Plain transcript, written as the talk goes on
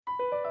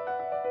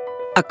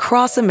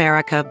Across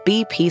America,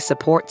 BP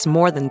supports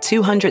more than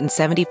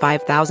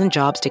 275,000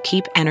 jobs to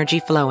keep energy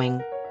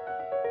flowing.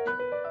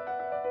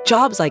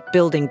 Jobs like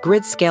building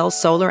grid-scale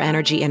solar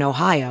energy in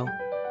Ohio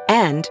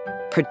and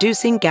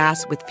producing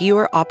gas with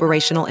fewer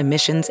operational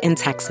emissions in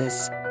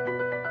Texas.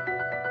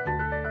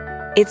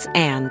 It's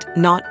and,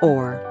 not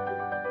or.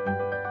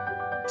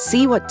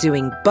 See what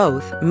doing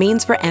both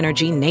means for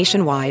energy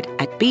nationwide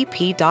at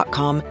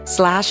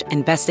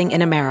bp.com/investing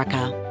in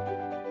America.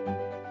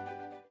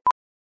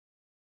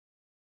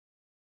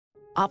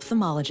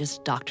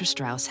 Ophthalmologist Dr.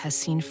 Strauss has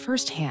seen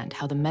firsthand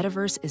how the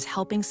metaverse is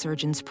helping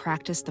surgeons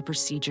practice the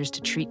procedures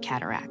to treat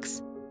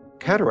cataracts.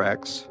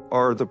 Cataracts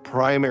are the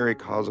primary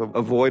cause of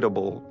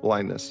avoidable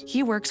blindness.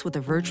 He works with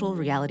a virtual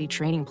reality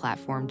training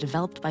platform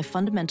developed by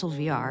Fundamental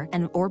VR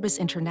and Orbis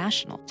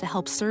International to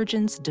help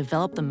surgeons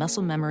develop the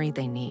muscle memory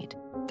they need.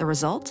 The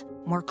result?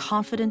 More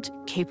confident,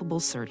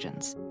 capable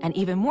surgeons. And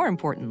even more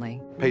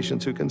importantly,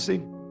 Patients who can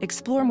see.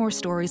 explore more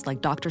stories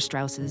like Dr.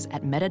 Strauss's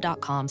at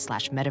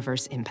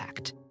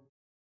meta.com/metaverseimpact.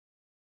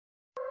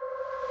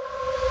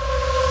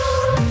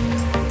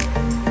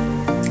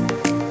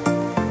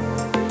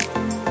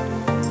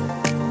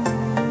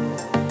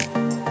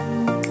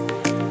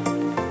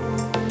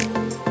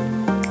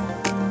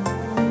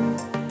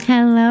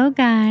 Hello,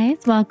 guys.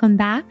 Welcome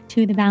back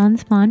to the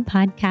Balance Bond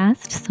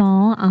podcast,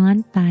 Soul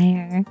on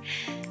Fire.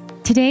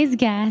 Today's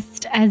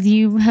guest, as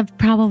you have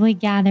probably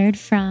gathered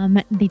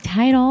from the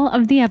title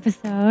of the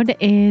episode,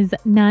 is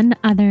none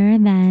other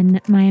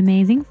than my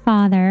amazing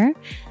father,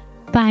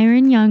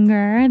 Byron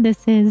Younger.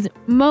 This is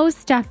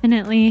most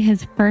definitely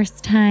his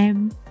first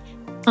time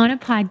on a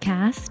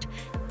podcast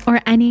or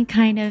any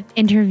kind of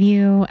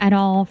interview at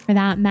all, for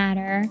that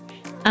matter.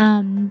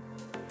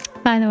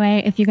 By the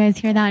way, if you guys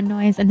hear that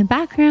noise in the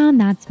background,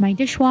 that's my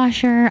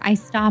dishwasher. I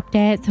stopped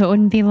it so it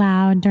wouldn't be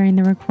loud during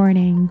the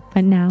recording,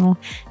 but now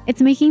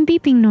it's making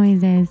beeping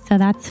noises, so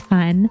that's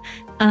fun.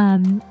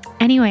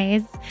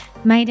 Anyways,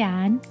 my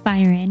dad,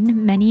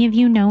 Byron, many of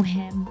you know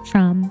him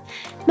from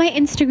my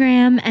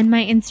Instagram and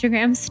my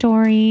Instagram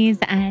stories,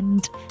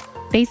 and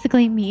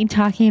basically me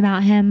talking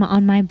about him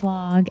on my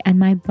blog and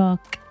my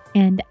book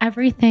and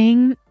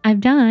everything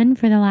I've done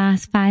for the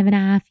last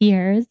 5.5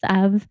 years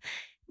of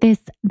this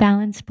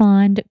Balanced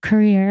Bond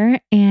career.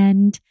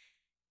 And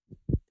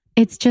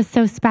it's just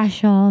so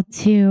special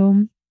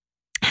to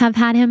have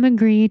had him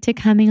agree to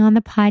coming on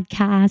the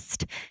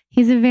podcast.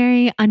 He's a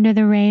very under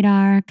the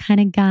radar kind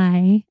of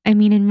guy. I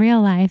mean, in real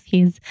life,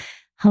 he's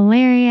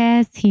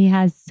hilarious. He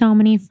has so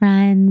many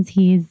friends.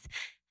 He's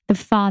the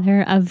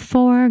father of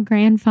 4,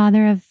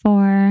 grandfather of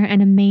 4, an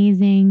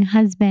amazing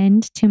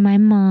husband to my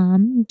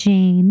mom,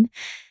 Jane,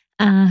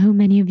 who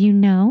many of you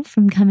know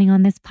from coming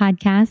on this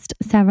podcast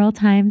several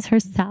times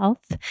herself.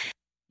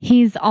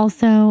 He's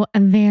also a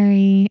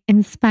very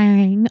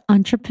inspiring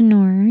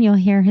entrepreneur. You'll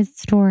hear his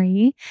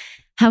story,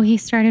 how he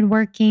started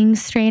working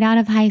straight out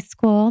of high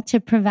school to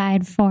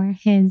provide for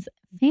his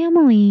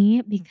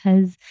family,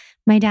 because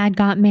my dad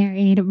got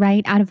married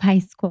right out of high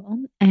school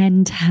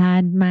and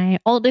had my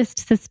oldest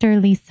sister,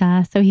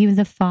 Lisa. So he was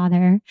a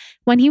father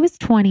when he was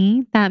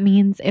 20. That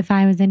means if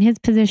I was in his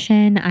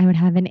position, I would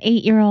have an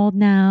 8-year-old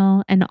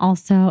now and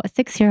also a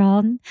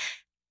 6-year-old.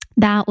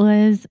 That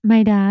was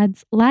my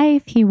dad's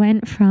life. He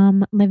went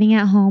from living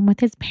at home with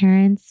his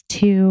parents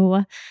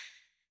to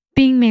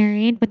being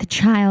married with a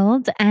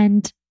child.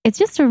 And it's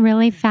just a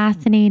really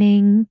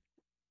fascinating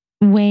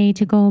way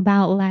to go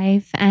about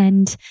life.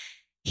 And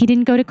he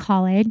didn't go to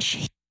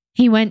college.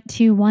 He went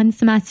to 1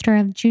 semester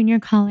of junior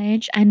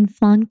college and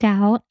flunked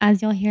out,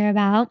 as you'll hear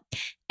about.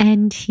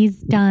 And he's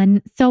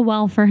done so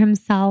well for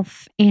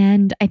himself.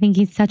 And I think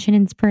he's such an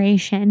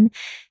inspiration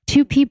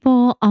to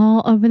people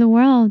all over the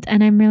world.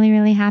 And I'm really,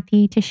 really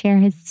happy to share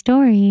his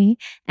story.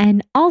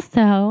 And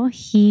also,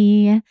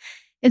 he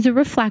is a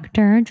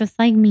reflector, just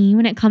like me,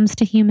 when it comes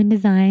to human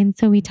design.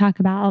 So we talk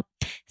about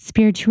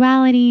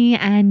spirituality,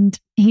 and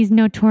he's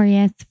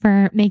notorious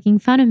for making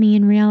fun of me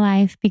in real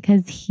life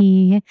because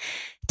he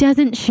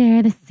doesn't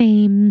share the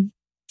same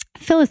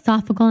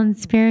philosophical and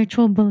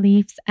spiritual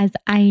beliefs as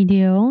I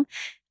do.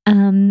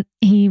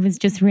 He was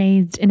just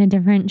raised in a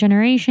different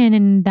generation,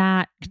 and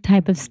that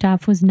type of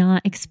stuff was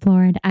not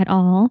explored at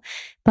all.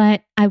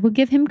 But I will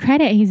give him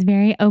credit. He's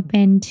very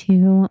open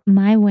to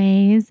my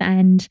ways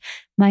and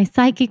my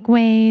psychic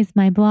ways,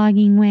 my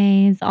blogging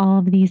ways, all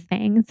of these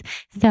things.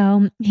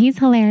 So he's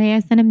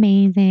hilarious and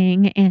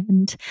amazing.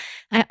 And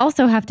I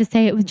also have to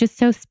say, it was just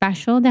so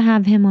special to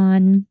have him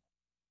on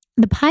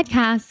the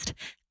podcast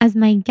as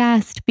my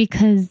guest,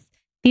 because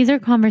these are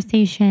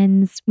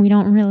conversations we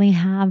don't really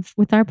have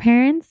with our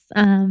parents.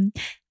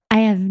 I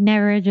have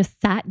never just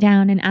sat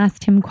down and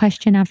asked him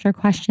question after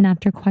question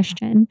after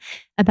question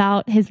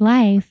about his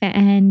life.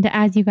 And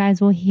as you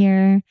guys will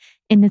hear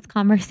in this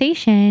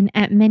conversation,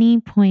 at many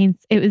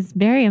points, it was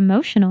very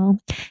emotional.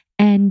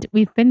 And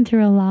we've been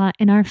through a lot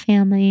in our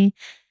family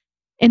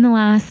in the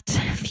last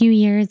few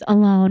years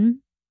alone,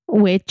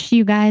 which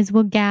you guys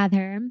will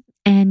gather.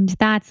 And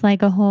that's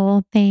like a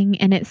whole thing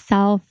in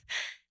itself.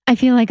 I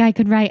feel like I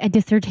could write a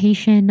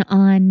dissertation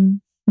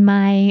on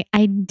my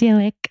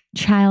idyllic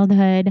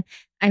childhood.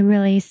 I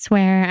really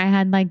swear I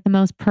had like the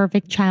most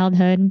perfect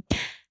childhood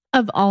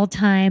of all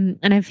time.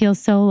 And I feel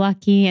so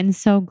lucky and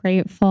so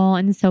grateful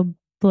and so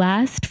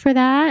blessed for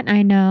that.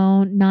 I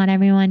know not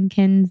everyone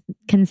can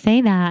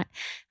say that.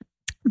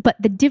 But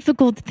the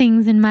difficult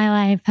things in my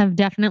life have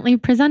definitely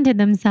presented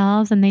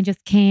themselves, and they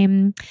just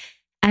came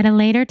at a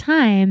later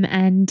time.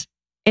 And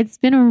it's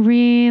been a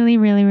really,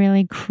 really,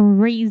 really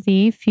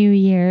crazy few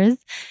years.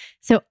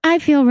 So I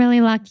feel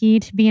really lucky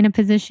to be in a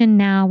position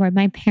now where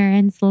my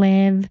parents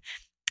live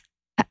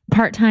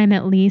part-time,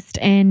 at least,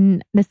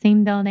 in the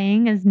same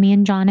building as me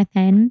and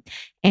Jonathan.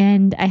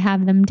 And I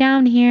have them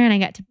down here and I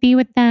get to be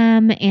with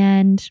them,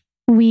 and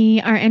we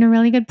are in a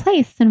really good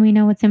place and we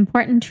know what's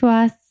important to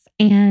us.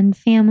 And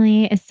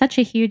family is such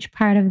a huge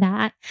part of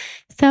that.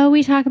 So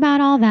we talk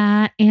about all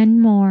that and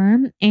more.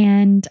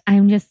 And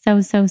I'm just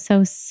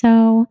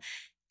so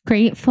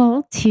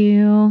grateful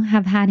to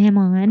have had him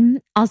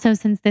on. Also,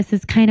 since this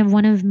is kind of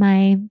one of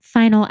my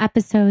final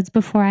episodes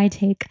before I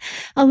take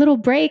a little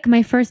break,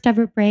 my first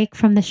ever break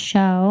from the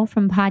show,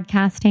 from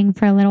podcasting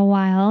for a little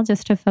while,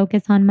 just to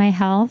focus on my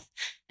health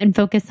and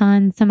focus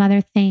on some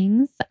other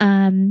things.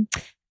 I'm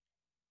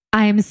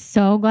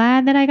so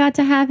glad that I got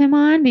to have him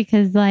on,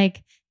 because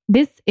like,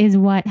 this is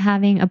what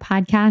having a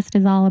podcast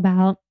is all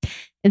about,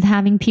 is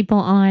having people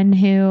on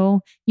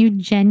who you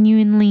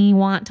genuinely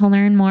want to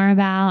learn more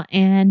about.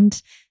 And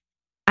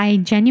I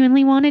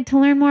genuinely wanted to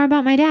learn more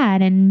about my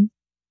dad and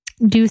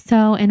do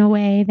so in a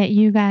way that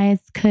you guys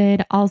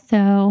could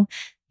also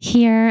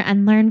hear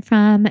and learn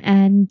from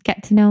and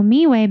get to know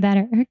me way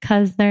better,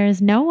 because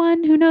there's no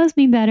one who knows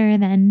me better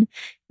than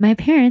my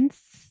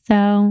parents.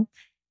 So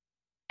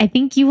I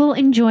think you will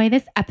enjoy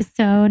this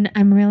episode.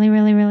 I'm really,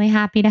 really, really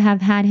happy to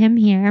have had him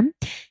here.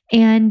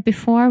 And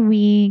before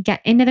we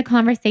get into the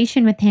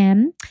conversation with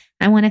him,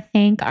 I want to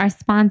thank our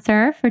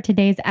sponsor for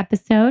today's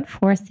episode,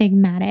 Four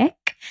Sigmatic.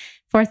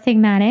 Four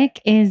Sigmatic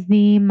is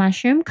the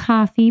mushroom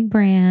coffee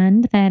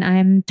brand that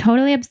I'm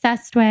totally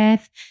obsessed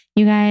with.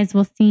 You guys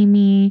will see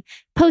me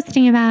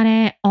posting about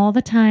it all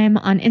the time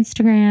on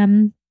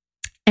Instagram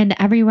and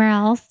everywhere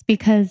else,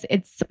 because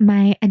it's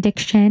my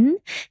addiction.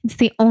 It's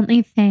the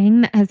only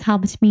thing that has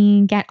helped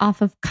me get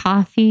off of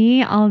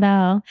coffee,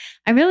 although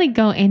I really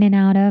go in and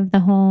out of the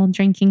whole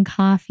drinking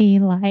coffee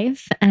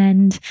life.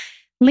 And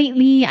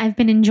lately, I've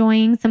been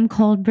enjoying some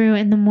cold brew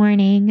in the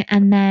morning.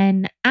 And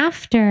then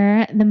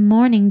after the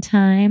morning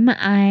time,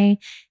 I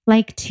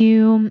like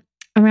to,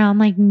 around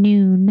like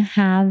noon,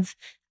 have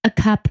a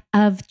cup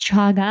of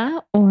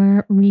chaga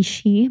or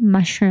reishi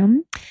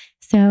mushroom.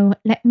 So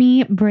let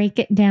me break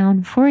it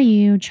down for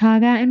you.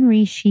 Chaga and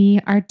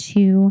reishi are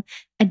two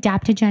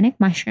adaptogenic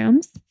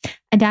mushrooms.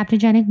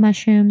 Adaptogenic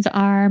mushrooms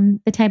are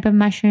the type of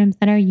mushrooms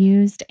that are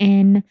used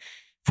in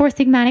Four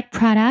Sigmatic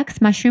products,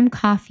 mushroom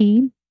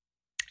coffee.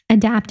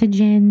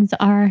 Adaptogens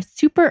are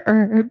super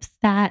herbs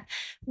that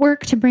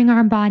work to bring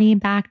our body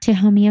back to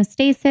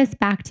homeostasis,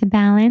 back to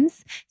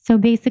balance. So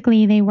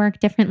basically, they work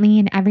differently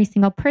in every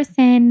single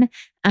person.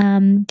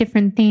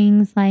 Different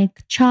things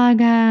like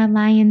chaga,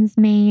 lion's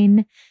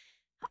mane,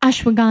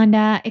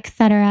 ashwagandha,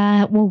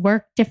 etc., will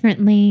work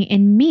differently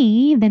in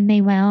me than they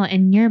will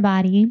in your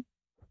body.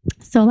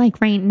 So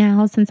like right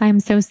now, since I'm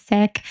so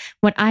sick,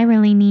 what I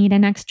really need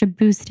an extra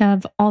boost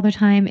of all the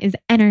time is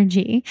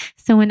energy.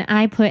 So when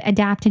I put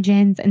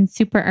adaptogens and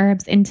super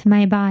herbs into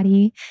my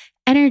body,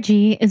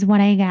 energy is what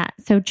I get.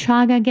 So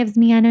chaga gives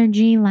me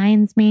energy,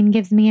 lion's mane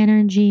gives me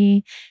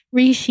energy,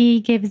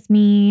 reishi gives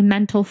me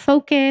mental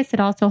focus.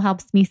 It also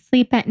helps me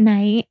sleep at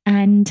night.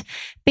 And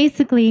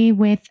basically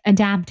with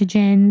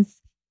adaptogens,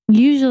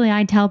 usually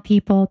I tell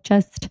people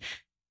just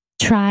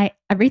try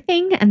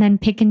everything and then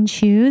pick and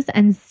choose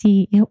and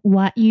see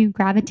what you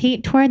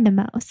gravitate toward the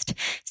most.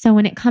 So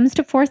when it comes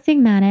to Four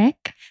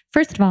Sigmatic,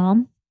 first of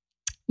all,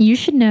 you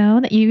should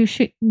know that you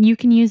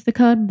can use the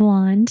code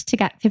BLONDE to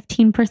get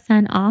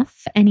 15%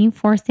 off any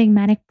Four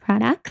Sigmatic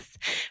products,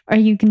 or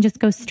you can just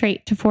go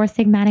straight to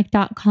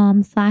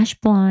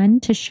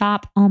foursigmatic.com/blonde to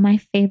shop all my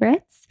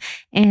favorites.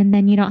 And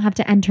then you don't have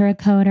to enter a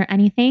code or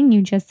anything.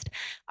 You just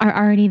are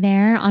already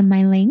there on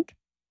my link,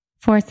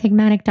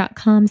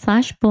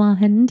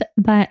 foursigmatic.com/blonde.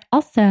 But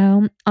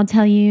also, I'll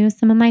tell you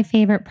some of my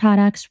favorite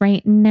products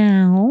right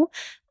now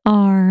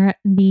are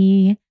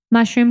the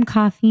mushroom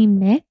coffee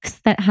mix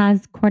that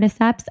has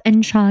cordyceps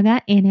and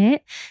chaga in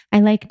it. I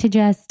like to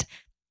just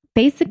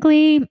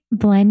basically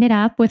blend it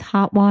up with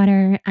hot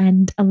water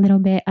and a little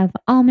bit of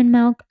almond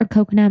milk or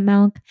coconut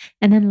milk,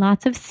 and then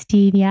lots of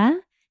stevia.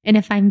 And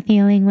if I'm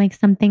feeling like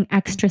something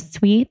extra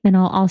sweet, then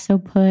I'll also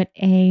put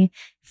a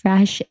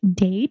fresh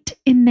date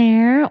in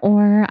there.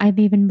 Or I've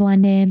even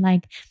blended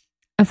like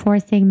a Four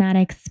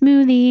Sigmatic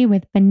smoothie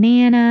with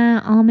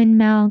banana, almond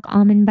milk,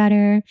 almond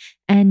butter,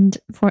 and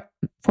Four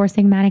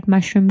Sigmatic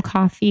mushroom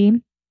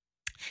coffee.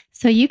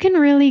 So you can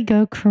really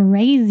go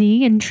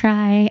crazy and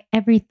try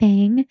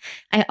everything.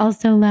 I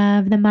also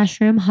love the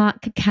mushroom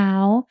hot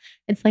cacao.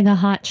 It's like a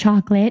hot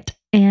chocolate,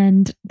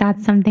 and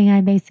that's something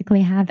I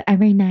basically have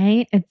every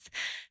night. It's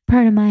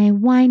part of my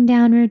wind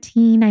down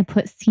routine. I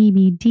put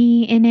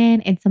CBD in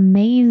it. It's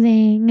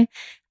amazing.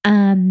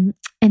 And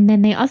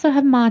then they also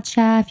have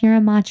matcha if you're a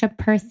matcha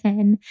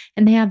person,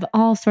 and they have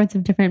all sorts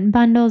of different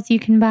bundles you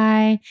can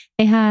buy.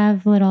 They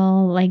have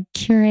little like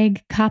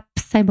Keurig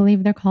cups. I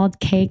believe they're called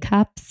K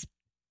cups.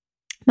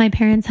 My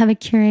parents have a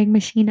Keurig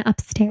machine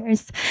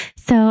upstairs.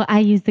 So I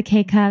use the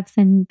K cups,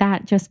 and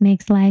that just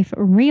makes life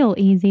real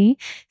easy.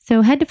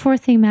 So head to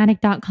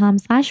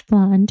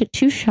foursigmatic.com/blonde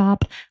to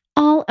shop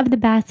all of the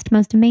best,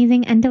 most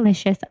amazing and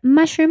delicious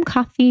mushroom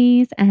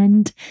coffees,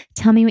 and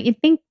tell me what you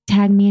think.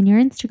 Tag me in your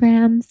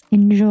Instagrams.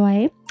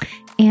 Enjoy.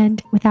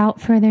 And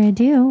without further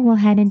ado, we'll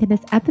head into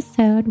this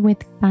episode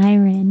with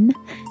Byron,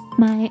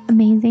 my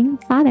amazing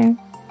father.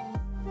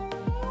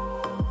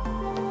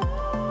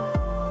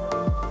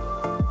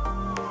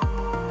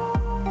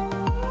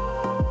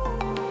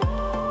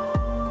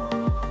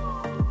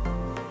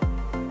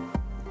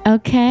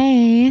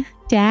 Okay,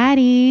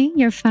 Daddy,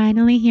 you're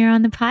finally here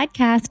on the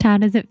podcast. How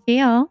does it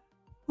feel?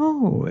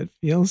 Oh, it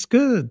feels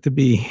good to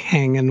be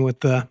hanging with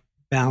the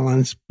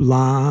balanced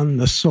blonde,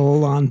 the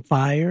soul on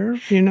fire,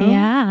 you know?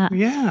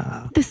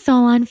 Yeah. The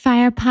Soul on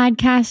Fire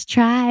podcast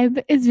tribe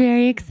is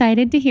very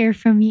excited to hear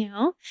from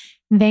you.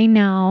 They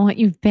know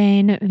you've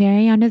been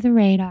very under the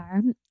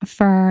radar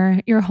for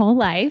your whole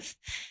life.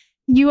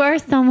 You are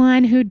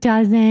someone who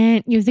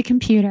doesn't use a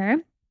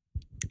computer.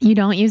 You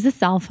don't use a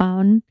cell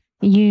phone.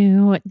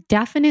 You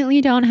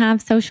definitely don't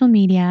have social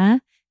media.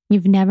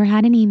 You've never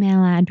had an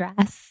email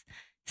address.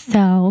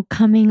 So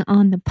coming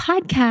on the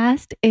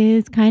podcast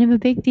is kind of a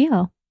big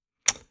deal.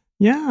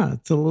 Yeah,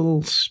 it's a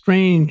little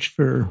strange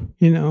for,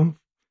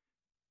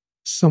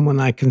 someone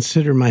I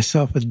consider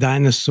myself a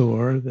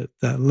dinosaur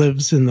that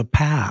lives in the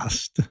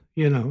past,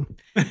 when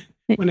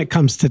it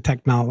comes to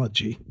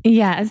technology.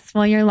 Yes.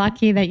 Well, you're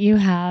lucky that you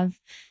have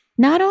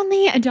not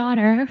only a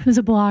daughter who's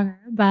a blogger,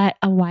 but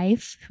a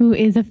wife who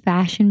is a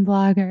fashion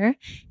blogger.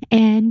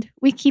 And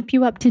we keep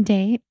you up to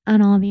date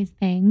on all these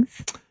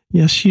things.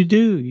 Yes, you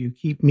do. You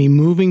keep me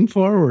moving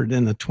forward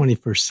in the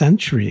 21st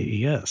century.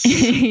 Yes.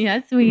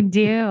 Yes, we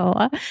do.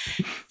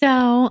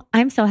 So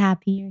I'm so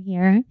happy you're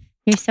here.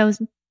 You're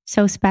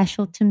so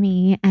special to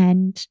me.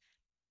 And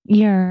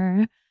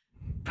you're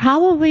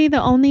probably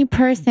the only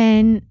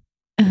person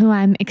who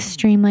I'm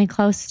extremely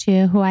close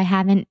to who I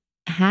haven't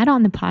had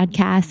on the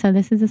podcast. So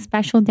this is a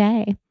special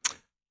day.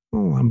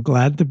 Oh, I'm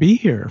glad to be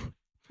here.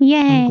 Yay.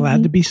 I'm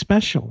glad to be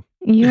special.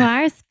 You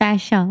are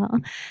special.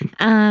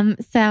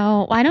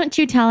 So why don't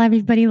you tell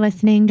everybody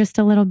listening just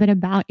a little bit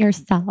about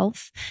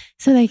yourself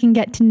so they can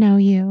get to know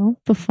you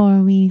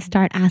before we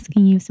start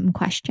asking you some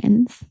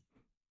questions?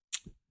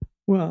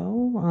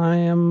 Well, I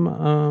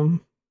am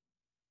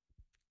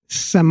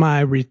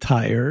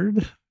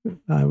semi-retired.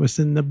 I was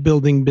in the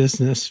building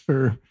business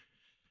for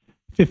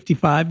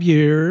 55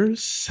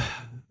 years,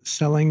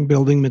 selling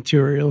building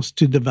materials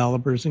to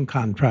developers and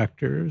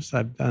contractors.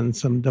 I've done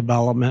some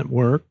development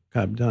work.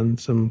 I've done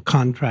some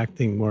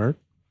contracting work.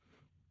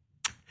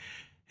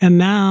 And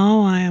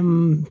now I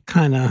am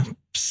kind of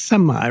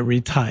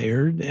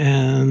semi-retired,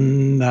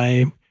 and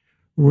I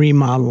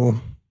remodel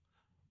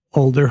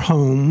older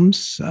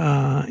homes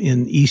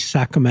in East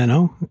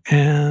Sacramento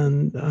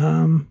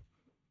and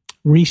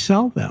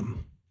resell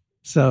them.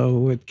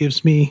 So it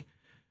gives me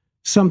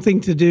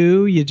something to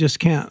do. You just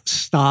can't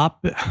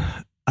stop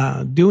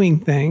doing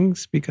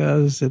things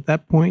because at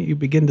that point you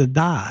begin to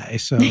die.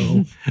 So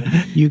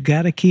you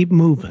got to keep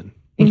moving.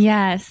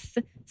 Yes.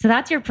 So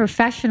that's your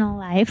professional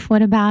life.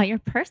 What about your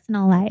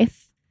personal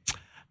life?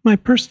 My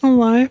personal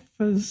life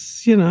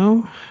is,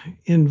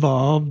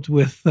 involved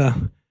with,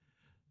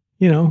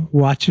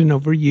 watching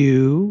over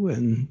you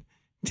and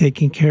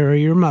taking care of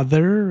your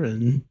mother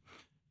and,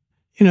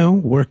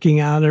 working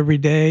out every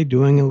day,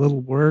 doing a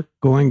little work,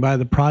 going by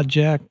the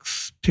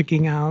projects,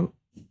 picking out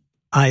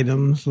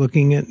items,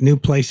 looking at new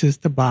places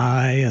to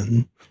buy,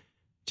 and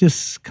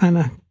just kind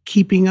of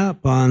keeping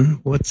up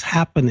on what's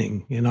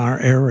happening in our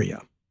area.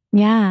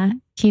 Yeah,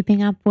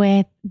 keeping up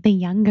with the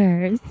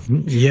youngers.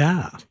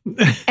 Yeah.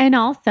 And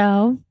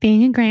also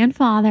being a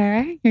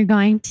grandfather, you're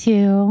going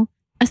to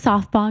a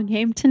softball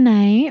game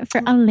tonight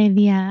for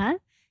Olivia,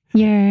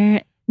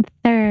 your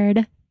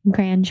third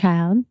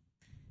grandchild.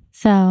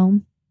 So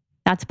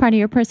that's part of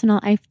your personal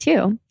life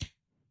too.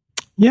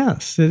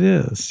 Yes, it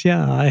is.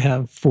 Yeah, I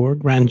have 4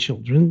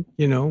 grandchildren.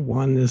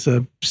 One is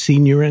a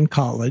senior in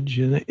college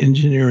in an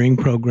engineering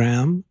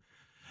program.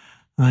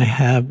 I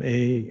have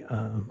a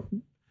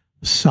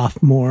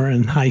sophomore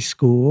in high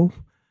school,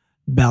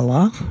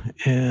 Bella,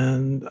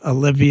 and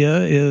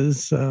Olivia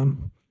is, I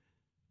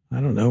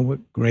don't know,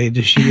 what grade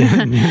is she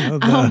in?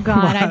 Oh,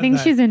 God, I think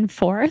she's in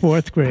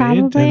 4th grade.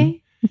 Probably.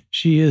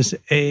 She is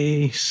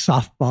a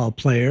softball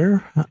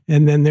player.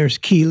 And then there's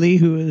Keely,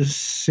 who is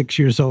 6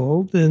 years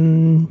old,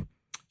 and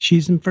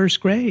she's in 1st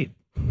grade.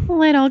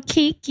 Little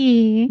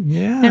Kiki.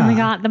 Yeah. And we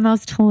got the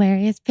most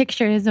hilarious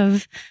pictures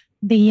of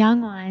the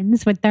young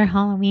ones with their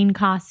Halloween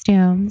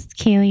costumes.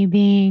 Keely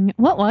being,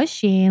 what was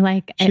she?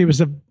 She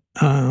was a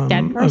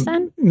Dead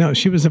person? No,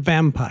 she was a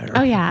vampire.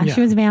 Oh, yeah.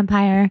 She was a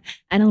vampire.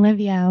 And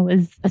Olivia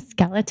was a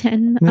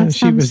skeleton of she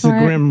some was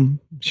sort.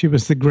 She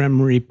was the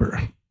Grim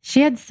Reaper.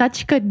 She had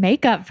such good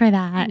makeup for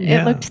that.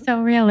 Yeah. It looked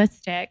so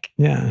realistic.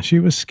 Yeah, she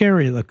was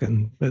scary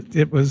looking, but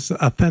it was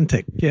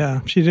authentic.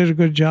 Yeah, she did a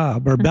good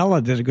job. Or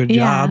Bella did a good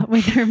job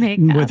with her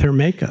makeup. With her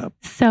makeup.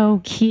 So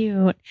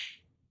cute.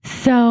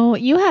 So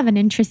you have an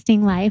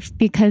interesting life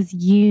because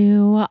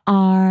you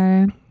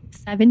are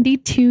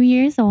 72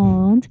 years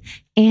old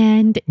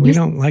and we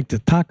don't like to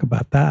talk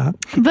about that.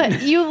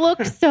 But you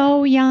look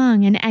so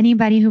young, and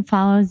anybody who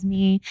follows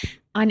me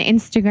on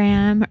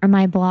Instagram or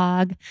my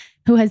blog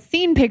who has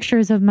seen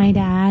pictures of my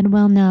dad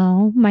will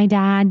know my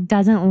dad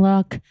doesn't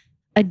look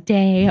a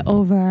day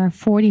over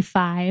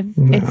 45.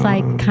 No, it's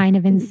like kind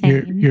of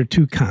insane. You're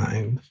too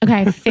kind.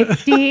 Okay,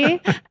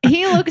 50.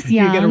 He looks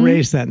young. You got to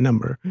raise that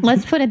number.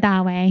 Let's put it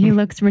that way. He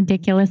looks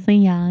ridiculously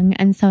young,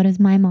 and so does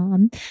my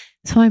mom.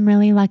 So I'm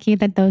really lucky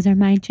that those are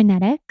my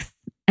genetics,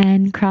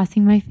 and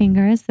crossing my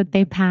fingers that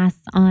they pass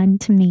on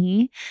to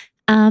me.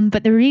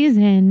 But the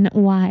reason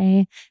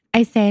why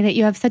I say that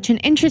you have such an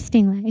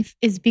interesting life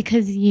is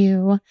because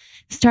you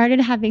started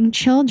having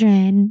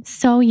children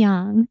so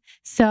young.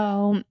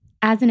 So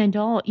as an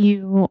adult,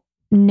 you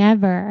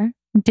never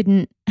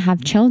didn't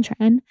have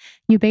children.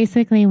 You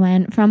basically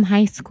went from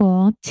high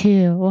school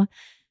to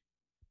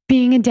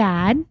being a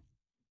dad,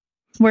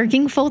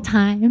 working full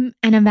time,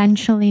 and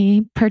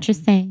eventually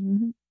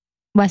purchasing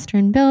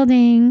Western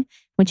Building,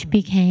 which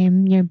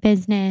became your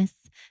business.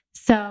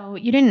 So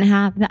you didn't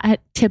have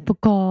that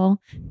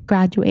typical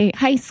graduate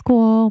high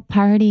school,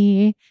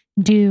 party,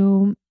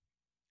 do,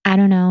 I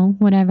don't know,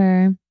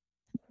 whatever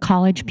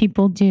college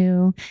people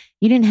do.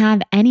 You didn't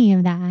have any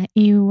of that.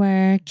 You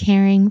were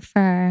caring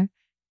for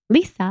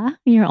Lisa,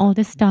 your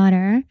oldest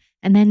daughter,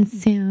 and then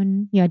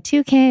soon you had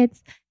 2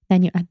 kids,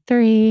 then you had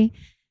 3,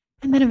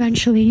 and then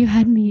eventually you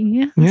had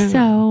me. Yeah.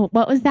 So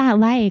what was that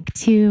like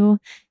to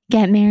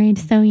get married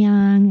so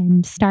young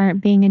and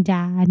start being a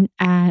dad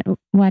at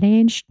what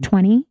age?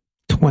 20?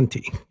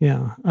 20.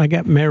 Yeah. I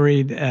got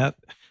married at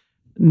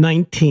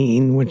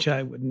 19, which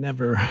I would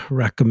never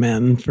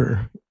recommend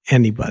for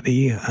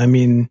anybody. I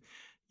mean,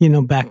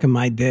 back in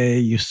my day,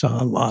 you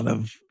saw a lot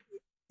of,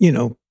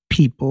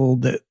 people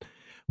that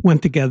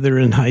went together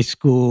in high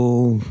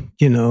school,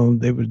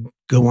 they would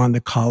go on to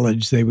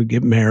college, they would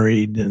get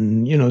married.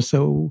 And,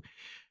 so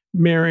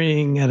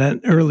marrying at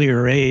an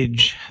earlier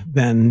age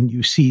than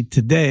you see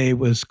today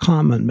was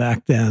common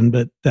back then,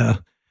 but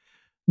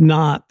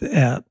not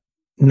at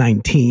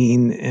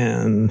 19.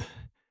 And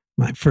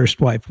my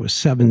first wife was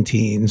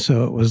 17.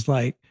 So it was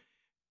like,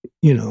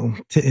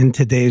 in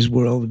today's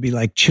world, it'd be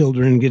like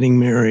children getting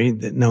married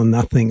that know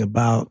nothing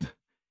about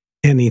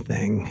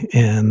anything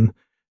and,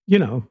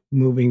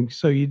 moving.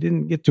 So you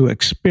didn't get to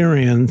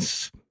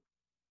experience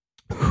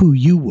who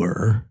you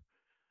were.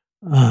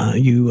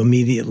 You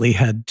immediately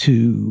had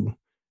to,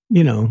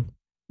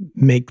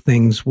 make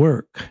things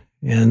work.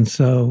 And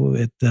so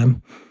it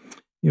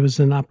was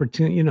an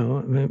opportunity,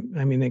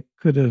 I mean, it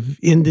could have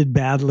ended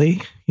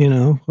badly,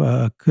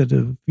 could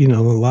have, a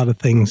lot of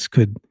things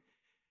could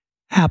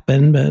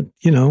happen, but,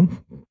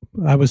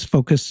 I was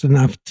focused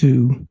enough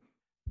to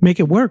make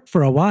it work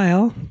for a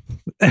while.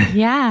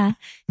 Yeah.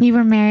 You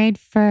were married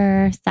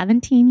for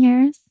 17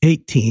 years?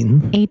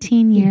 18.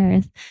 18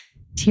 years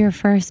to your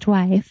first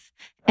wife.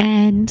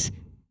 And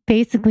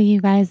basically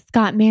you guys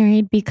got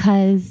married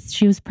because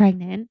she was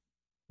pregnant.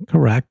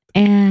 Correct.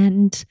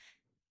 And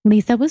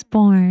Lisa was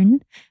born.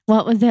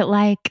 What was it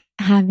like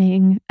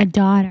having a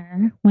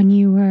daughter when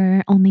you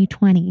were only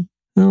 20?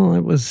 Oh,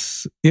 it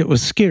was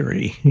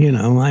scary.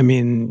 I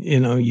mean,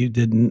 you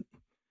didn't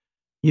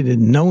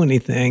know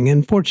anything.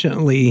 And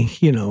fortunately,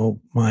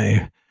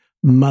 my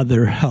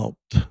mother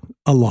helped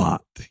a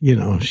lot.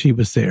 She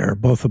was there,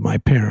 both of my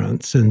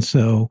parents. And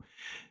so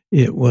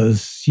it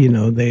was,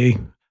 they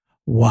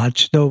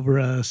watched over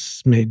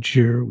us, made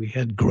sure we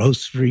had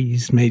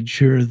groceries, made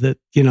sure that,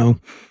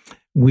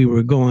 we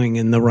were going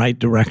in the right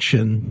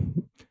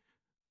direction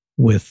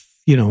with,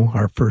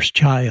 our first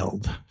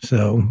child.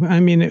 So, I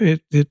mean,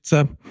 it's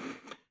a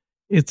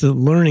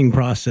learning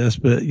process,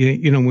 but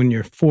when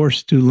you're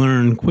forced to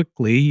learn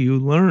quickly, you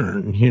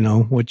learn,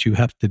 what you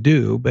have to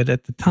do. But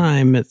at the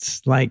time,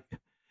 it's like,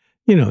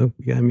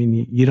 I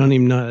mean, you don't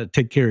even know how to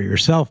take care of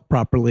yourself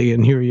properly.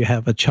 And here you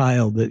have a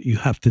child that you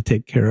have to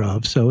take care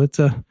of. So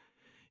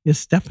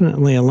it's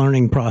definitely a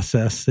learning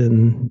process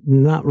and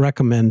not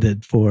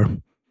recommended for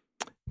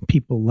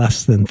people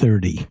less than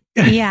 30.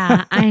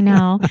 Yeah, I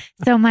know.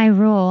 So my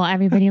rule,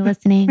 everybody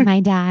listening, my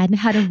dad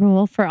had a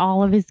rule for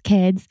all of his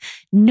kids: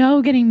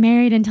 no getting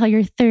married until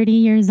you're 30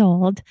 years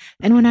old.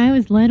 And when I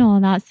was little,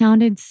 that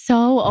sounded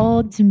so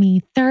old to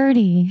me.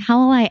 30. How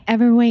will I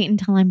ever wait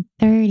until I'm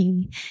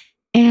 30?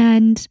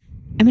 And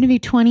I'm going to be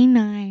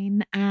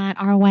 29 at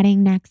our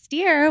wedding next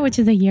year, which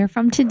is a year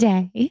from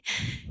today,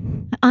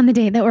 on the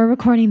date that we're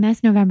recording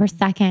this, November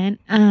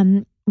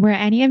 2nd. Were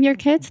any of your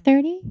kids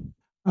 30?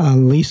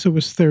 Lisa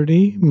was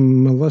 30.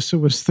 Melissa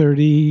was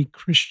 30.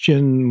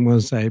 Christian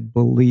was, I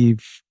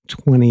believe,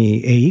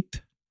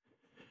 28.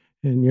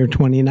 And you're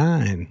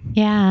 29.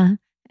 Yeah.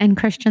 And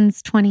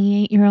Christian's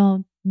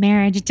 28-year-old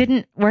marriage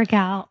didn't work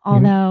out,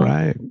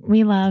 although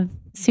we love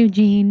Sue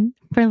Jean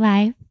for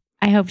life.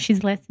 I hope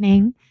she's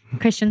listening.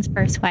 Christian's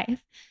first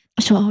wife.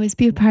 She'll always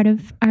be a part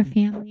of our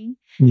family.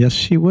 Yes,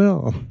 she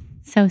will.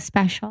 So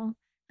special.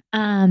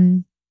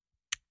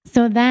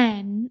 So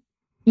then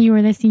you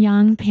were this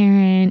young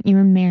parent. You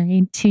were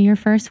married to your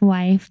first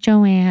wife,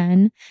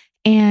 Joanne,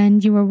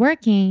 and you were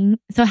working.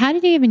 So how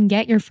did you even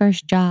get your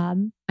first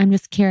job? I'm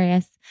just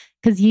curious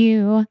because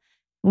you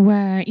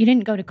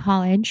didn't go to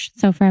college.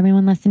 So for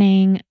everyone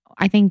listening,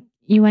 I think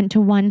you went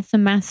to one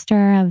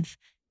semester of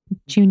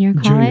junior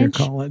college. Junior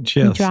college,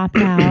 yes. You dropped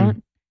out.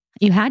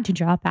 You had to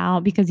drop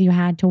out because you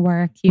had to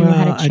work. You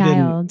had a child. I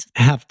didn't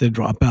have to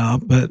drop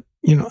out, but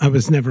I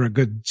was never a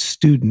good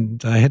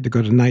student. I had to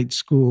go to night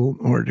school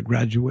in order to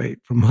graduate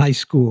from high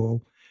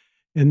school.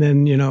 And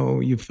then,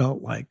 you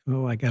felt like,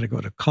 I got to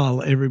go to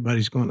college.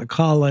 Everybody's going to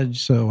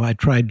college. So I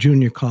tried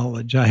junior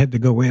college. I had to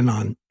go in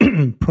on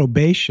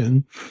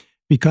probation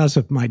because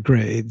of my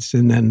grades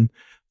and then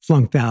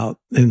flunked out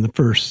in the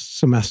first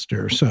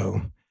semester.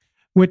 So,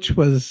 which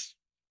was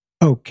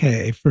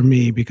okay for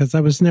me because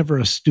I was never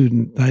a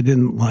student. I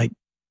didn't like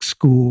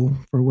school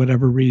for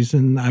whatever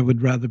reason. I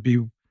would rather be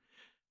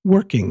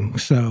working.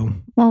 So,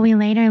 well, we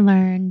later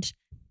learned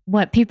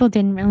what people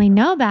didn't really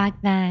know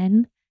back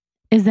then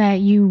is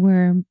that you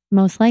were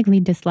most likely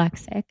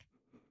dyslexic.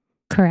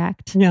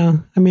 Correct? Yeah.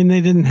 I mean,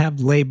 they didn't have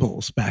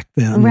labels back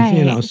then,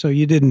 right. So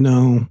you didn't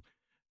know,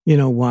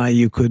 why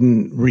you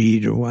couldn't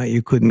read or why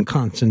you couldn't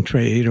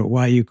concentrate or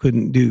why you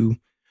couldn't do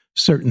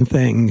certain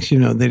things. They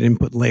didn't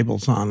put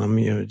labels on them.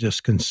 You're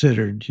just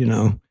considered,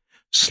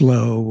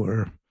 slow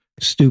or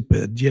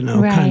stupid,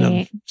 right. kind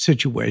of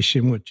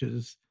situation, which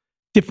is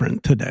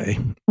different today.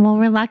 Well,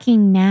 we're lucky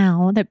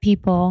now that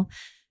people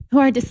who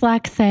are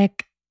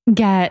dyslexic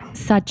get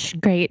such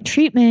great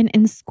treatment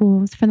in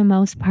schools. For the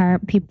most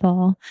part,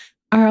 people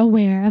are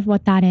aware of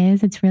what that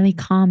is. It's really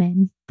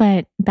common.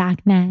 But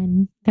back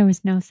then, there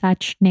was no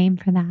such name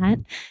for that.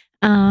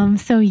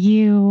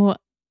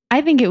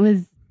 I think it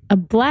was a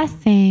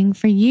blessing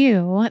for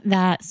you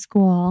that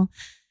school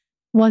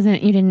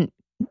you didn't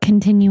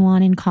continue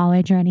on in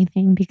college or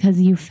anything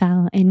because you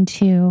fell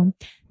into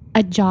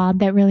a job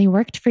that really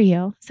worked for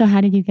you. So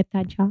how did you get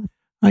that job?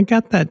 I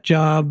got that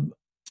job.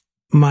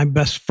 My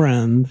best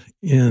friend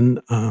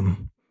in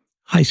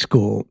high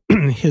school,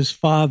 his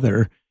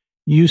father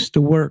used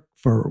to work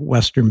for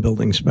Western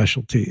Building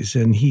Specialties,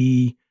 and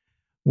he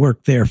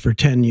worked there for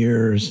 10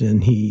 years,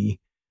 and he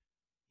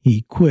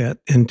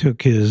quit and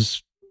took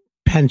his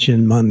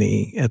pension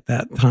money at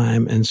that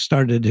time and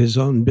started his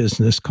own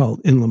business called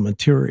Inland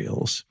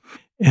Materials.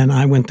 And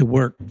I went to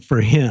work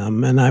for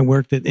him, and I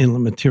worked at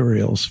Inland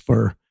Materials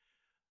for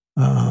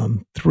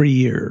 3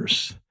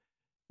 years.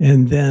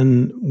 And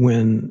then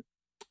when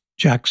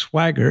Jack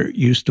Swagger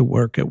used to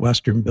work at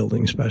Western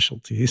Building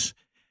Specialties,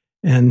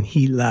 and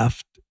he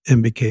left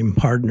and became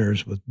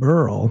partners with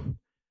Burl,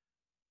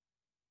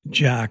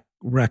 Jack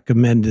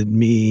recommended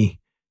me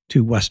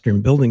to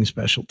Western Building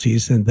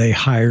Specialties, and they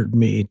hired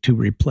me to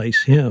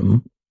replace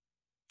him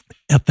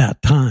at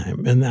that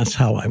time. And that's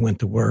how I went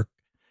to work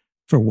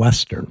for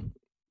Western.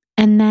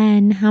 And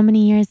then how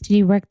many years did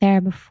you work there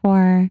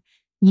before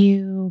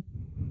you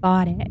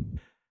bought it?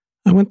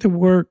 I went to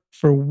work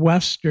for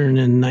Western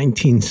in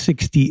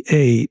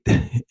 1968,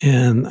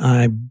 and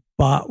I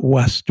bought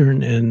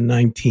Western in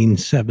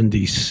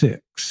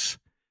 1976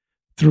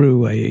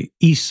 through a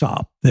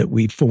ESOP that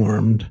we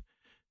formed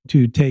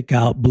to take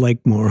out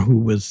Blakemore, who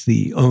was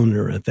the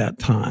owner at that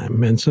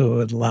time. And so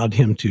it allowed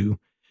him to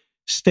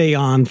stay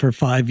on for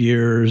 5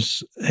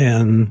 years,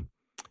 and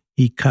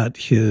he cut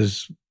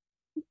his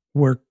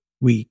work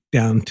week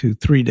down to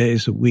 3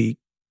 days a week,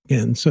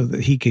 and so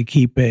that he could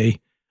keep a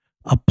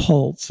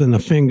pulse and a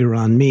finger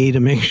on me to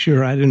make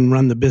sure I didn't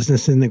run the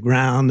business in the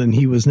ground and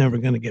he was never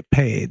going to get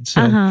paid.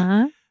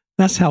 So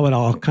that's how it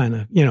all kind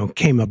of,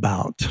 came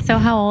about. So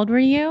how old were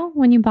you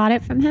when you bought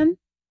it from him?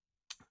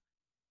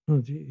 Oh,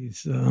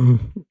 geez. I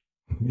don't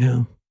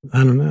know,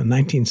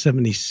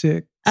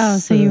 1976. Oh,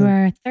 so you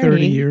were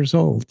 30 years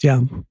old.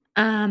 Yeah.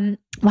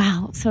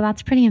 Wow. So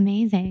that's pretty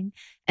amazing.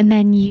 And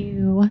then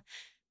you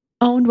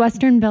owned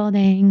Western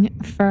Building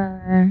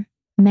for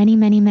many,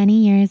 many, many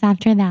years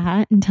after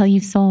that until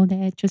you sold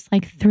it just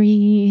like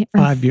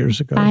 5 years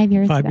ago. 5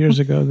 years ago. 5 years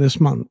ago this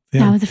month.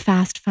 Yeah. That was a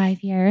fast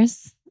 5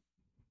 years.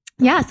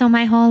 Yeah. So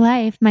my whole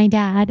life, my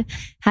dad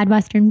had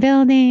Western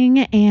Building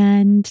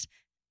and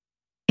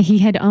he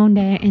had owned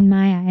it in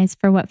my eyes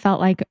for what felt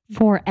like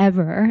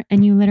forever.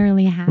 And you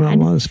literally had. Well, it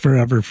was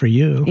forever for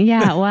you.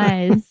 Yeah, it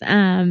was.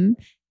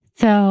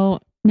 So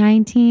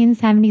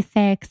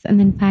 1976 and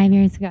then 5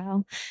 years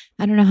ago.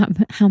 I don't know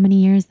how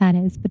many years that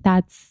is, but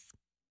that's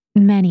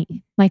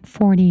many, like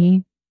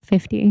 40,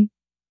 50.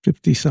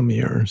 50 some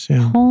years,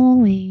 yeah.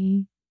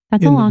 Holy,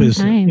 that's a long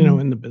time.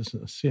 In the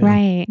business, yeah.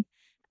 Right.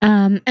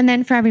 And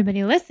then for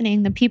everybody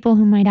listening, the people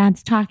who my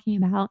dad's talking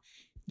about,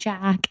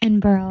 Jack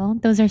and Burl,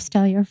 those are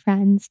still your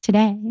friends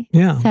today.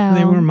 Yeah, so,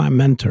 they were my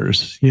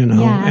mentors,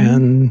 Yeah.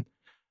 And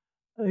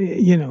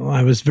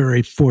I was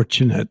very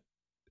fortunate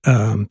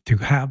to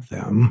have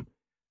them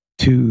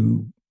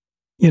to,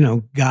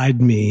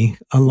 guide me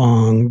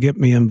along, get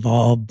me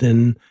involved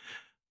in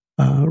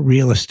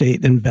real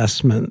estate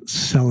investments,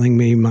 selling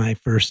me my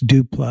first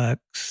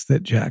duplex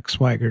that Jack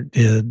Swigert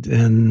did.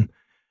 And,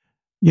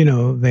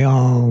 they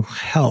all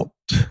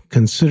helped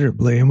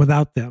considerably. And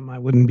without them, I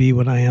wouldn't be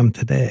what I am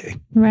today.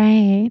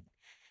 Right.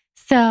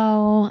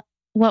 So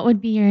what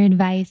would be your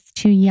advice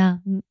to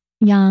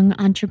young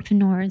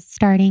entrepreneurs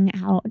starting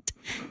out?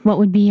 What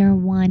would be your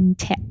one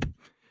tip?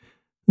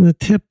 The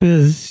tip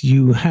is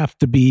you have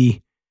to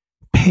be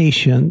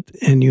patient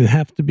and you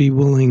have to be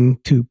willing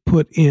to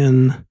put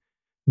in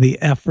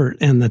the effort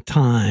and the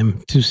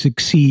time to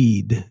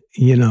succeed,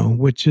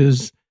 which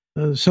is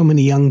so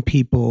many young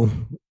people,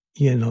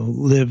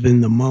 live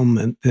in the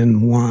moment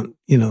and want,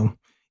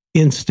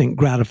 instant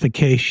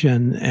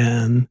gratification,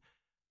 and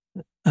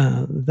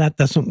that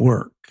doesn't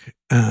work.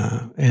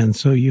 And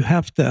so you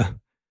have to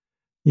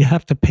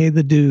pay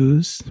the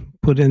dues,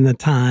 put in the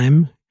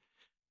time,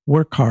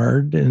 work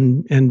hard,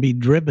 and be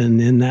driven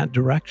in that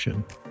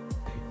direction.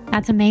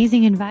 That's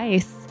amazing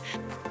advice.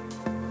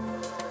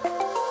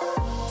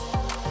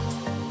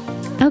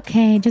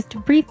 Okay, just a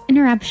brief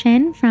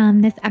interruption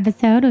from this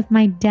episode with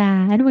my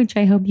dad, which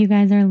I hope you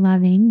guys are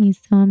loving. He's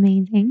so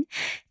amazing.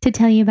 To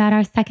tell you about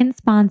our second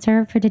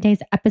sponsor for today's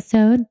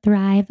episode,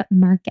 Thrive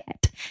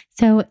Market.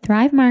 So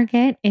Thrive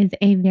Market is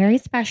a very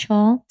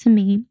special, to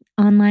me,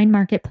 online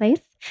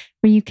marketplace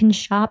where you can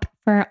shop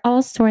for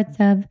all sorts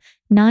of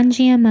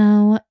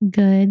non-GMO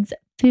goods,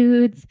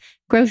 foods,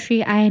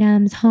 grocery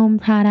items, home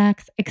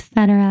products,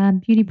 etc.,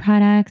 beauty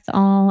products,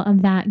 all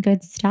of that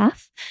good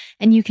stuff.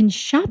 And you can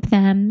shop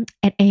them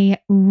at a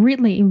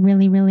really,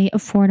 really, really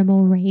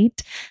affordable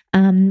rate.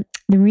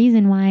 The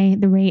reason why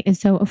the rate is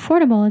so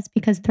affordable is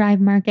because Thrive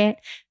Market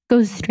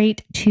goes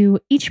straight to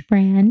each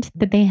brand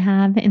that they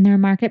have in their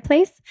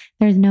marketplace.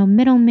 There's no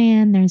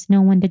middleman. There's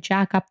no one to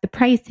jack up the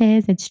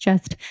prices. It's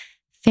just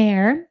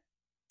fair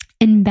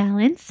and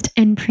balanced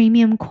and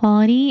premium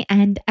quality,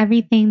 and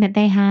everything that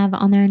they have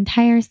on their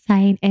entire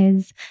site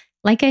is,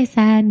 like I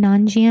said,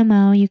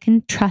 non-GMO. You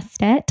can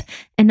trust it.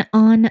 And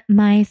on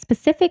my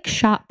specific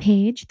shop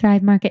page,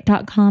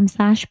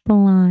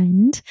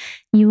 thrivemarket.com/blonde,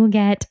 you will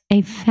get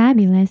a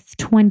fabulous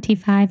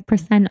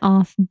 25%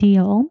 off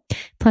deal,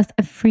 plus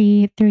a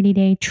free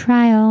 30-day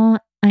trial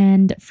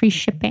and free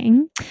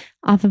shipping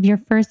off of your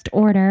first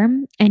order.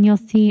 And you'll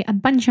see a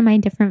bunch of my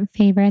different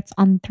favorites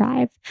on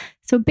Thrive.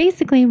 So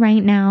basically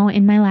right now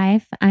in my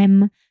life,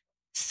 I'm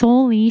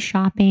solely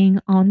shopping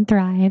on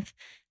Thrive.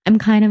 I'm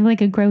kind of like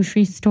a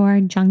grocery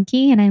store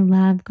junkie and I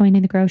love going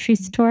to the grocery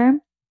store.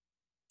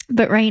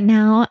 But right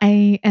now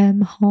I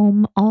am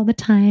home all the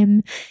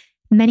time.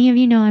 Many of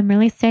you know I'm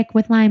really sick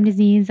with Lyme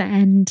disease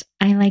and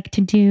I like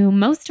to do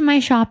most of my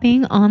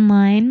shopping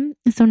online.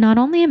 So not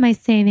only am I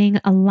saving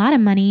a lot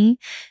of money,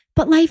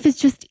 but life is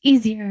just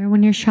easier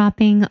when you're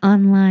shopping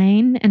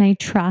online. And I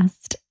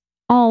trust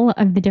all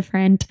of the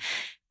different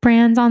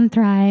brands on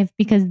Thrive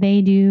because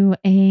they do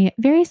a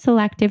very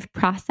selective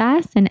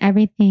process and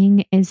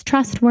everything is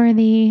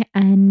trustworthy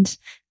and,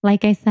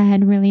 like I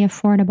said, really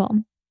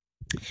affordable.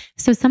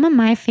 So some of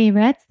my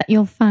favorites that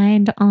you'll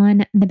find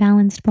on the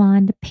Balanced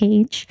Blonde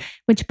page,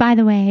 which by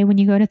the way, when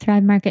you go to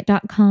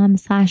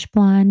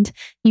thrivemarket.com/blonde,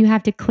 you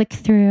have to click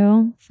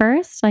through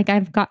first. Like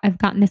I've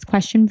gotten this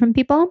question from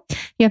people.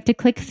 You have to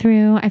click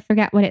through, I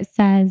forget what it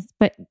says,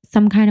 but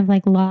some kind of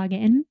like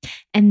login.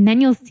 And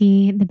then you'll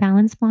see the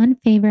Balanced Blonde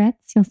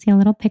favorites. You'll see a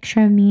little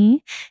picture of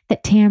me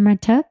that Tamara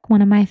took,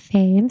 one of my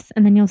faves.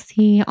 And then you'll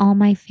see all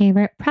my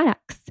favorite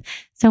products.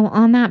 So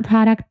on that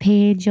product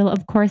page, you'll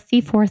of course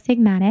see Four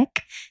Sigmatic.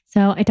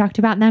 So I talked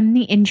about them in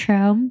the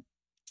intro,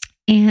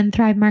 and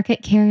Thrive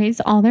Market carries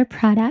all their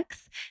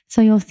products.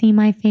 So you'll see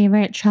my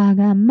favorite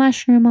chaga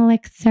mushroom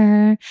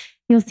elixir.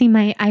 You'll see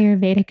my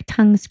Ayurvedic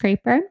tongue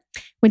scraper,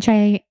 which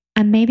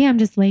maybe I'm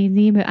just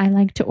lazy, but I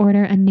like to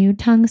order a new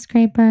tongue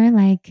scraper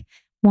like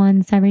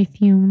once every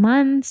few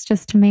months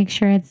just to make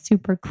sure it's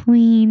super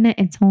clean.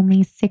 It's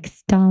only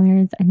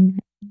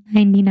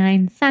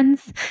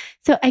 $6.99.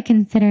 So I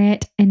consider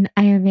it an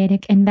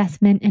Ayurvedic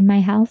investment in my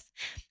health.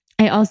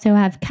 I also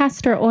have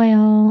castor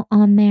oil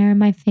on there,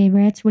 my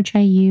favorites, which I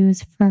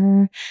use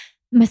for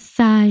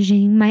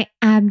massaging my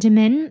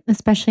abdomen,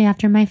 especially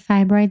after my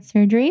fibroid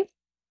surgery.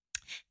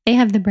 They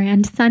have the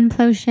brand Sun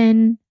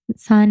Potion,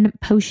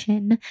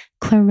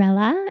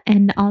 Chlorella,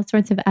 and all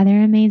sorts of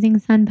other amazing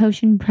Sun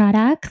Potion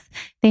products.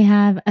 They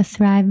have a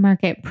Thrive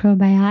Market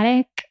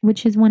probiotic,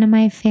 which is one of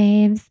my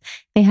faves.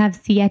 They have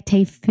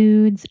Siete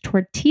Foods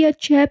tortilla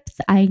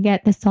chips. I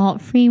get the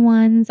salt-free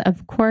ones,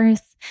 of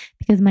course,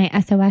 because my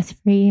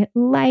SOS-free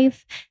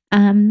life.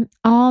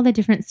 All the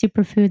different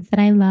superfoods that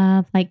I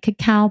love, like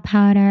cacao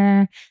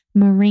powder,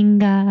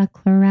 moringa,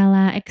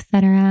 chlorella,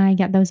 etc. I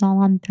get those all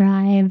on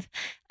Thrive.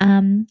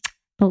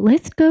 The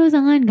list goes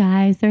on,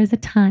 guys. There's a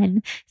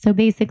ton. So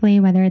basically,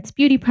 whether it's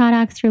beauty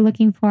products you're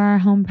looking for,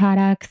 home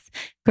products,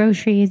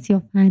 groceries,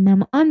 you'll find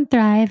them on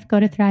Thrive. Go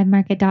to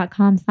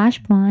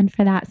thrivemarket.com/blonde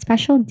for that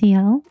special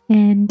deal.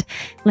 And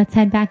let's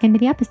head back into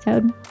the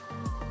episode.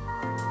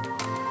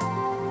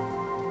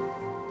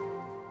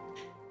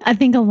 I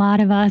think a lot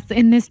of us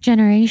in this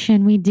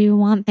generation, we do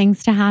want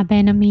things to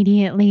happen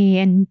immediately,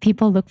 and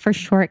people look for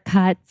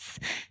shortcuts.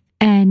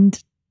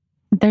 And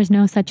there's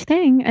no such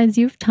thing, as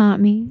you've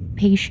taught me,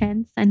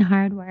 patience and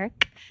hard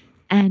work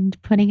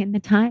and putting in the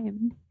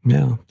time.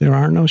 Yeah, there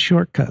are no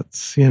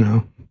shortcuts,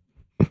 There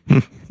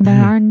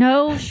are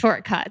no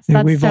shortcuts.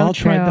 That's We've so all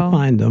true. tried to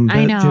find them, but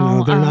I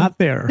know, they're not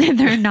there.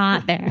 They're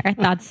not there.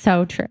 That's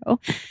so true.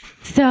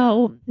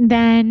 So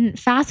then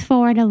fast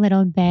forward a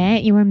little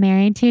bit. You were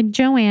married to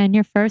Joanne,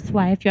 your first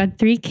wife. You had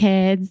 3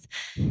 kids.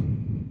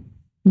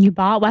 You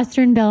bought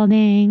Western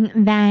Building.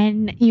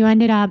 Then you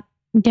ended up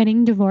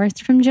getting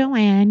divorced from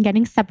Joanne,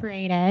 getting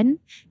separated.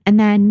 And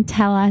then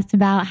tell us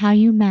about how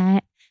you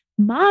met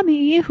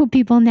Mommy, who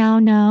people now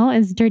know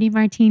as Dirty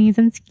Martinis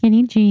and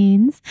Skinny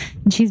Jeans.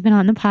 And she's been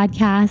on the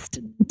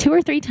podcast 2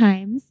 or 3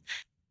 times.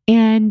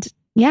 And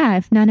yeah,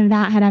 if none of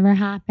that had ever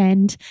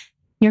happened,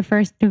 your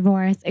first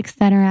divorce,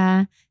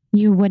 etc.,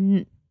 I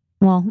wouldn't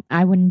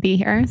be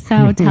here.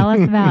 So tell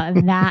us about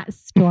that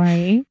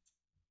story.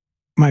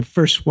 My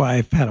first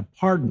wife had a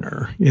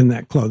partner in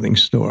that clothing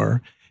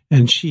store,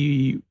 and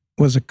she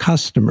was a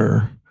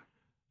customer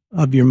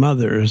of your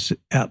mother's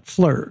at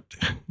Flirt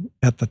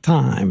at the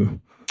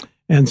time.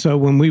 And so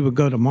when we would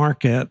go to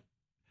market,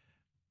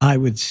 I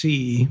would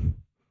see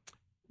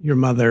your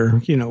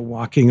mother,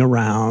 walking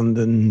around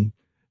and,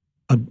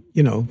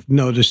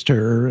 noticed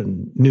her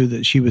and knew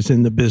that she was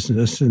in the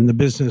business. And the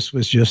business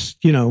was just,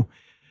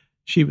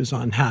 she was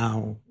on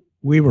Howe.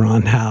 We were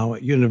on Howe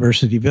at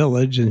University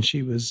Village, and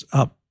she was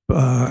up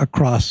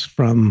across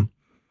from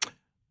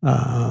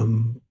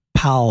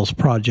Powell's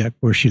project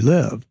where she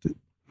lived.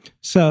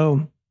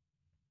 So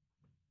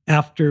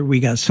after we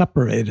got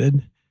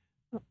separated,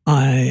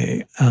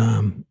 I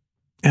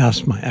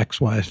asked my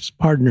ex-wife's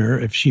partner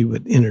if she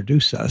would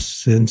introduce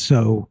us. And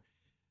so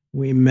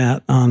we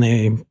met on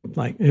it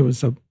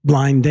was a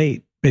blind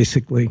date,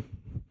 basically.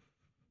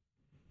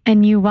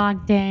 And you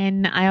walked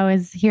in, I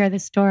always hear the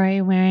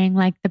story, wearing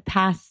like the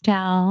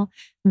pastel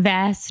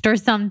vest or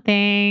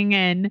something,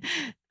 and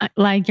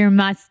like your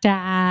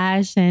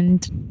mustache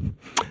and...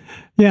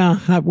 Yeah,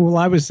 I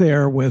was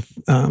there with,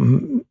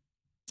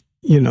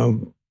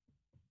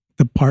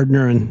 the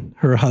partner and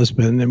her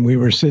husband, and we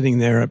were sitting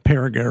there at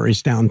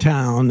Paragary's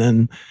downtown,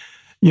 and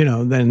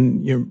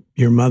then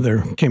your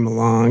mother came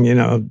along,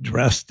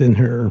 dressed in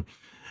her,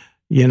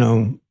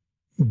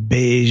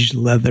 beige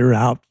leather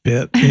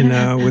outfit,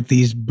 with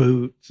these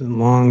boots and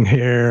long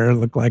hair,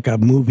 looked like a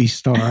movie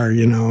star,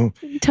 Totally.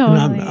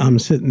 And I'm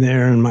sitting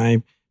there in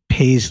my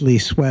paisley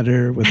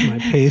sweater with my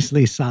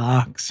paisley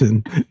socks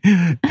and,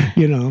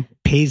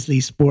 paisley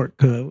sport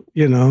coat,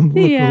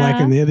 looking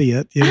like an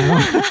idiot,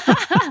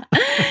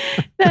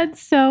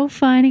 That's so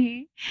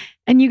funny.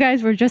 And you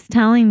guys were just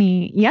telling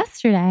me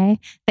yesterday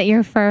that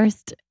your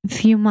first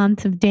few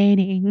months of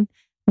dating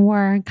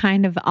were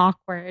kind of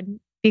awkward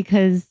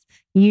because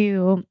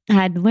you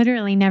had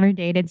literally never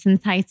dated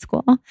since high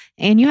school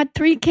and you had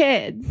 3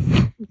 kids.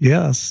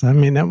 Yes. I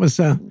mean, it was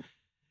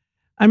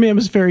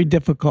very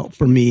difficult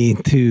for me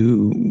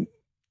to,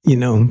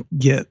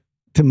 get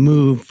to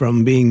move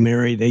from being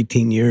married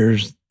 18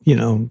 years,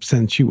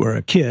 since you were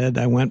a kid.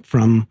 I went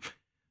from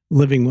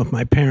living with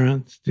my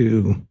parents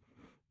to,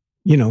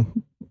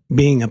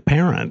 being a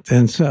parent.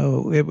 And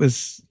so it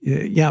was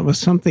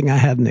something I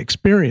hadn't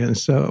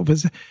experienced. So it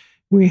was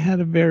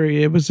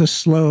a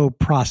slow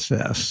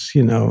process,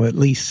 at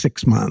least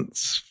 6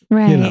 months,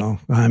 Right.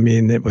 I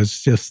mean, it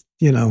was just,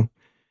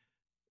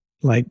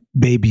 like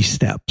baby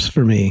steps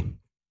for me.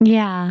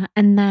 Yeah.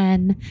 And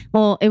then,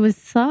 it was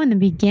slow in the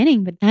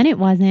beginning, but then it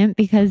wasn't,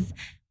 because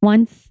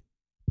once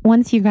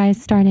you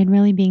guys started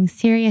really being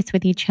serious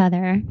with each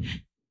other,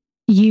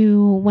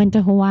 you went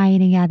to Hawaii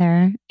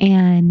together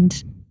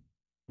and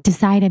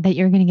decided that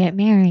you're going to get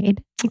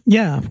married.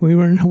 Yeah, we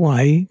were in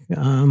Hawaii,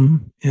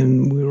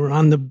 and we were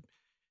on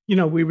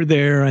we were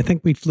there. I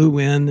think we flew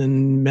in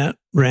and met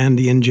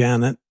Randy and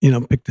Janet,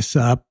 picked us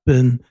up,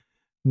 and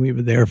we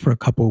were there for a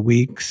couple of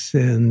weeks,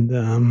 and,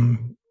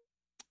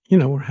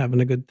 we're having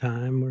a good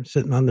time. We're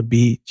sitting on the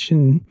beach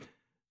and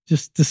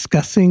just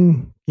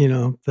discussing,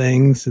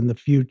 things in the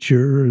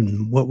future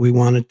and what we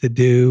wanted to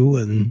do.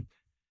 And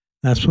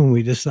that's when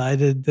we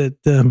decided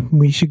that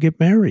we should get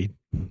married.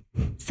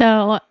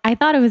 So I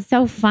thought it was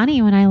so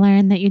funny when I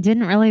learned that you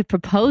didn't really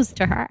propose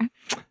to her.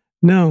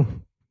 No,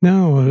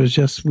 it was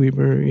just, we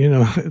were,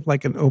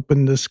 like an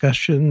open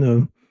discussion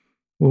of,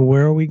 well,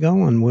 where are we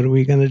going? What are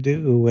we going to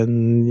do?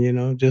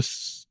 And,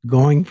 just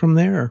going from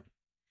there.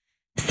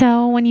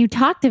 So when you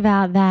talked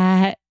about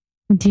that,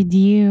 did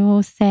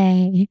you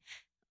say,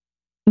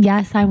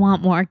 yes, I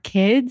want more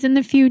kids in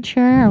the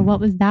future? Or what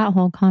was that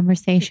whole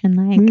conversation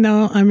like?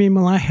 No, I mean,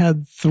 well, I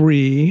had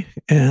 3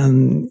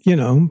 and,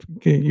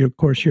 of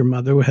course, your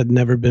mother had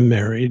never been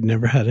married,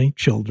 never had any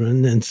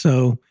children. And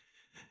so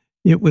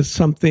it was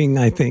something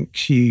I think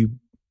she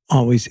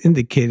always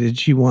indicated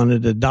she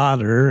wanted a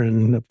daughter.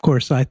 And of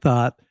course, I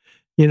thought,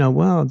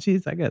 well,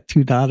 geez, I got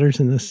 2 daughters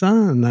and a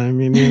son. I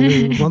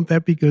mean, won't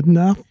that be good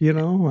enough?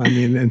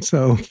 And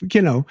so,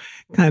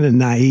 kind of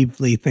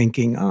naively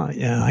thinking, oh,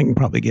 yeah, I can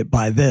probably get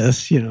by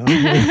this,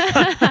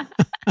 But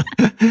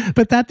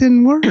that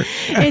didn't work.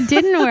 It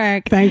didn't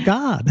work. Thank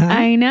God. Huh?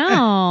 I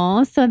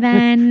know. So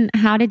then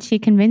how did she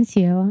convince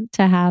you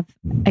to have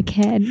a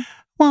kid?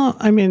 Well,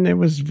 I mean, there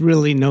was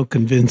really no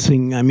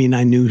convincing. I mean,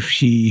 I knew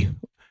she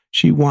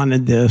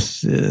wanted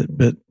this,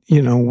 but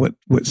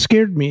what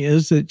scared me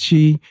is that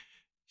she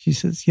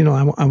says,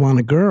 I want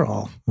a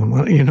girl.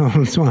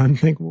 So I'm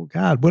thinking, well,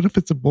 God, what if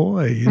it's a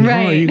boy?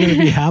 Right. Are you going to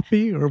be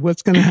happy, or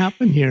what's going to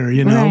happen here?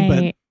 Right.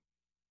 But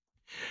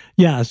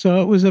yeah,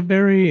 so it was a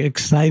very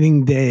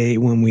exciting day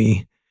when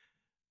we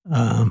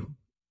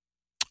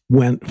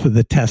went for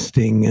the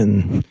testing,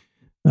 and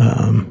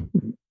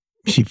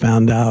she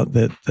found out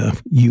that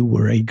you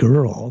were a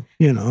girl,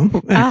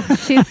 Oh,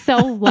 she's so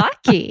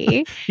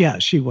lucky. Yeah,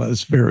 she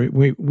was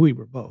we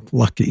were both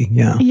lucky.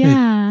 Yeah.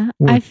 Yeah.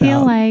 I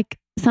feel like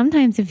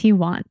sometimes if you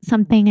want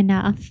something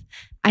enough,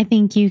 I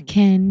think you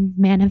can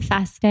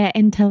manifest it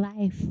into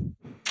life.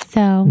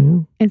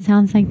 So It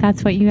sounds like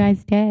that's what you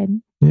guys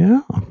did.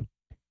 Yeah.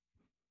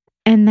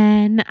 And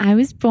then I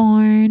was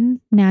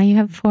born. Now you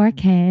have 4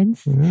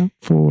 kids. Yeah,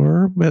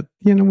 4. But,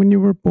 when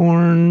you were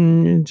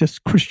born,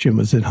 just Christian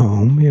was at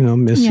home.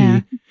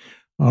 Missy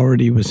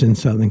already was in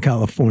Southern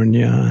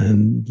California,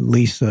 and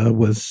Lisa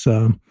was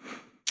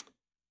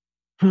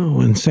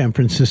in San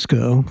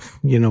Francisco,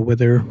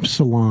 with her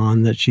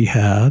salon that she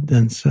had.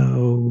 And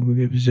so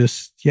it was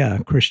just,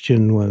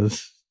 Christian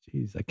was,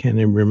 I can't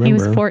even remember. He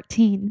was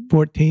 14.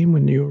 14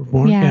 when you were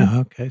born? Yeah.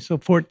 Okay. So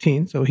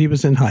 14. So he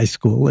was in high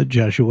school at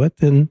Jesuit.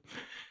 And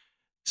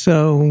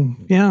so,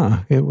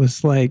 it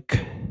was like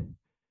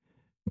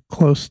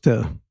close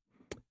to,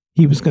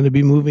 he was going to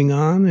be moving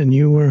on and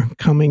you were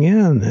coming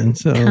in. And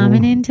so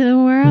coming into the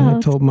world. I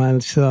told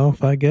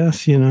myself, I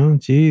guess,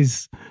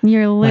 geez,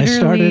 you're literally, I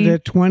started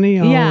at 20.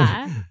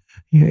 Yeah.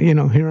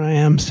 Here I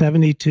am,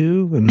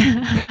 72. And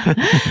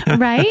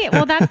right?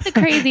 Well, that's the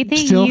crazy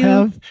thing. Still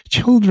have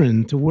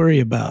children to worry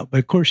about. But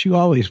of course, you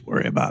always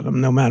worry about them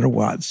no matter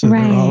what. So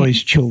they're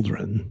always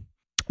children.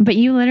 But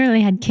you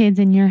literally had kids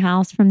in your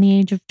house from the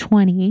age of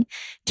 20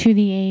 to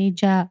the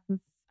age of,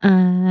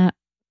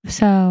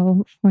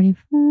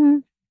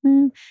 44,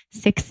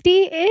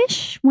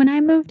 60-ish when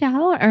I moved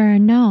out, or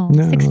no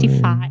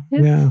 65.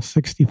 Yeah,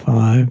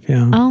 65.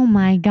 Yeah. Oh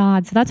my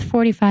God. So that's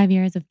 45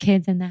 years of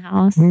kids in the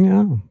house.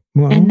 Yeah.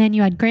 Well, and then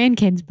you had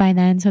grandkids by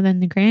then. So then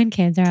the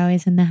grandkids are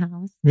always in the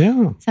house.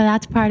 Yeah. So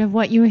that's part of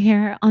what you were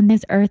here on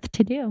this earth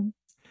to do.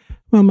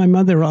 Well, my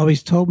mother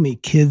always told me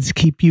kids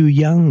keep you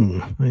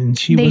young. And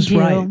she was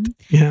right.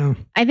 Yeah.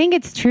 I think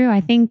it's true.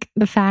 I think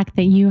the fact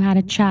that you had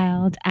a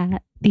child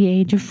at the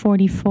age of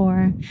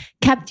 44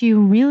 kept you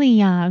really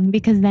young,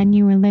 because then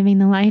you were living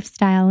the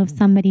lifestyle of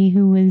somebody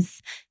who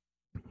was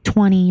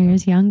 20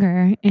 years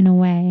younger in a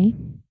way.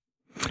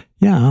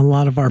 Yeah. A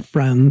lot of our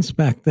friends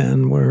back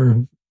then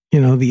were,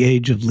 the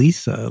age of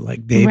Lisa,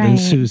 like Dave and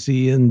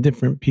Susie and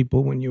different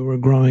people when you were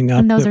growing up.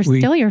 And those are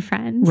still your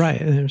friends. Right.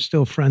 And they're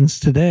still friends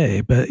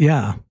today. But age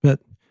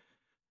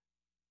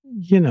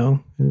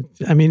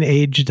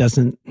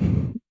doesn't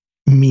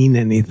mean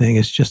anything.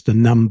 It's just a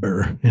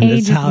number. And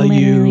age is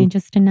literally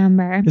just a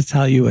number. It's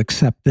how you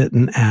accept it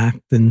and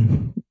act.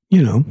 And,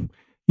 you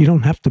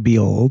don't have to be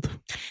old.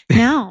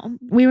 No,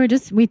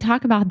 we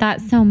talk about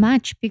that so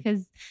much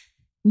because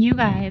you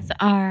guys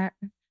are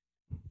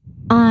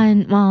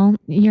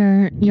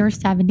you're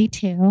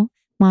 72.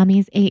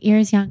 Mommy's 8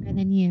 years younger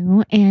than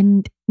you.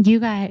 And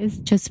you guys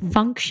just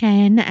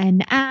function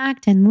and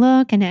act and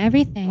look and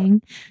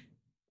everything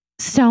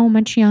so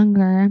much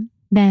younger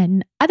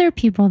than other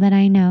people that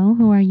I know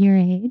who are your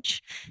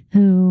age,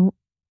 who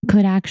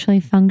could actually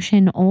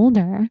function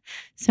older.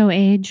 So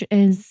age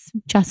is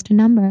just a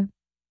number.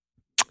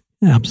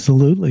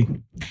 Absolutely.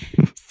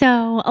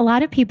 So a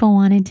lot of people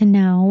wanted to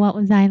know, what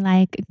was I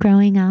like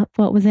growing up?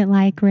 What was it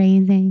like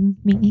raising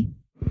me?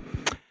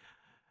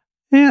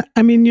 Yeah,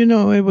 I mean,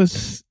 it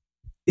was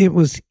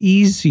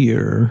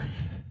easier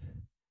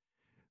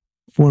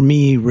for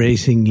me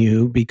raising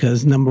you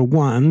because, number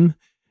one,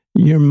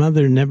 your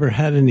mother never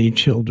had any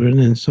children,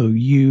 and so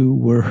you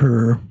were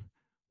her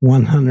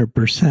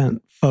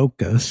 100%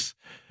 focus.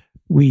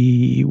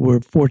 We were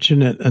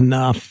fortunate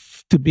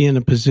enough to be in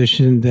a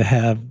position to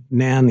have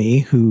Nanny,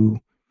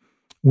 who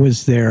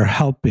was there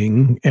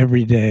helping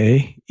every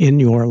day in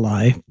your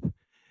life.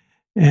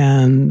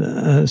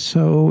 And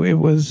so it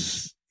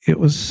was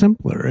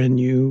simpler, and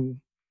you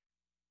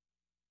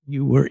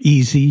were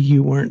easy.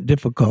 You weren't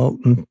difficult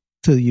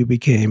until you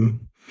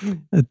became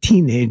a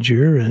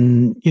teenager,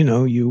 and,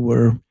 you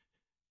were,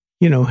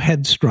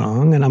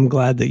 headstrong. And I'm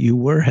glad that you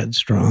were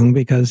headstrong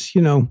because,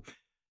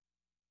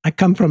 I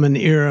come from an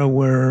era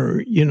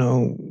where,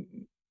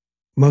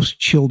 most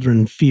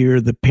children fear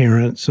the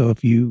parents. So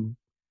if you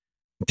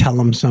tell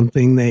them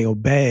something, they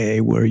obey,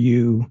 where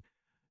you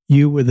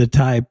were the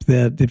type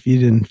that if you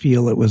didn't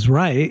feel it was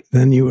right,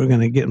 then you were going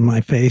to get in my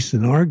face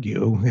and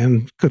argue.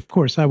 And of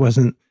course, I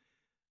wasn't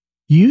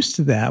used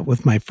to that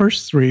with my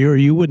first three, or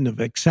you wouldn't have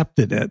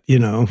accepted it,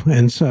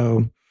 And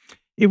so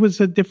it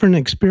was a different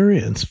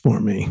experience for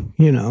me,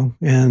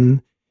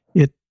 and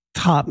it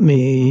taught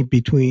me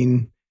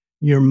between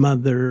your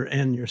mother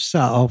and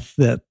yourself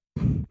that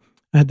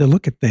I had to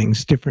look at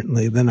things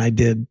differently than I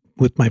did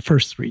with my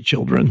first three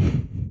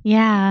children.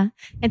 Yeah.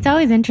 It's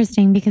always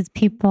interesting because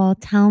people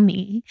tell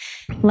me,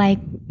 like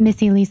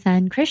Missy, Lisa,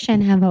 and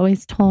Christian have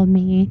always told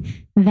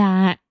me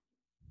that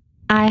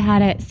I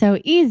had it so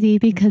easy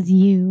because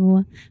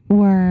you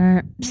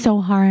were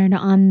so hard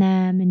on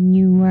them and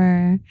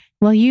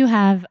you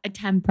have a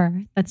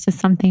temper. That's just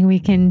something we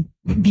can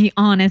be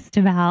honest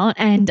about.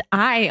 And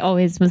I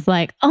always was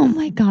like, oh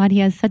my God, he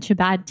has such a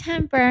bad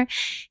temper.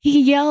 He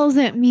yells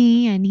at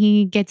me and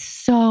he gets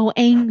so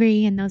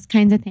angry and those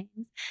kinds of things.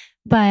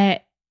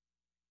 But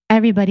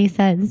everybody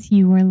says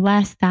you were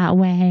less that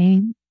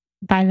way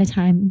by the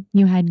time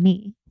you had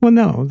me. Well,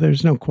 no,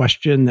 there's no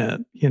question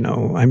that,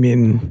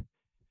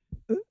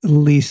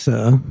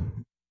 Lisa,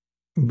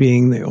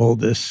 being the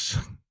oldest,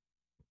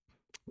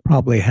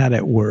 probably had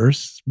it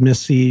worse.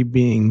 Missy,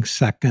 being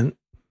second,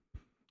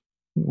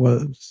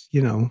 was,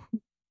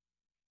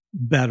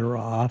 better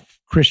off.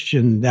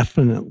 Christian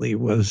definitely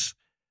was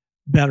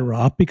better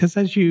off because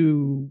as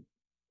you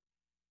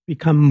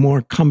become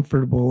more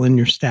comfortable in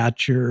your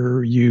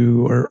stature,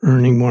 you are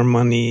earning more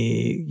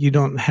money, you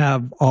don't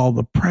have all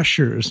the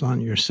pressures on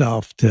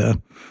yourself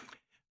to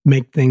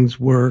make things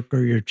work,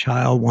 or your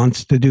child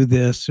wants to do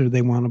this or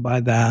they want to buy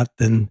that.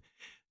 And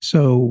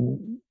so,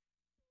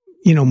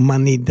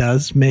 money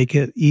does make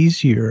it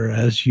easier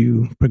as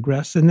you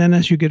progress. And then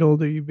as you get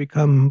older, you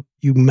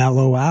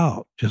mellow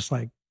out, just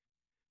like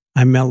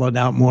I mellowed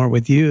out more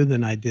with you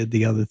than I did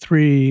the other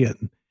three.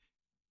 And,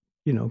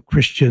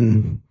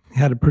 Christian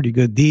had a pretty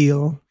good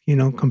deal,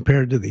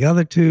 compared to the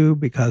other two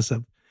because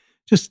of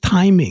just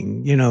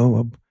timing,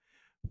 of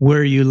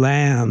where you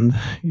land,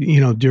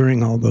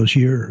 during all those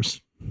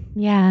years.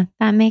 Yeah,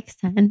 that makes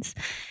sense.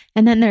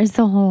 And then there's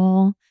the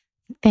whole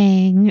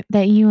thing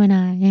that you and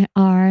I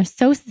are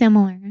so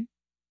similar,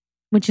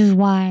 which is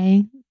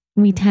why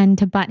we tend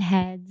to butt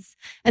heads,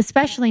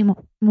 especially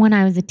when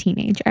I was a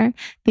teenager,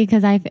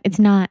 because it's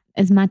not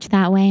as much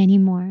that way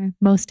anymore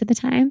most of the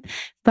time.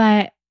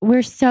 But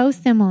we're so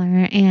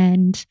similar,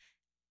 and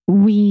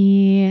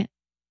we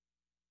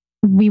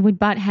would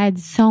butt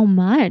heads so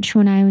much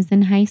when I was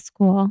in high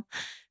school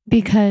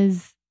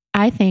because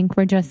I think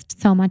we're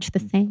just so much the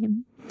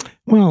same.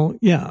 Well,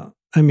 yeah.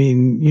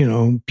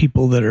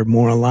 People that are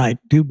more alike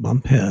do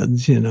bump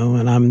heads, and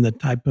I'm the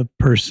type of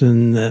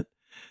person that,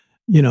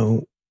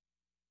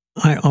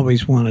 I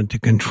always wanted to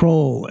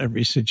control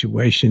every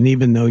situation,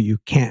 even though you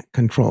can't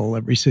control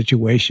every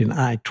situation.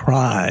 I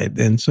tried.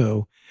 And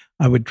so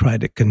I would try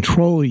to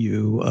control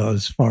you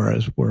as far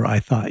as where I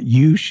thought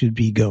you should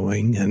be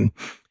going. And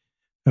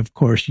of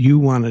course, you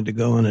wanted to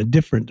go in a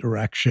different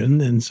direction.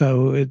 And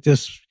so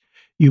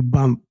you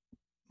bump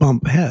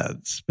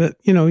heads. But,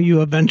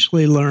 you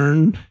eventually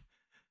learn,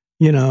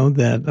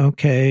 that,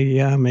 okay,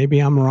 yeah, maybe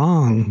I'm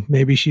wrong.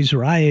 Maybe she's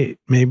right.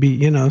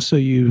 Maybe, so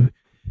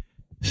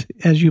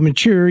as you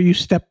mature, you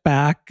step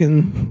back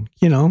and,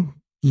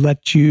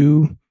 let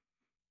you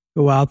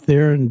go out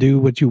there and do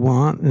what you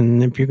want.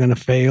 And if you're going to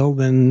fail,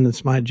 then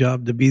it's my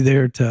job to be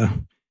there to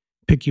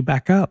pick you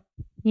back up.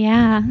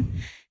 Yeah.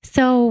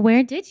 So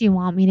where did you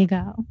want me to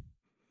go?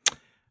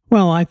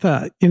 Well, I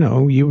thought,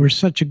 you were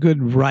such a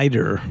good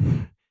writer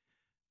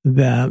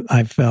that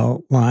I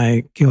felt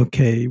like,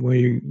 okay, well,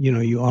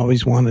 you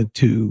always wanted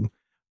to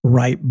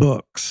write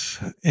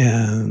books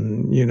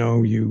and,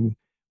 you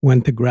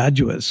went to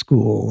graduate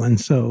school. And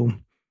so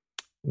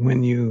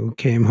when you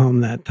came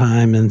home that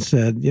time and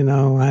said,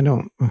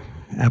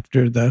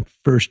 after the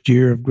first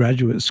year of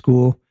graduate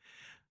school,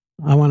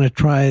 I want to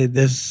try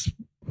this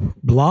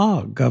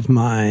blog of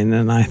mine.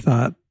 And I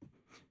thought,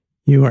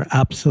 you are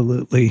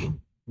absolutely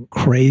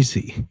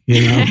crazy.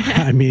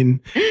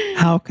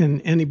 How can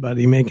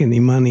anybody make any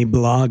money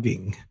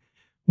blogging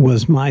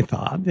was my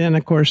thought. And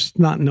of course,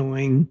 not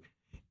knowing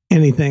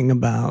anything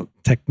about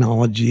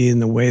technology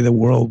and the way the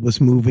world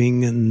was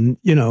moving and,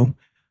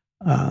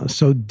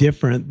 so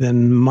different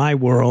than my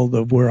world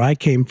of where I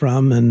came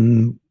from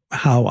and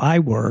how I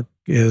work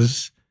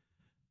is.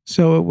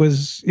 So it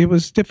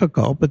was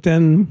difficult. But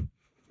then,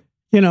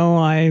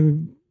 I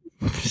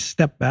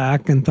stepped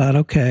back and thought,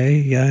 okay,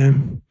 yeah,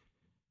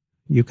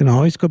 you can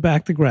always go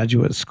back to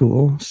graduate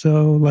school.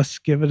 So let's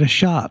give it a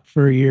shot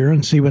for a year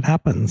and see what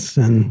happens.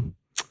 And,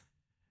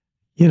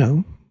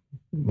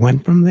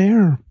 went from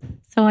there.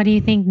 So what do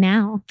you think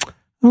now?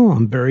 Oh,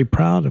 I'm very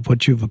proud of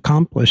what you've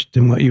accomplished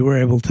and what you were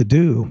able to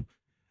do.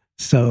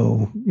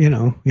 So,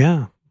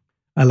 yeah,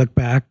 I look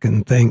back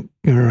and think,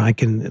 or I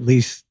can at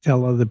least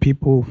tell other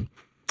people,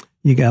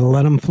 you got to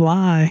let them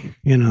fly,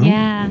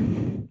 Yeah,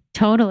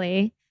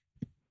 totally.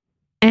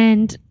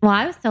 And well,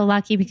 I was so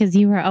lucky because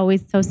you were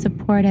always so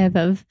supportive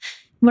of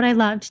what I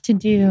loved to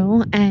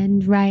do,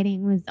 and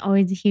writing was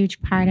always a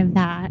huge part of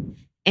that.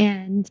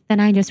 And then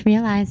I just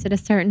realized at a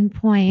certain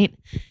point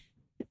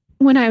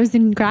when I was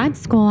in grad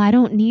school, I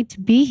don't need to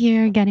be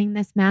here getting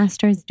this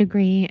master's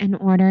degree in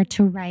order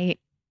to write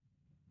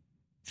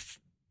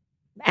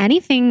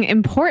anything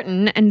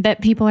important and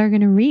that people are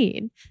going to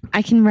read.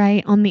 I can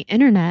write on the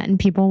internet and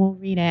people will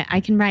read it. I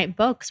can write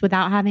books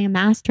without having a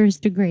master's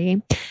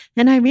degree.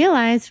 And I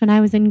realized when I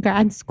was in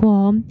grad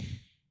school,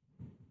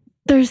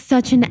 there's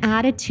such an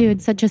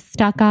attitude, such a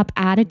stuck-up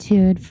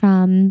attitude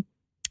from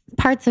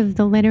parts of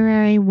the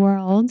literary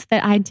world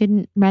that I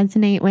didn't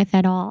resonate with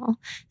at all.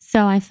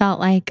 So I felt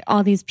like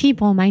all these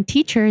people, my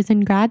teachers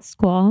in grad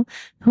school,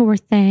 who were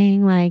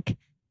saying like,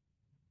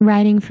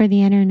 writing for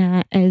the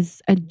internet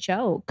is a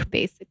joke,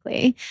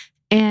 basically.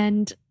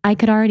 And I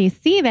could already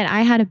see that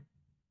I had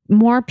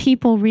more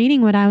people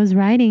reading what I was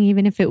writing,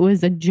 even if it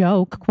was a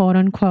joke, quote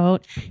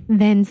unquote,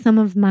 than some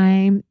of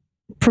my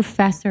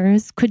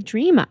professors could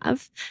dream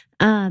of.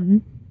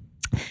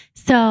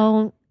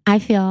 So I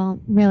feel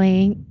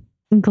really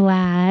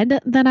glad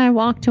that I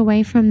walked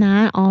away from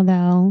that,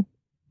 although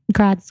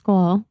grad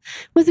school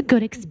was a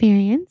good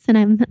experience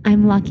and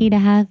I'm lucky to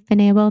have been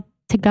able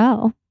to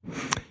go.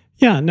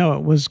 Yeah, no,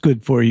 it was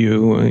good for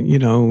you.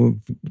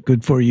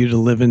 Good for you to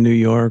live in New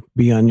York,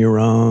 be on your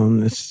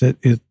own. It's a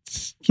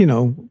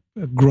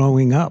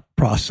growing up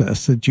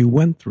process that you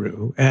went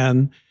through.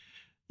 And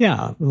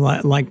yeah,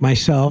 like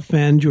myself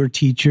and your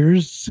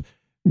teachers,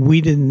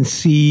 we didn't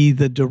see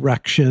the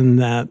direction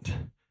that,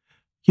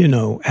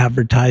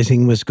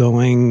 advertising was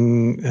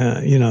going.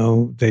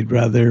 They'd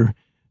rather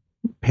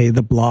pay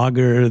the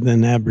blogger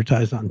than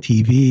advertise on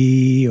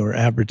TV or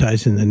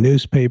advertise in the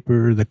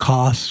newspaper. The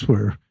costs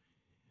were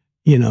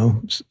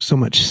so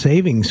much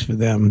savings for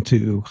them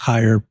to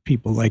hire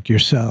people like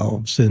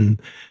yourselves and,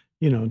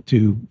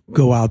 to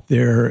go out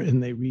there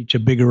and they reach a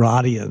bigger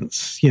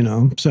audience,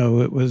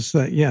 So it was,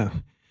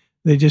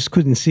 they just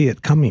couldn't see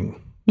it coming.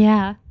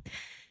 Yeah.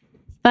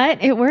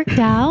 But it worked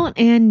out.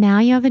 And now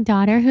you have a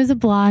daughter who's a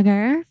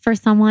blogger. For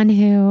someone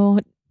who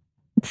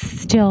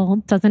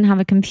still doesn't have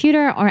a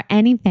computer or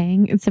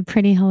anything, it's a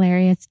pretty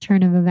hilarious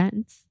turn of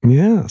events.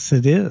 Yes,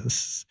 it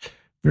is.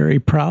 Very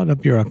proud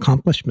of your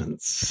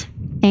accomplishments.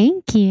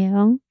 Thank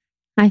you.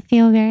 I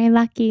feel very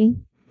lucky.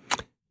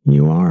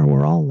 You are.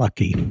 We're all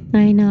lucky.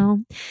 I know.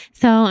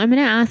 So I'm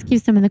going to ask you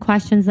some of the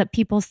questions that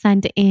people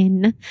sent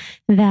in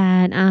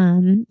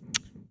that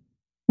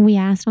we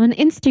asked on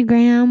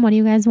Instagram. What do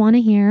you guys want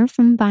to hear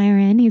from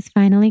Byron? He's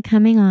finally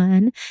coming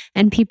on.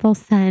 And people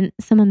sent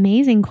some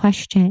amazing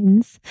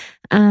questions.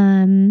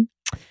 Let's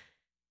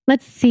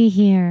see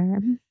here.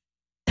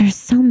 There's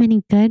so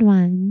many good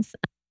ones.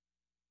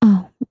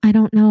 Oh, I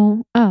don't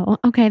know. Oh,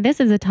 okay. This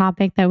is a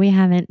topic that we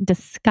haven't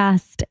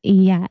discussed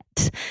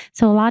yet.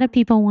 So a lot of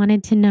people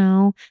wanted to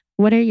know,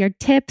 what are your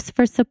tips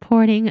for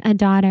supporting a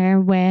daughter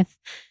with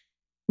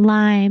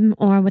Lyme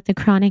or with a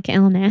chronic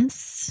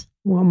illness?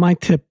 Well, my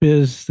tip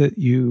is that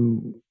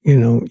you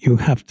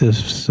have to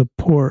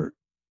support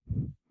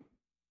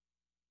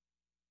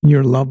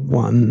your loved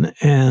one,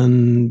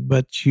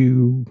 but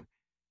you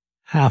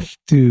have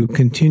to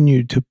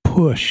continue to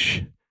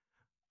push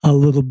a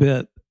little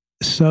bit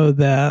so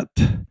that,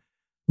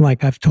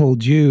 like I've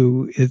told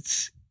you,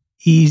 it's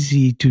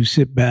easy to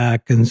sit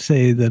back and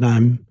say that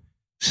I'm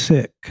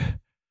sick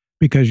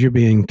because you're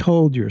being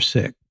told you're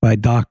sick by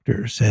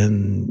doctors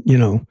and,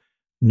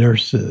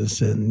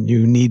 nurses, and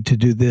you need to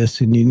do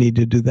this and you need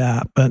to do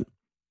that. But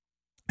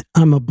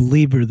I'm a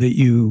believer that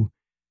you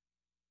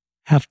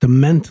have to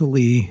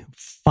mentally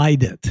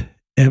fight it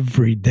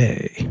every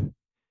day.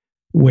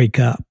 Wake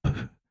up,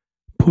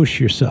 push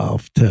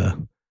yourself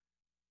to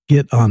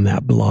get on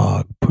that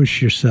blog,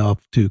 push yourself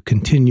to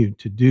continue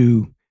to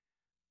do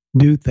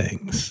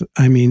things.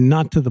 I mean,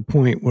 not to the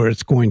point where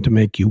it's going to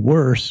make you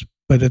worse,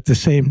 but at the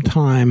same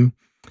time,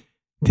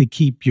 to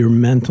keep your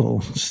mental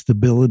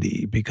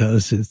stability,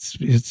 because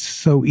it's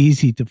so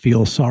easy to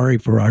feel sorry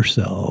for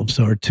ourselves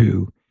or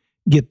to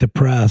get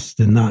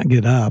depressed and not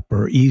get up,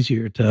 or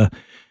easier to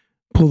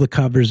pull the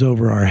covers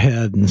over our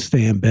head and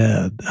stay in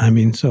bed. I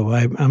mean, so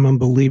I'm a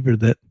believer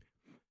that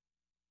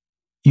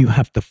you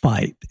have to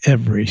fight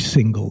every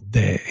single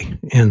day.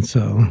 And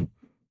so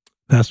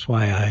that's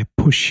why I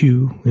push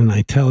you and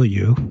I tell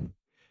you,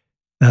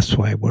 that's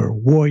why we're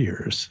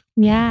warriors.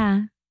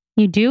 Yeah,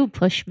 you do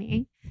push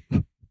me.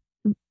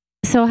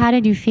 So how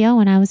did you feel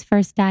when I was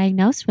first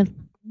diagnosed with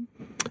Lyme?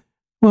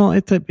 Well,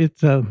 it's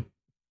a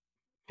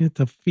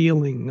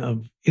feeling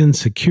of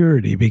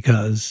insecurity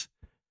because,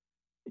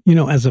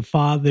 as a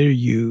father,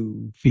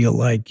 you feel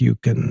like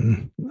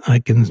I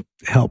can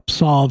help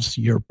solve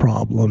your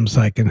problems.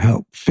 I can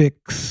help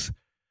fix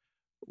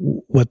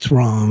what's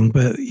wrong.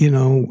 But,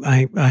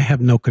 I have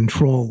no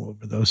control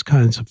over those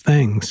kinds of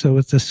things. So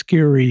it's a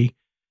scary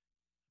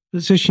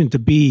position to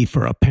be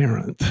for a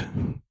parent.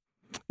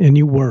 And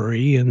you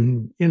worry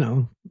and,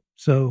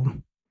 so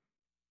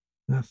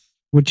that's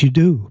what you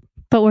do.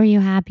 But were you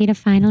happy to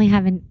finally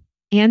have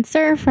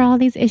answer for all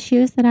these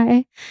issues that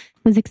I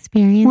was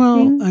experiencing?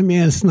 Well, I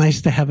mean, it's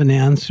nice to have an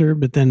answer,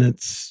 but then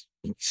it's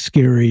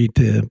scary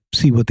to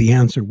see what the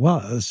answer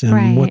was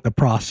and what the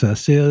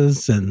process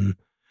is and,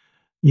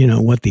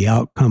 what the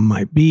outcome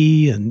might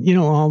be and,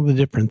 all the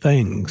different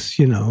things.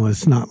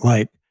 It's not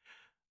like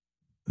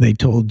they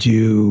told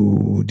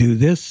you do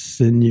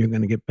this and you're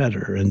going to get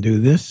better and do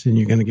this and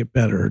you're going to get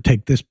better.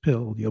 Take this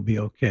pill, you'll be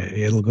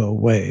okay. It'll go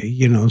away,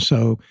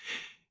 so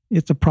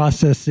it's a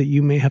process that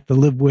you may have to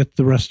live with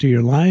the rest of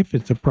your life.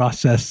 It's a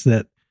process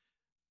that,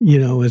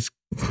 is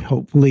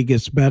hopefully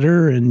gets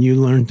better and you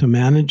learn to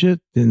manage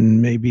it,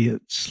 and maybe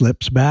it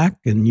slips back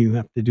and you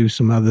have to do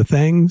some other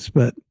things.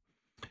 But,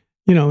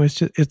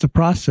 it's a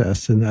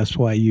process, and that's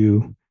why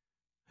you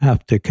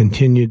have to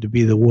continue to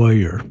be the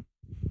warrior.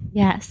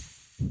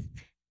 Yes,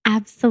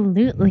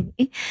 absolutely.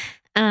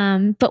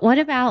 But what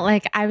about,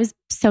 like, I was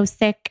so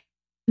sick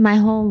my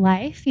whole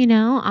life,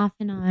 off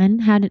and on.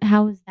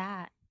 How was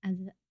that as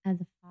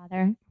a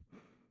father?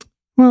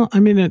 Well, I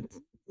mean,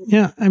 it's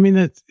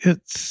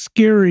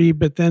scary,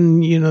 but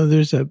then,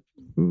 there's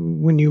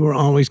when you were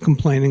always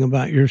complaining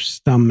about your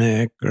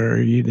stomach or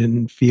you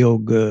didn't feel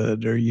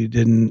good or you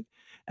didn't,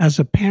 as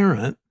a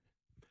parent,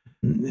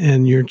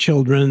 and your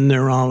children,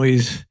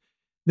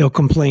 they'll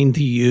complain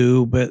to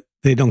you, but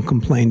they don't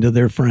complain to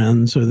their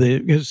friends,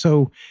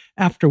 so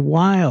after a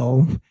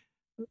while,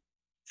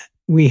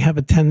 we have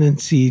a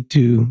tendency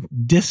to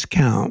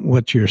discount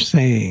what you're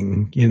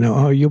saying.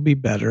 Oh, you'll be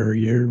better.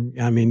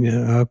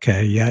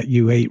 Okay, yeah,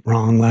 you ate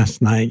wrong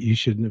last night. You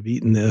shouldn't have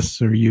eaten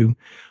this, or you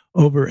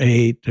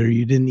overate, or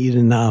you didn't eat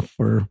enough,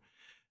 or,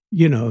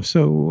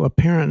 so a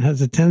parent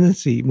has a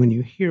tendency, when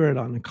you hear it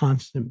on a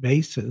constant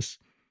basis,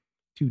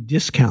 to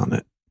discount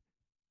it,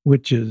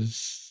 which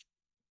is,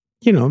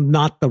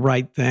 not the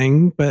right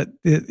thing, but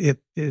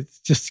it's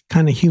just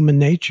kind of human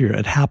nature.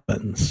 It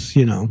happens,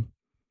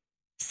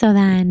 So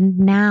then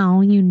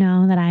now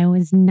that I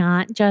was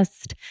not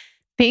just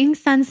being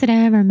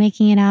sensitive or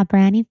making it up or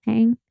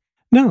anything.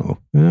 No,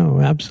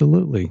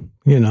 absolutely.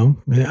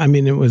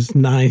 It was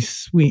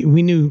nice. We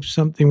knew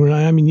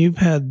something. You've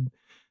had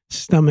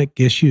stomach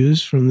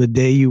issues from the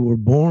day you were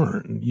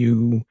born.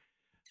 You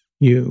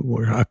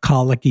were a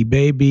colicky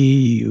baby.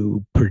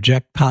 You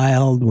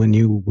projectiled when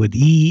you would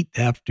eat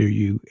after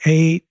you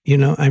ate.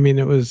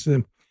 It was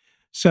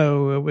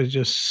so it was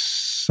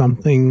just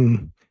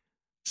something.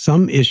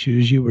 Some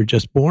issues you were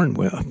just born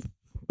with,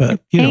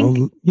 but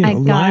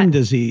Lyme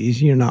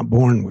disease you're not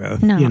born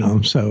with.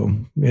 No. So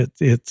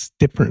it's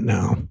different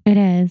now. It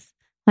is.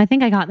 Well, I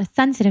think I got the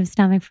sensitive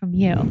stomach from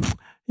you.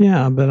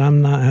 Yeah, but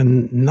I'm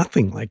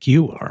nothing like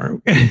you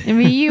are.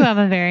 You have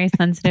a very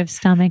sensitive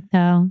stomach,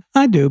 though.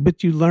 I do,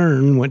 but you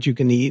learn what you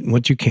can eat and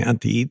what you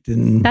can't eat,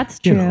 and that's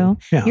true.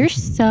 You're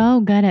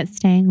so good at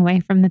staying away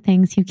from the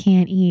things you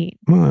can't eat.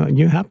 Well,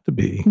 you have to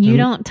be. You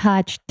don't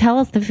touch. Tell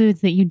us the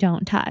foods that you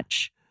don't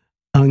touch.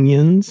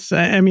 Onions.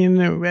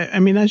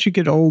 As you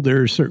get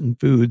older, certain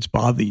foods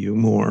bother you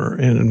more,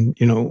 and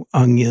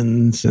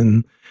onions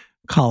and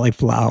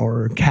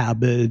cauliflower,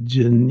 cabbage,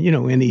 and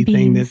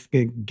anything beans.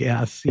 That's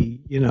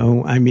gassy.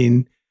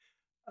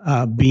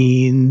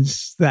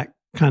 Beans, that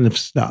kind of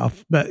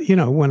stuff. But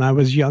when I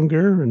was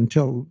younger,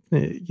 until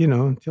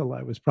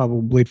I was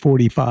probably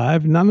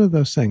 45, none of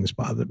those things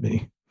bothered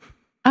me.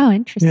 Oh,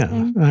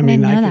 interesting. Yeah,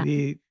 I could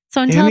eat.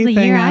 So until the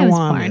year I was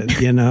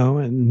wanted, born,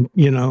 and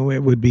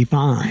it would be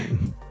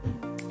fine.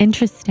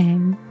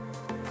 Interesting.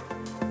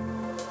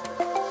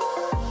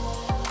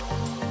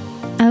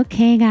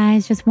 Okay,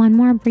 guys, just one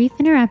more brief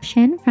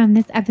interruption from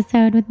this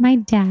episode with my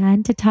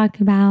dad to talk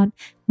about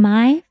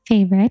my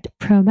favorite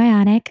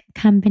probiotic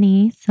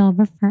company,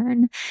 Silver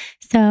Fern.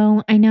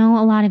 So I know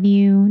a lot of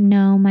you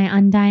know my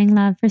undying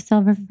love for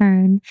Silver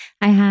Fern.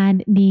 I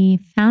had the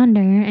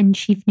founder and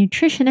chief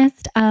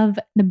nutritionist of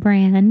the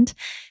brand,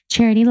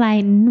 Charity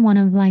Lighton, one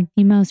of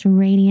the most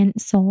radiant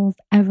souls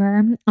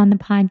ever, on the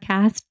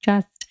podcast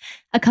just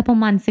a couple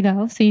months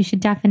ago. So you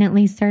should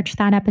definitely search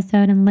that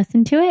episode and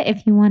listen to it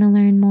if you want to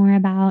learn more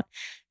about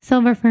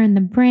Silver Fern,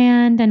 the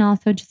brand, and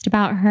also just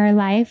about her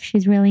life.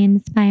 She's really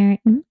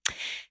inspiring.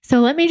 So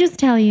let me just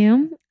tell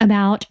you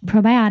about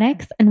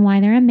probiotics and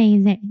why they're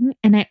amazing.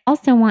 And I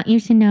also want you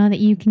to know that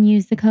you can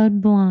use the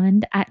code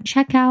BLONDE at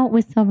checkout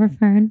with Silver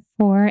Fern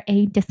for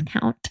a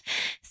discount.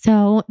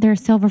 So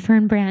there's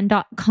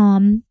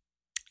silverfernbrand.com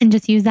and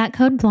just use that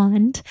code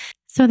BLONDE.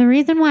 So the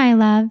reason why I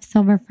love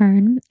Silver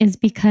Fern is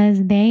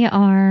because they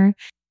are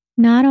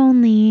not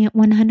only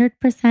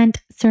 100%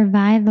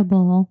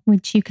 survivable,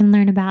 which you can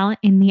learn about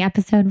in the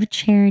episode with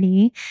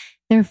Charity.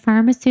 They're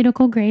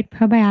pharmaceutical grade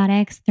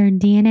probiotics. They're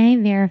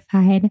DNA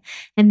verified,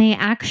 and they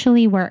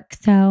actually work.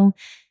 So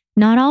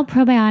not all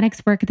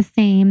probiotics work the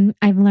same.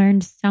 I've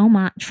learned so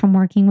much from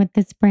working with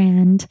this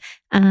brand.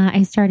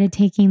 I started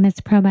taking this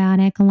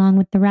probiotic along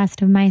with the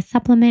rest of my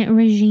supplement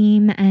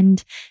regime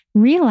and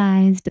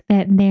realized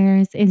that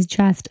theirs is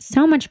just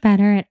so much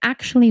better. It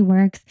actually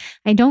works.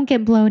 I don't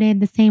get bloated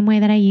the same way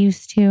that I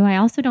used to. I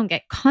also don't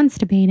get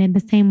constipated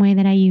the same way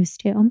that I used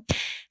to.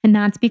 And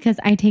that's because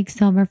I take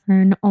Silver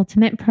Fern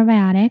Ultimate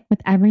Probiotic with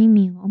every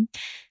meal.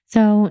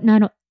 So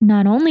not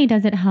only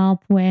does it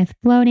help with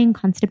bloating,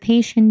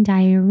 constipation,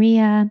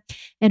 diarrhea,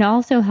 it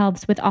also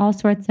helps with all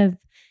sorts of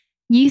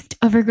yeast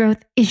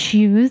overgrowth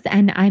issues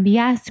and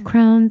IBS,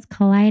 Crohn's,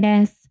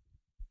 colitis,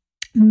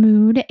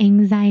 mood,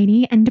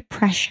 anxiety, and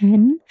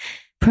depression.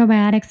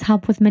 Probiotics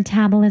help with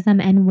metabolism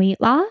and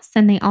weight loss,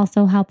 and they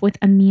also help with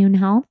immune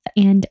health,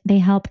 and they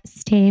help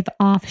stave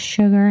off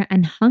sugar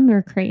and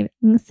hunger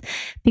cravings,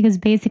 because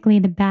basically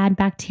the bad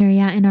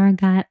bacteria in our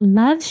gut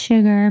loves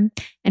sugar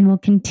and will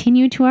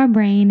continue to our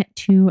brain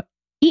to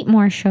eat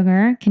more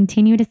sugar,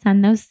 continue to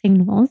send those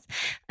signals,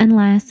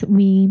 unless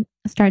we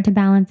start to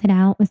balance it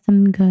out with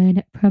some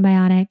good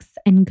probiotics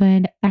and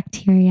good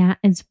bacteria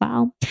as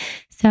well.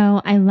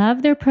 So I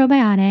love their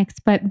probiotics,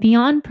 but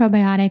beyond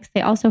probiotics,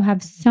 they also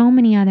have so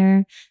many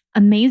other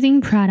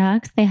amazing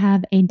products. They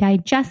have a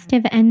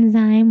digestive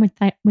enzyme,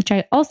 which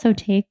I also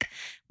take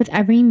with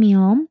every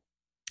meal.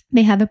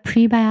 They have a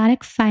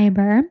prebiotic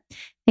fiber.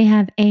 They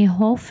have a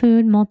whole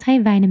food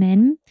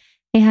multivitamin.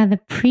 They have a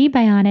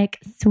prebiotic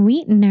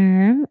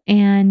sweetener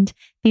and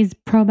these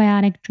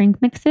probiotic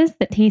drink mixes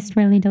that taste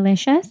really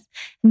delicious.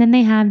 And then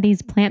they have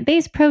these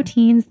plant-based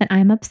proteins that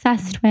I'm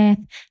obsessed with.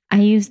 I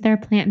use their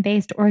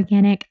plant-based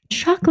organic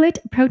chocolate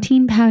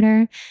protein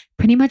powder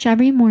pretty much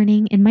every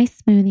morning in my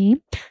smoothie.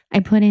 I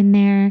put in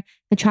there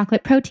the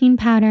chocolate protein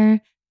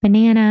powder,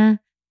 banana,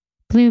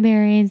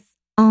 blueberries,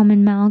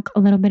 almond milk, a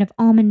little bit of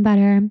almond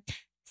butter,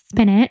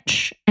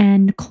 spinach,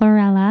 and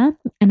chlorella,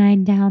 and I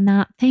down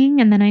that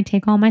thing, and then I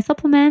take all my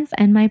supplements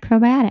and my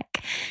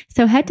probiotic.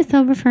 So head to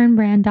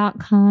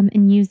silverfernbrand.com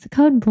and use the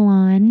code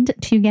BLONDE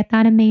to get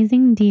that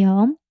amazing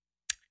deal.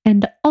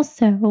 And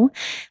also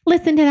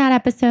listen to that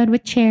episode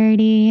with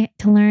Charity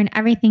to learn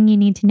everything you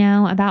need to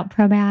know about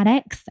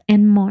probiotics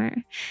and more.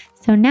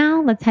 So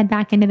now let's head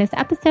back into this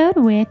episode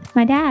with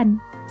my dad.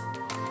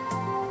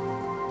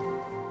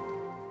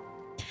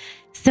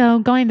 So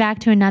going back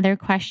to another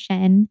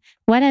question,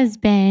 what has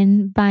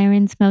been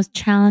Byron's most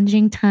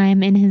challenging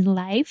time in his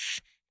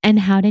life, and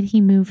how did he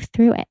move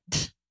through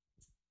it?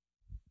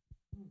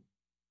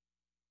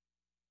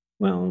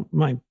 Well,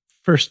 my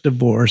first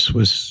divorce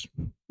was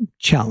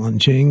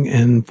challenging,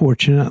 and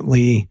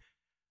fortunately,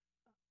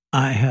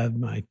 I had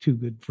my two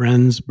good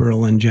friends,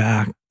 Burl and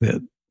Jack,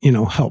 that,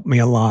 helped me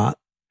a lot,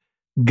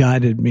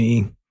 guided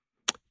me.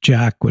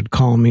 Jack would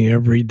call me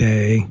every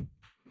day,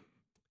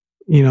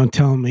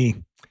 tell me,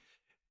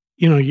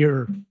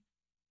 you're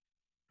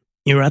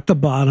at the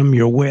bottom,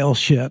 you're whale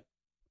shit,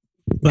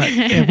 but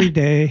every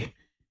day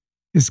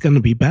is going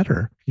to be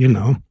better,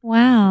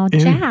 Wow, and,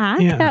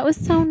 Jack, yeah. That was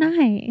so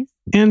nice.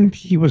 And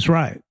he was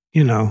right,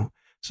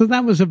 So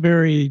that was a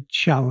very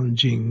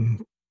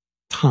challenging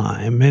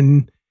time.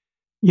 And,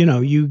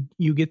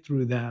 you get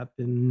through that,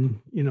 and,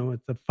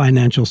 it's a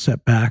financial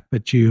setback,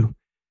 but you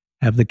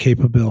have the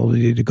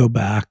capability to go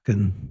back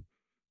and,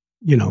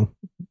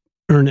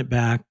 earn it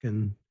back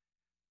and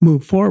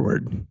move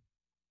forward.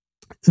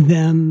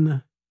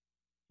 Then,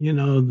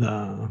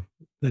 the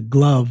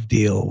glove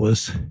deal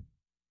was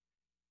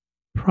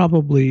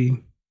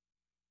probably,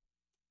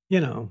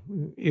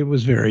 it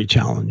was very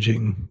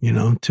challenging,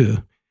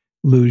 to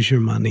lose your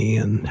money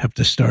and have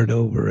to start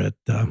over at,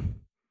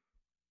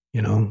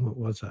 what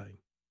was I?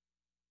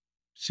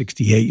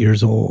 68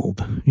 years old,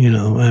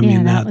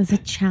 that was a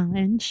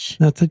challenge.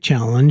 That's a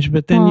challenge.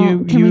 But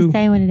then can we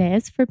say what it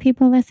is for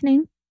people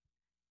listening?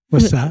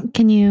 What's that?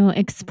 Can you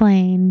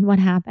explain what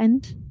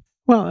happened?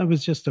 Well, it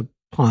was just a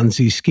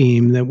Ponzi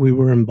scheme that we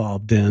were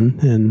involved in,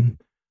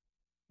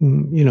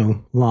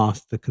 and,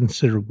 lost a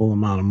considerable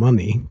amount of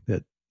money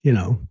that,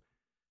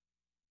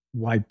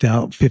 wiped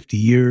out 50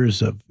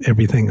 years of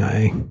everything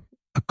I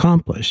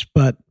accomplished.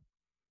 But,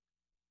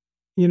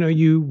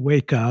 you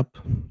wake up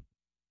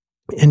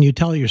and you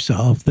tell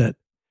yourself that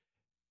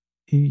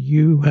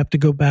you have to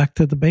go back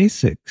to the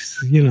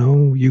basics.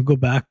 You go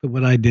back to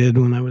what I did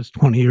when I was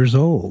 20 years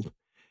old,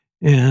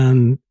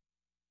 and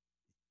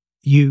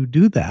you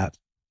do that.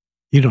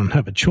 You don't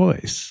have a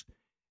choice.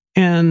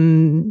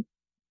 And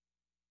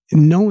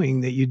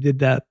knowing that you did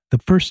that the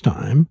first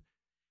time,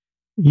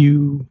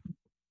 you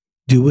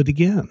do it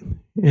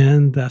again.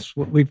 And that's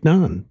what we've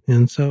done.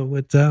 And so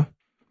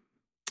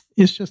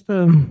it's just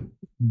a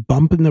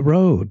bump in the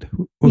road.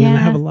 We're going to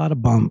have a lot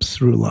of bumps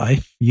through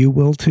life. You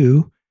will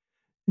too.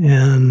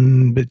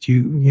 But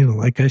you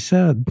like I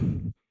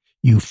said,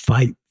 you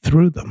fight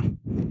through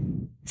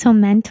them. So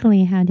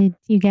mentally, how did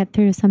you get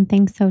through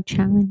something so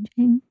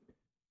challenging?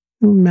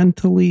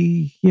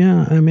 Mentally,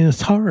 yeah. I mean,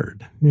 it's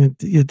hard.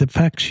 It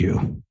affects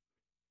you.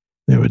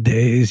 There were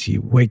days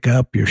you wake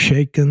up, you're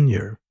shaking,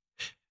 you're,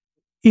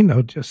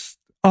 just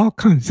all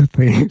kinds of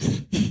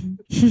things.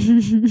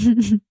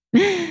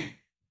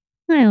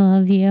 I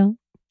love you.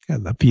 I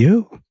love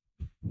you.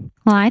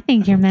 Well, I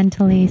think you're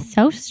mentally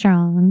so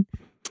strong.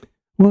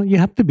 Well, you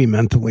have to be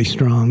mentally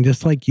strong,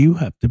 just like you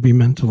have to be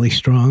mentally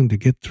strong to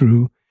get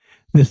through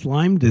this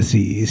Lyme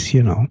disease,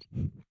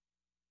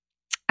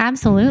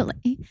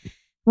 Absolutely.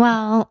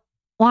 Well,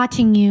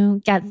 watching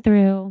you get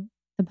through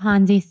the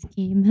Ponzi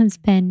scheme has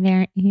been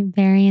very,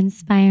 very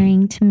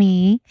inspiring to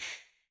me.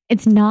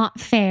 it's not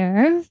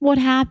fair what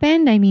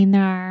happened. I mean,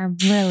 there are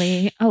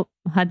really,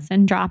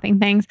 Hudson dropping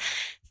things.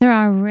 There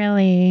are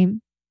really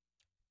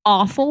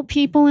awful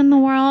people in the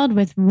world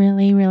with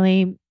really,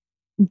 really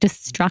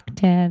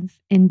destructive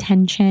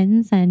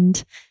intentions.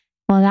 And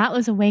well, that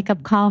was a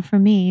wake-up call for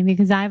me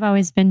because I've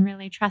always been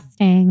really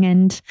trusting,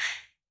 and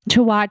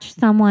to watch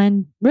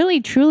someone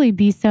really truly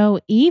be so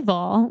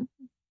evil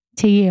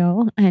to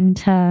you and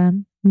to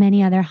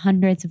many other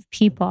hundreds of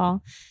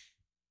people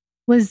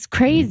was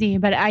crazy.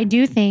 But I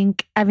do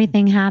think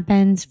everything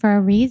happens for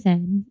a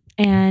reason.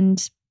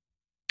 And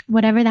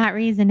whatever that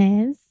reason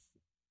is,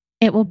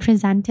 it will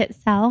present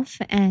itself,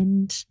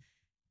 and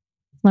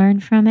learn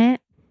from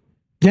it.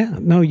 Yeah,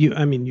 no,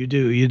 you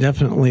do. You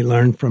definitely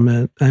learn from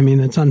it. I mean,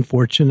 it's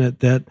unfortunate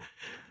that,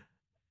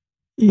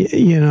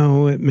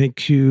 it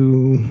makes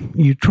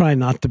you try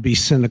not to be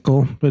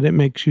cynical, but it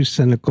makes you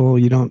cynical.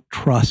 You don't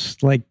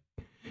trust like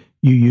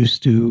you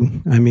used to.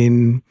 I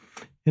mean,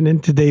 and in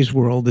today's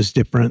world is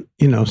different,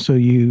 so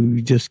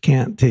you just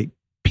can't take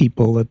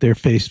people at their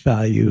face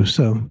value.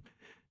 So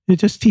it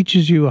just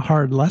teaches you a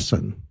hard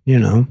lesson,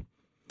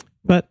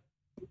 but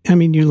I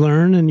mean, you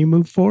learn and you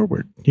move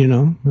forward,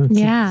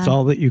 It's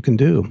all that you can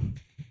do.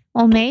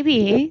 Well,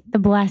 maybe the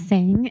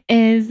blessing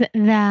is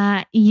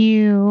that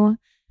you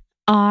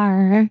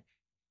are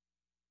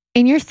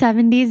in your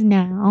 70s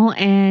now.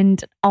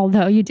 And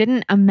although you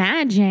didn't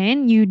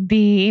imagine you'd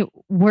be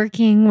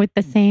working with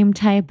the same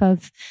type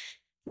of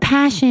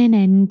passion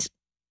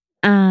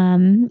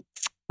and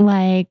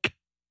like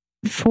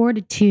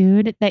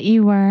fortitude that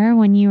you were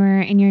when you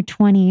were in your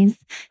 20s,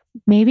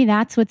 maybe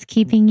that's what's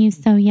keeping you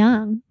so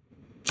young.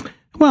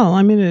 Well,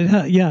 I mean,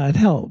 it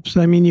helps.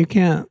 I mean, you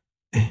can't,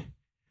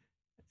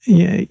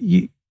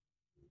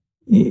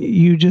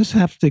 you just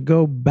have to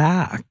go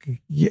back.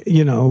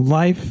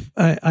 Life,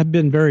 I've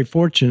been very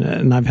fortunate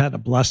and I've had a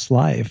blessed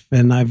life,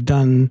 and I've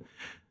done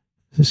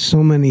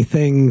so many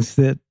things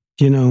that,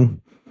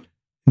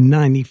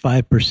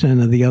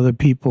 95% of the other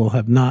people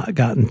have not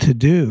gotten to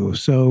do.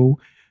 So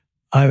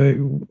I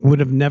would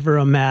have never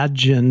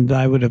imagined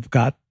I would have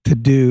got to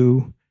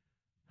do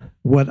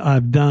what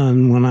I've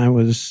done when I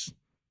was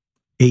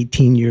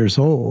 18 years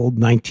old,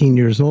 19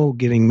 years old,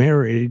 getting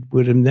married.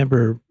 Would have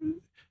never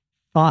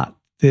thought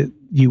that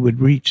you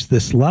would reach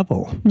this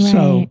level. Right.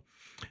 So,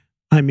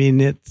 I mean,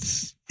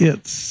 it's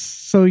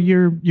so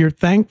you're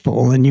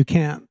thankful, and you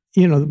can't,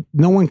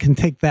 no one can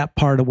take that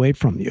part away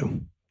from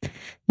you.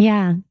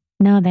 Yeah,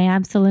 no, they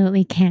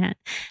absolutely can't.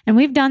 And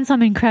we've done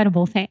some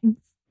incredible things.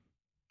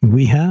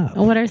 We have.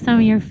 What are some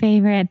of your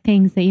favorite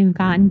things that you've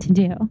gotten to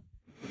do?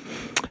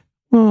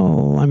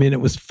 Well, I mean, it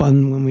was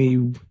fun when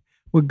we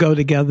would go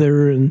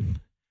together in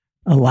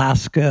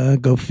Alaska,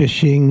 go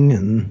fishing,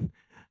 and,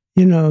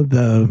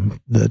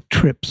 the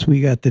trips we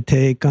got to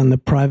take on the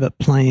private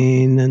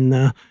plane, and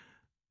the,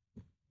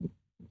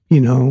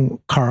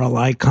 Carl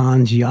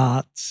Icahn's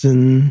yachts,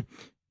 and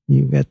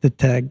you got to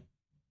tag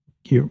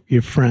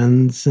your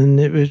friends. And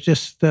it was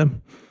just,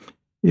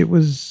 it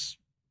was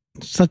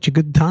such a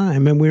good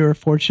time. And we were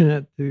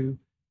fortunate to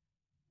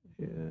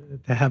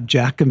have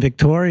Jack and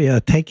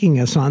Victoria taking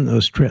us on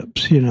those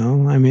trips,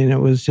 I mean, it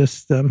was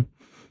just, a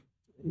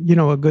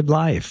good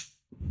life.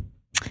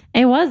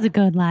 It was a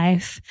good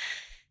life.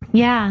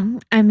 Yeah.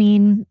 I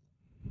mean,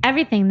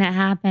 everything that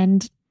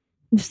happened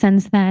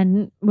since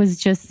then was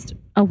just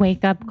a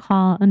wake-up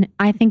call. And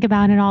I think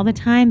about it all the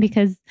time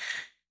because,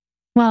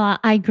 well,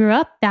 I grew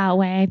up that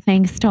way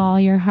thanks to all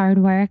your hard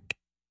work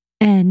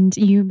and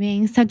you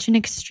being such an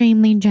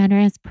extremely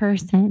generous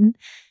person.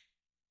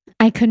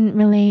 I couldn't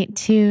relate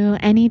to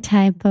any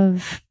type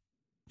of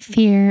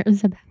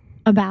fears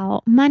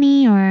about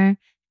money or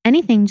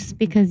anything just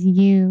because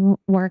you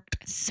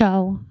worked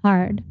so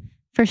hard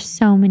for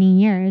so many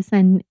years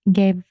and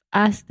gave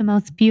us the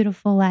most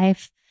beautiful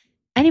life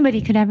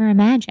anybody could ever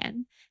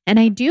imagine. And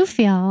I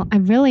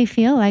really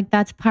feel like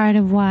that's part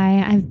of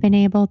why I've been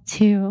able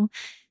to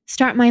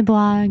start my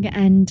blog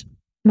and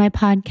my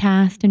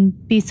podcast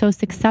and be so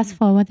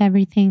successful with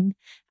everything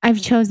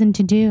I've chosen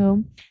to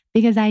do,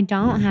 because I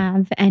don't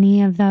have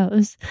any of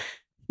those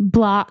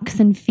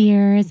blocks and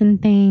fears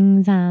and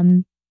things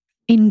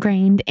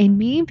ingrained in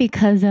me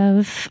because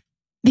of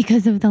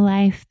the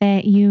life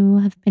that you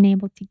have been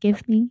able to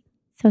give me.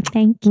 So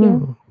thank you.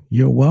 Oh,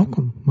 you're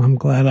welcome. I'm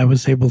glad I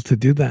was able to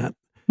do that.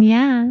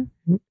 Yeah.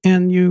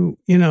 And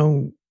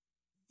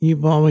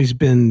you've always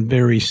been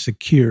very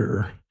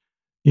secure,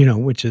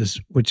 which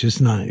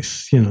is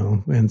nice,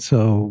 and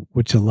so,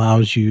 which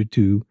allows you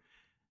to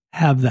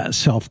have that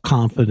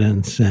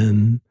self-confidence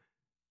and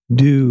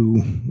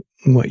do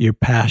what your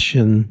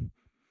passion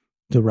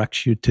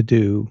directs you to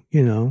do,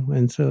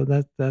 and so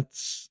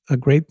that's a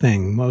great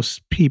thing.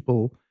 Most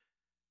people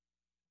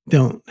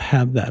don't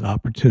have that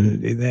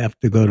opportunity. They have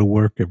to go to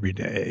work every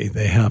day.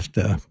 They have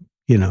to,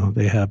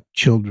 they have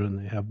children,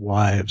 they have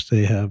wives,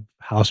 they have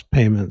house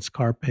payments,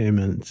 car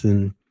payments,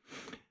 and,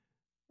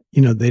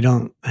 they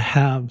don't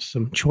have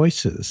some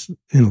choices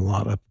in a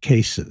lot of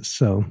cases.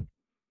 So,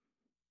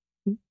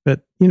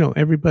 but,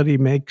 everybody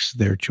makes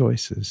their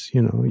choices.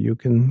 You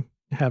can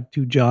have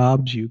two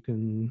jobs. You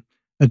can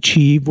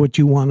achieve what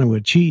you want to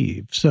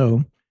achieve.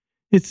 So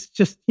it's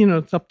just,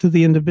 it's up to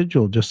the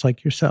individual, just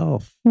like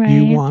yourself. Right.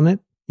 You want it.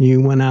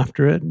 You went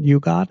after it. You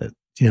got it,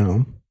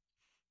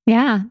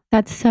 Yeah,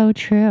 that's so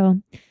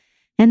true.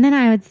 And then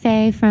I would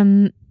say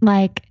from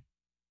like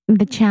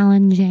the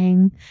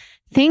challenging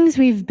things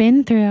we've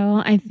been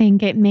through, I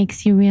think it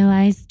makes you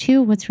realize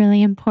too, what's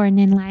really important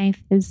in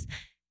life is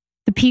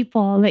the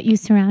people that you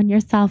surround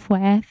yourself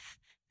with,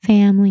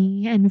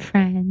 family and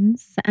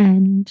friends.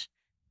 And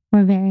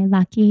we're very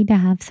lucky to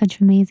have such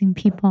amazing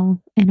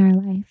people in our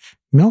life.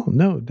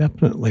 No,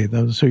 definitely.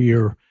 Those are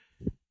your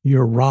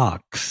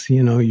rocks,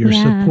 your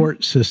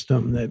support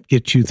system that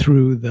gets you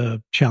through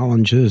the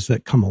challenges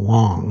that come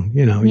along.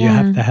 You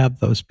have to have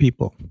those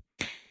people.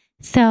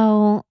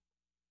 So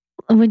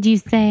would you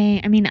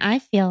say, I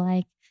feel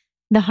like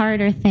the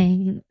hardest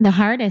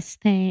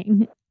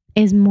thing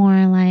is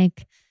more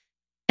like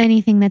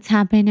anything that's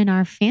happened in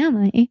our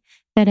family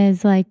that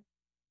has like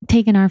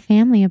taken our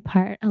family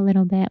apart a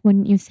little bit.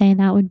 Wouldn't you say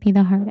that would be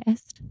the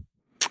hardest?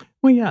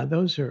 Well, yeah,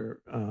 those are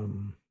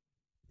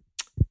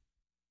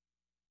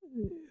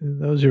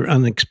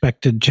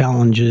unexpected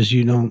challenges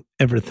you don't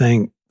ever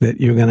think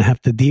that you're going to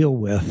have to deal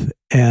with.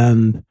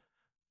 And,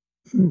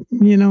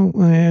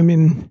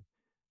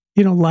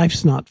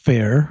 life's not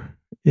fair.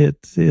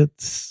 It's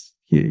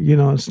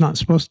not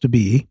supposed to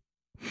be.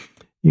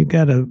 You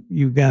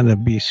gotta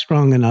be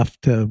strong enough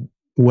to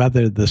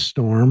weather the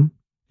storm.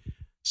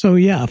 So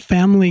yeah,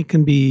 family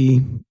can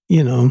be,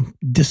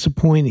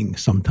 disappointing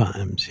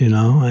sometimes,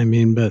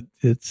 but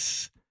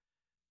it's,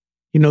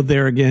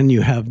 there again,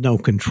 you have no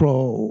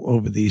control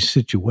over these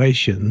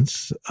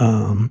situations.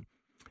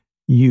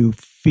 You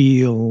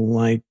feel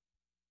like,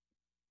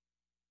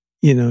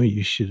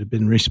 you should have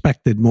been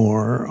respected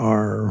more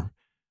or,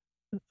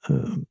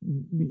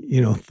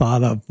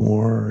 thought of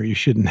more, or you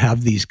shouldn't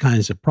have these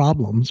kinds of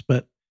problems.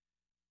 But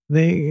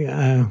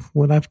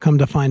what I've come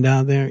to find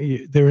out,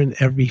 they're in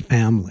every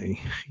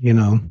family,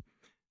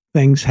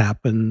 things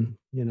happen,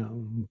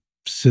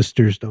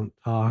 sisters don't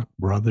talk,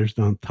 brothers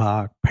don't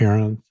talk,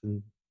 parents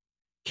and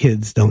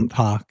kids don't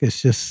talk.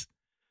 It's just,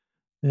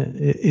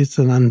 it's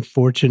an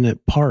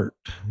unfortunate part,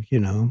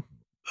 you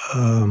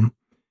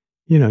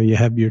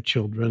have your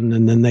children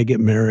and then they get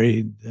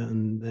married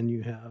and then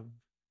you have,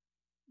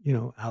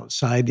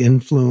 outside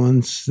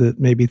influence that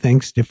maybe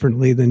thinks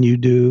differently than you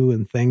do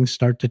and things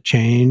start to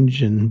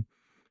change and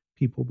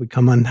people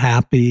become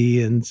unhappy.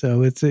 And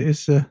so it's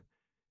a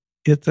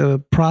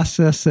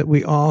process that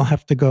we all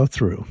have to go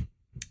through.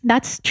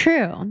 That's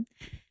true.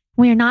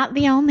 We're not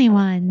the only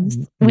ones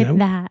with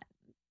that.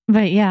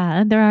 But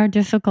yeah, there are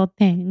difficult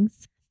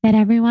things that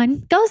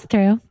everyone goes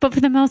through. But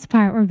for the most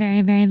part, we're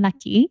very, very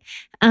lucky.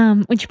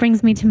 Which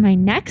brings me to my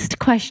next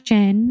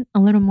question, a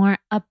little more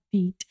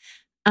upbeat.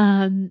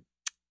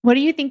 What do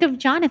you think of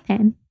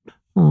Jonathan?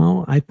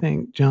 Oh, I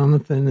think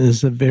Jonathan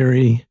is a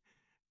very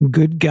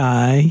good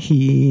guy.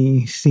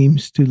 He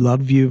seems to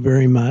love you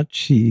very much.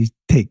 He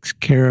takes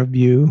care of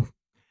you,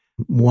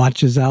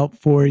 watches out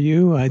for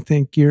you. I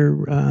think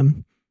you're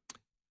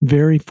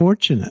very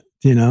fortunate.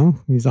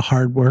 He's a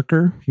hard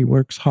worker. He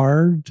works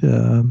hard.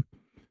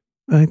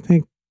 I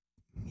think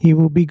he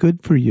will be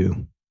good for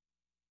you.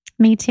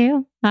 Me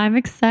too. I'm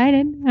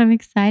excited. I'm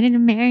excited to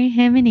marry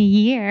him in a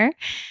year.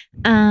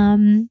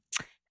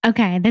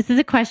 Okay, this is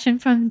a question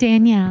from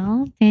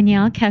Danielle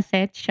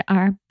Kesich,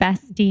 our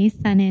bestie,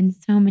 sent in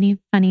so many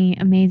funny,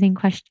 amazing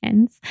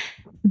questions.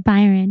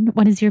 Byron,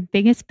 what is your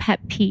biggest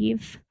pet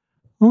peeve?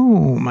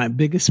 Oh, my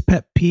biggest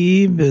pet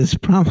peeve is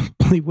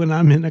probably when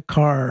I'm in a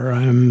car.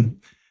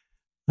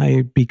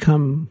 I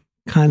become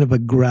kind of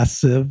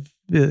aggressive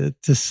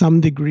to some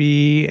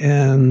degree,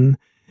 and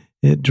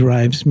it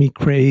drives me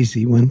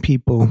crazy when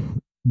people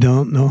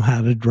don't know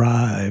how to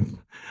drive,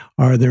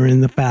 or they're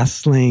in the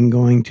fast lane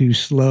going too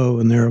slow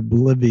and they're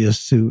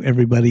oblivious to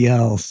everybody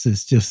else.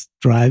 It just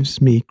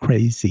drives me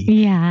crazy.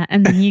 Yeah.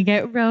 And then you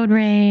get road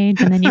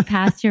rage and then you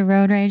pass your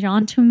road rage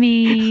on to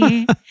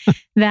me.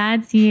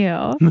 That's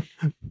you.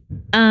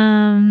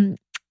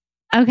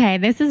 Okay,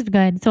 this is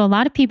good. So a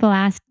lot of people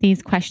ask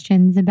these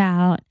questions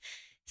about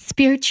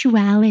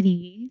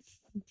spirituality.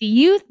 Do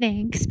you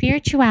think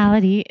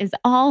spirituality is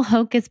all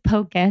hocus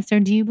pocus,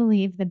 or do you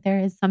believe that there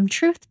is some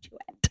truth to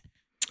it?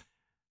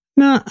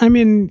 No,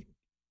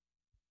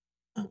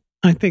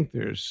 I think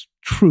there's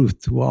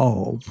truth to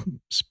all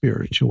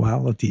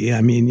spirituality.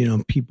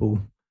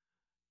 People,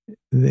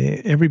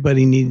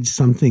 everybody needs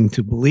something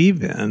to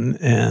believe in.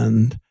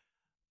 And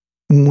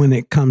when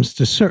it comes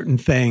to certain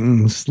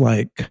things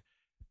like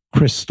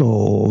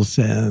crystals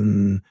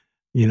and,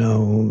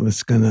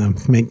 it's going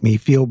to make me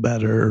feel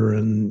better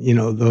and,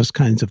 those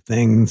kinds of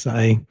things,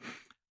 I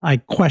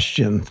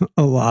question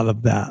a lot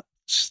of that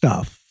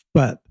stuff.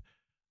 But,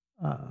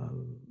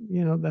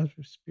 that's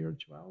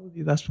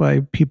spirituality. That's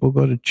why people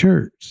go to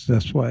church.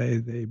 That's why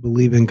they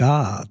believe in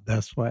God.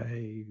 That's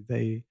why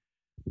they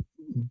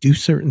do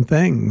certain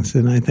things.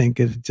 And I think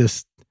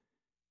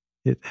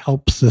it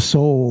helps the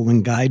soul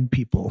and guide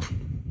people.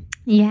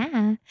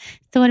 Yeah.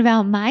 So what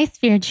about my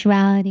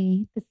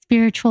spirituality, the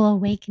spiritual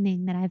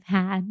awakening that I've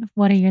had?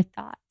 What are your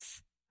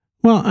thoughts?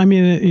 Well, I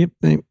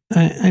mean,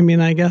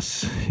 I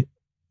guess,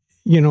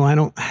 I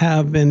don't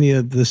have any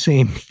of the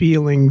same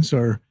feelings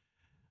or,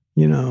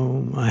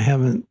 I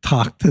haven't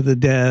talked to the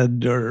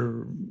dead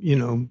or,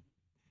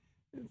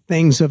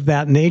 things of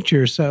that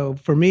nature. So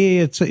for me,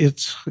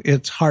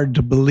 it's hard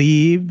to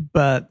believe,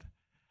 but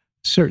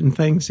certain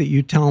things that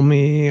you tell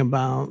me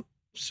about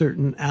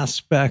certain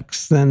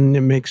aspects, then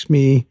it makes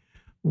me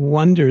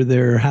wonder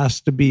there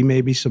has to be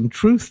maybe some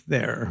truth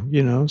there.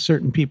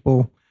 Certain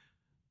people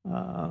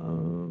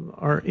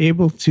are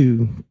able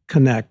to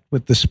connect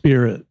with the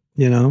spirit.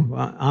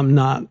 I'm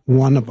not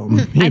one of them.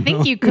 I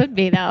think you could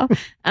be, though.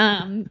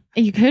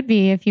 You could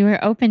be if you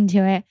were open to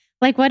it.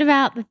 Like, what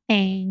about the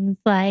things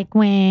like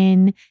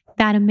when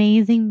that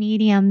amazing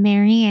medium,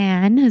 Mary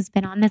Ann, who's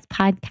been on this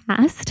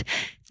podcast,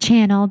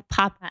 channeled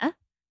Papa,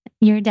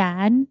 your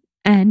dad,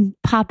 and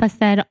Papa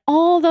said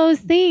all those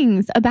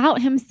things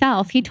about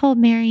himself. He told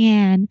Mary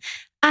Ann,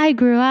 I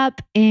grew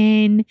up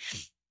in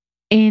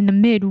the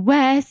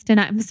Midwest and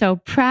I'm so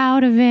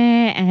proud of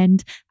it.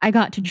 And I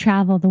got to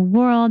travel the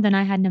world and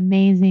I had an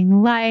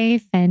amazing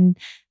life and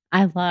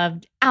I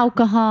loved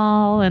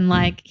alcohol and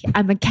like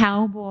I'm a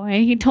cowboy.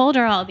 He told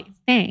her all these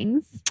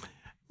things.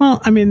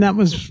 Well, I mean, that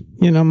was,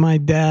 my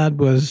dad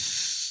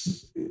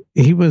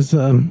he was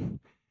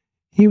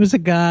a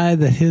guy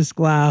that his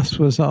glass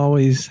was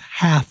always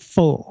half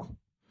full.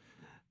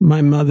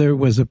 My mother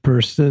was a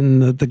person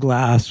that the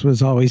glass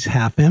was always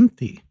half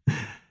empty.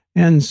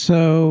 And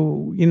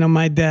so,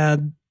 my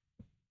dad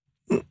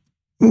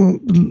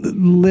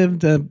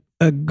lived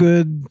a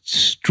good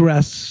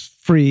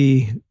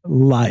stress-free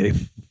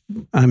life.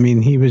 I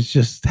mean, he was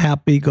just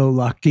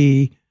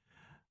happy-go-lucky,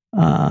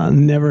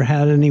 never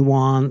had any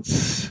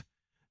wants,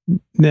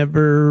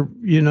 never,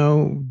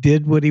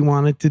 did what he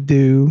wanted to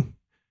do,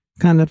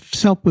 kind of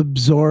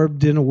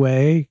self-absorbed in a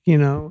way. He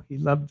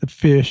loved to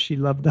fish, he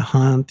loved to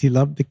hunt, he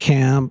loved to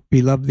camp,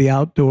 he loved the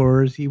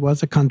outdoors. He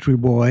was a country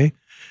boy.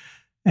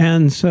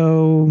 And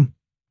so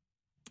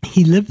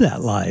he lived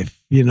that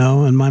life,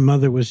 and my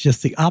mother was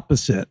just the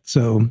opposite.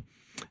 So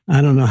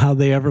I don't know how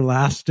they ever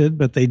lasted,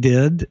 but they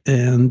did.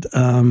 And,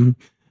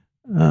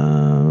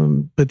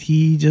 but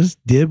he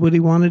just did what he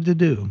wanted to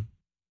do.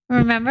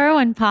 Remember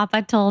when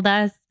Papa told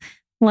us,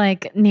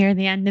 like near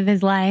the end of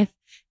his life,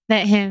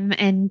 that him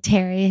and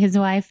Terry, his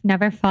wife,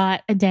 never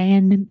fought a day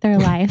in their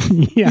life?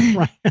 Yeah,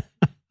 right.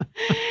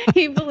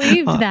 He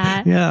believed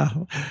that. Yeah.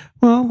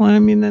 Well, I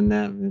mean,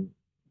 and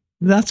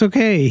that's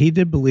okay. He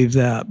did believe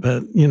that.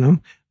 But,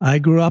 I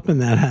grew up in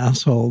that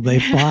household. They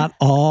fought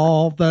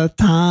all the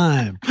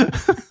time.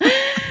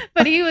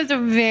 But he was a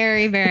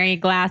very, very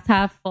glass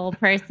half full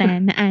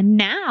person. And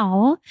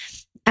now,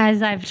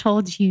 as I've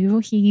told you,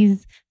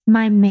 he's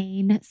my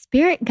main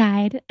spirit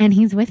guide and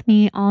he's with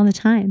me all the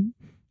time.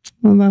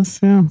 Well, that's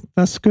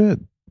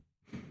good.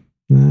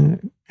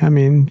 I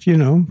mean,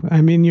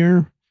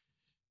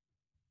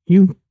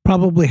 you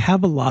probably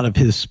have a lot of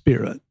his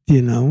spirit,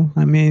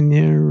 I mean,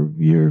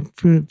 you're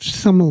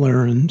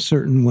similar in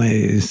certain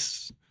ways.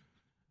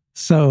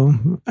 So,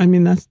 I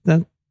mean, that's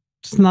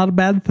not a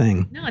bad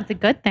thing. No, it's a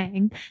good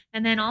thing.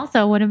 And then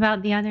also, what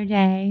about the other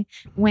day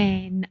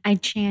when I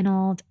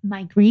channeled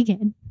Mike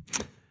Regan?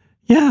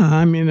 Yeah,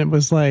 I mean, it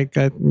was like,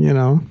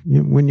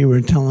 when you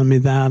were telling me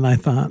that, I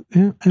thought,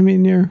 yeah, I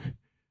mean,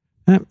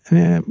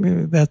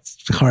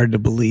 that's hard to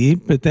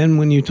believe. But then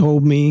when you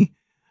told me,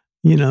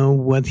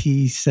 what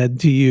he said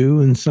to you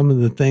and some of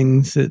the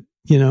things that,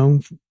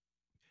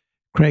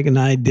 Craig and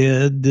I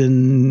did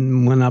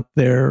and went up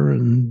there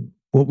and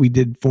what we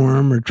did for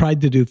him or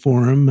tried to do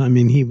for him. I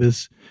mean, he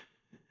was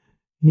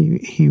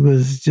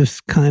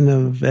just kind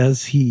of,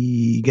 as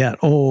he got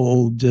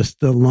old,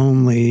 just a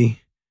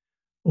lonely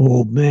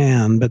old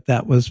man. But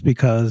that was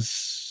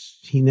because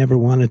he never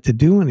wanted to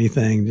do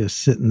anything, just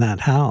sit in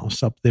that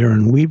house up there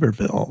in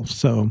Weaverville.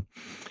 So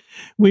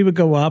we would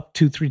go up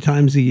 2-3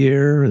 times a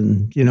year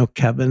and,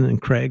 Kevin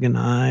and Craig and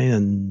I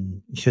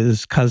and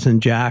his cousin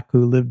Jack,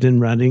 who lived in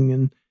Reading,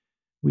 and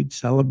we'd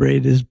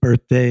celebrate his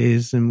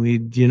birthdays and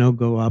we'd,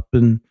 go up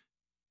and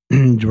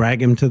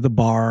drag him to the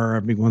bar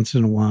every once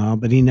in a while,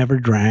 but he never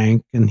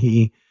drank and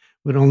he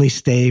would only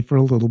stay for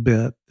a little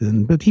bit.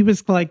 But he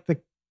was like the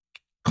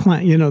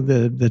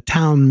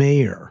town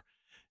mayor.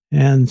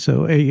 And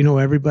so,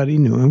 everybody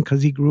knew him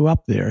because he grew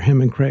up there.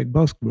 Him and Craig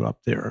both grew up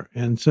there.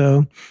 And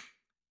so,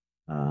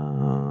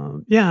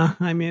 yeah,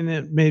 I mean,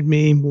 it made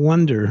me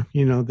wonder,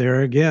 there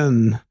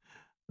again,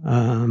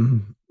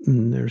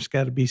 there's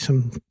got to be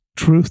some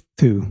truth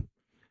to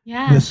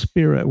the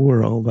spirit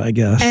world, I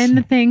guess. And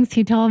the things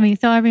he told me.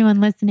 So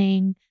everyone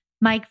listening,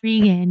 Mike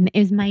Regan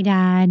is my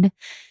dad.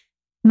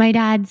 My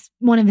dad's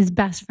one of his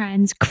best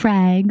friends,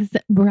 Craig's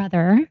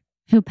brother,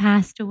 who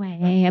passed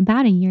away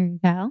about a year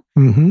ago.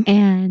 Mm-hmm.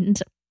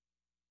 And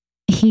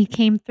he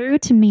came through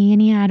to me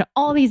and he had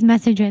all these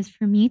messages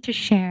for me to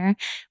share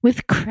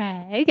with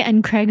Craig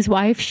and Craig's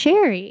wife,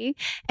 Sherry.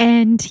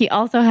 And he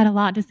also had a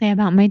lot to say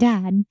about my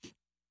dad.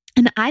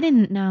 And I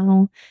didn't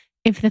know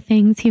if the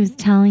things he was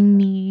telling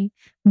me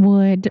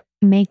would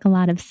make a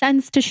lot of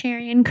sense to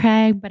Sherry and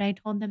Craig, but I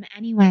told them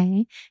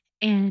anyway.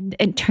 And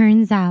it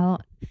turns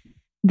out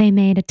they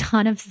made a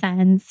ton of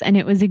sense. And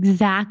it was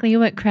exactly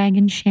what Craig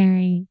and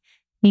Sherry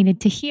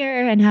needed to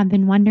hear and have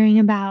been wondering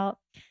about.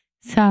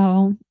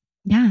 So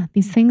yeah,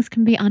 these things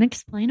can be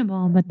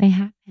unexplainable, but they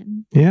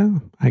happen. Yeah,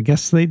 I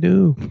guess they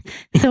do.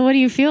 So what do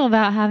you feel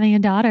about having a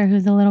daughter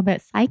who's a little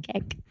bit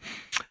psychic?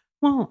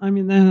 Well, I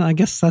mean, then I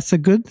guess that's a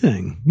good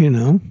thing, you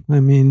know? I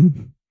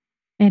mean,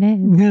 it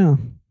is. Yeah.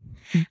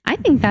 I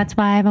think that's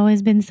why I've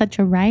always been such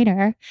a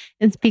writer.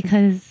 It's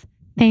because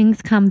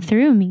things come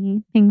through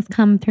me. Things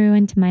come through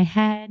into my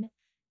head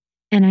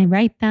and I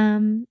write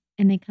them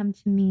and they come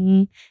to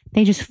me.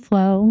 They just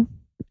flow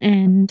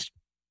and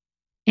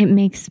it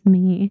makes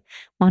me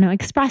want to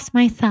express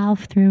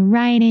myself through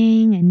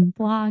writing and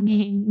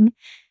blogging.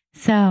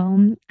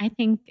 So I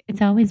think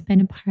it's always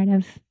been a part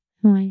of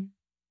who I am.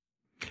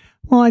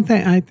 Well,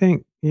 I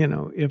think, you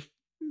know, if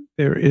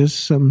there is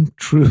some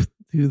truth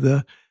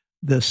to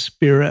the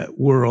spirit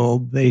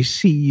world, they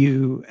see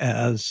you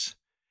as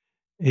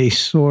a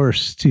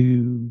source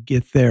to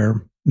get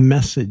their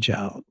message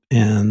out.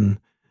 And,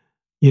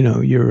 you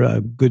know, you're a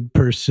good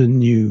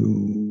person.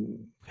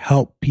 You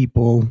help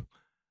people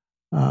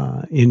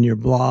in your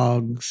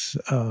blogs.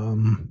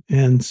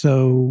 And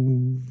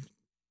so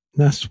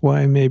that's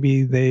why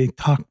maybe they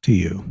talk to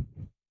you.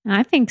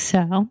 I think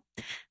so.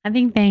 I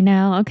think they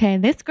know, okay,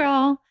 this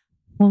girl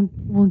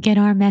will get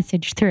our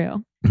message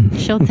through.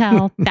 She'll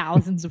tell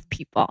thousands of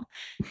people.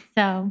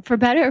 So for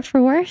better or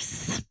for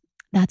worse,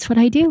 that's what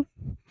I do.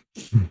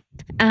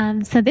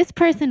 So this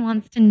person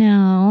wants to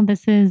know,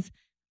 this is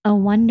a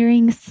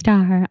wondering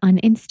star on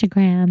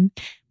Instagram.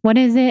 What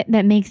is it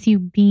that makes you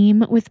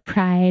beam with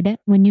pride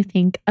when you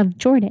think of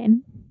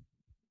Jordan?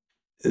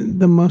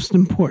 The most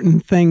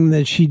important thing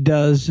that she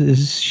does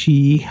is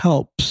she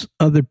helps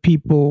other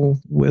people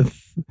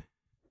with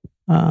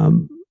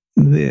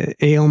the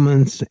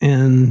ailments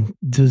and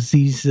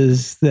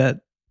diseases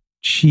that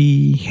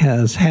she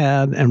has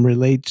had and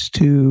relates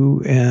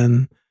to,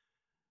 and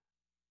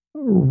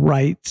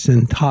writes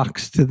and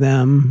talks to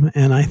them.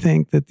 And I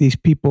think that these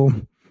people,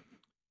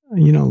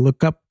 you know,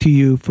 look up to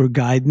you for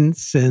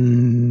guidance,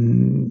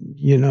 and,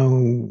 you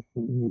know,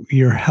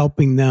 you're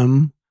helping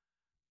them.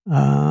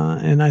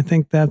 And I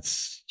think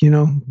that's, you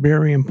know,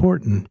 very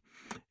important.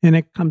 And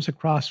it comes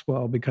across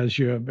well because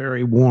you're a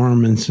very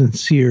warm and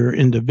sincere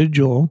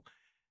individual,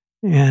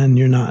 and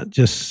you're not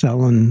just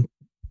selling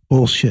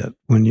bullshit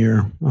when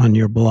you're on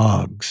your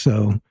blog.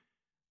 So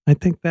I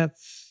think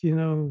that's, you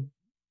know,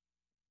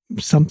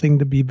 something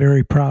to be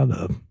very proud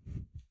of.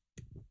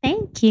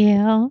 Thank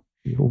you.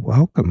 You're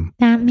welcome.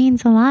 That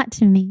means a lot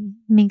to me.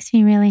 Makes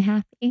me really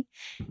happy.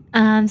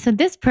 So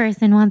this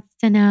person wants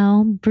to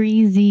know,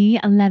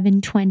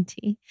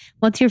 Breezy1120,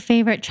 what's your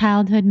favorite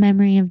childhood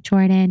memory of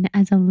Jordan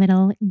as a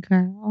little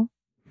girl?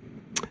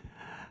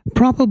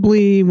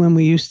 Probably when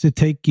we used to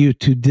take you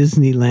to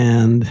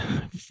Disneyland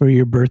for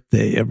your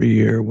birthday every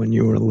year when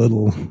you were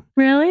little.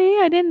 Really?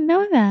 I didn't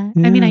know that.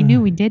 Yeah. I mean, I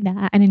knew we did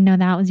that. I didn't know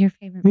that was your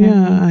favorite memory.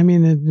 Yeah, I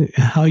mean,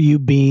 how you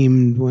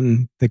beamed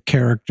when the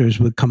characters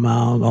would come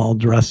out all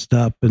dressed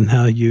up, and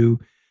how you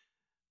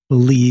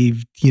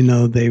believed, you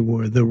know, they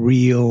were the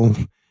real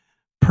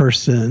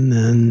person,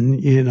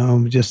 and, you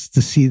know, just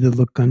to see the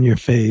look on your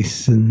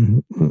face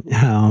and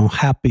how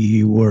happy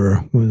you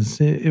were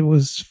it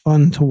was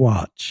fun to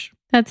watch.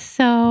 That's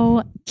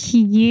so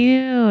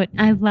cute.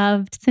 I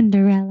loved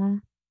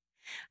Cinderella.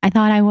 I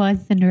thought I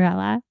was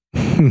Cinderella.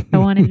 I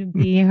wanted to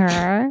be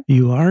her.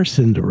 You are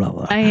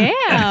Cinderella. I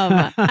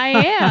am.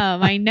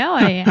 I know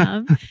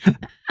I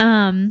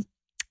am.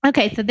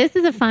 Okay, so this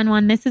is a fun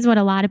one. This is what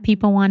a lot of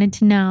people wanted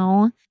to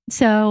know.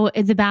 So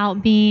it's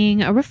about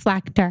being a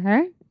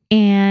reflector.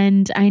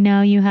 And I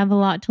know you have a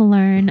lot to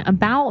learn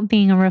about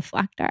being a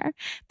reflector.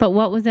 But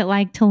what was it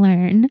like to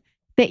learn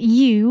that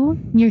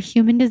your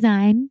human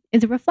design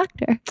is a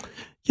reflector?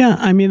 Yeah,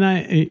 I mean,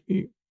 I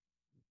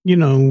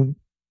don't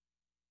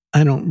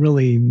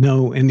really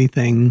know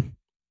anything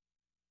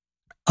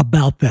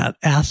about that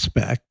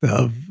aspect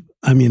of,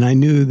 I mean, I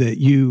knew that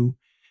you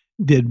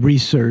did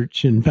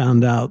research and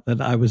found out that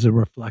I was a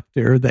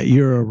reflector, that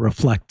you're a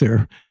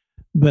reflector,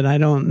 but I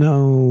don't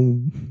know,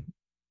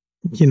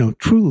 you know,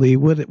 truly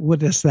what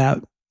does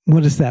that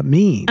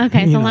mean?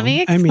 Okay, so let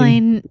me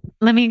explain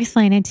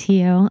it to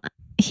you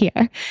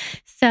here.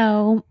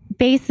 So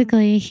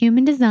basically,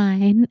 human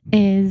design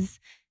is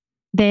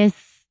this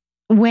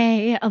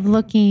way of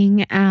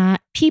looking at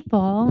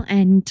people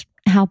and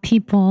how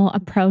people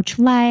approach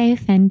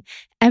life, and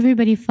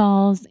everybody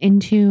falls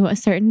into a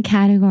certain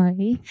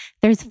category.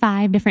 There's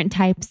 5 different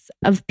types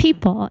of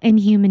people in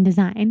human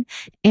design,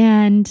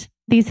 and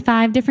these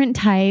 5 different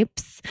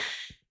types,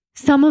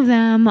 some of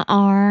them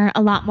are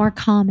a lot more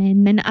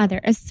common than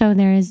others. So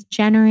there's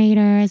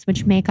generators,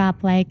 which make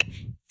up like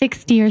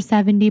 60 or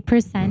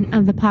 70%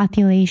 of the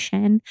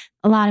population.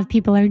 A lot of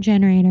people are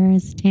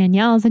generators.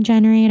 Danielle's a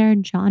generator.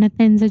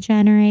 Jonathan's a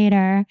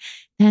generator.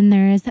 Then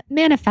there's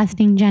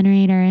manifesting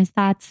generators.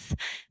 That's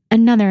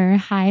another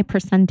high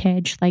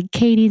percentage, like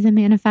Katie's a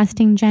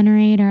manifesting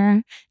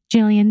generator,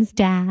 Jillian's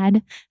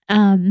dad,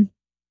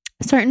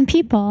 certain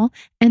people.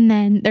 And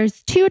then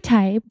there's 2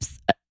 types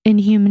in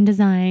human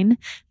design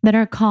that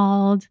are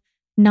called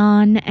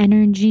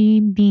non-energy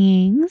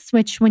beings,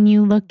 which when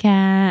you look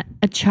at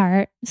a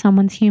chart,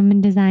 someone's human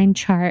design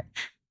chart,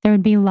 there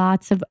would be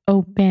lots of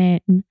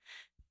open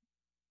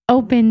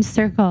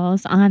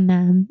circles on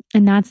them.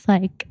 And that's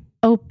like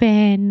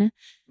open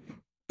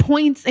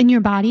points in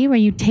your body where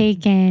you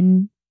take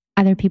in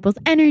other people's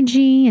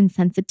energy and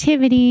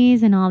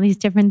sensitivities and all these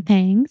different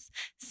things.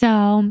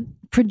 So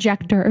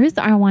projectors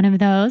are one of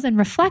those, and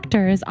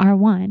reflectors are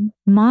one.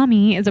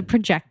 Mommy is a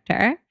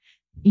projector.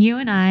 You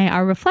and I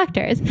are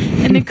reflectors.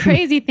 And the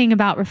crazy thing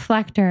about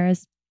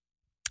reflectors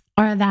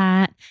are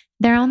that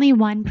they're only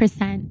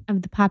 1%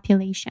 of the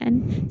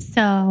population.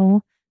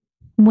 So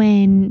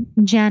when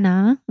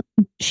Jenna,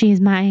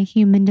 she's my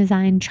human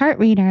design chart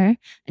reader,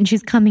 and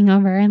she's coming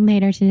over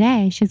later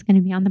today, she's going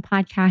to be on the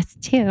podcast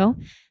too,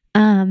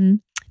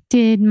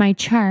 did my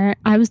chart,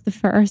 I was the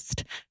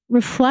first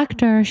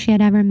reflector she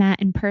had ever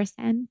met in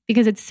person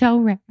because it's so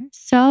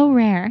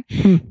rare.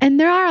 And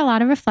there are a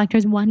lot of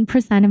reflectors,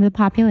 1% of the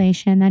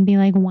population, that'd be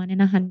like 1 in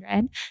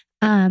 100.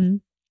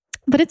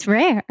 But it's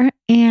rare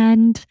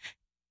and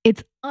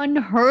it's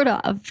unheard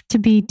of to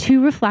be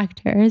 2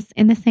 reflectors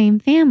in the same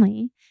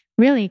family,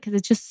 really, because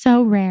it's just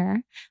so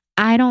rare.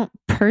 I don't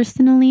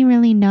personally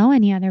really know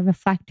any other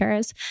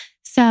reflectors.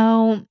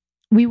 So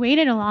we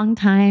waited a long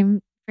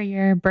time for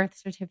your birth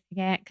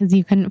certificate because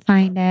you couldn't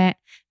find it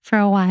for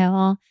a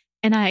while.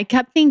 And I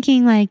kept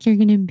thinking like you're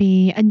going to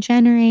be a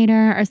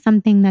generator or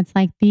something that's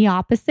like the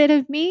opposite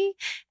of me.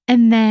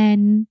 And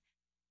then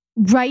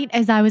right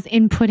as I was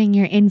inputting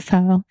your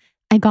info,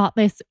 I got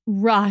this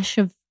rush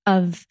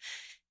of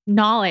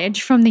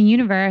knowledge from the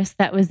universe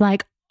that was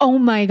like, oh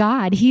my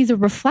God, he's a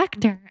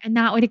reflector. And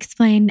that would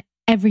explain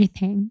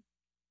everything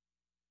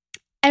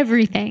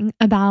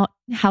about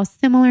how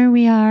similar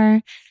we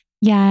are,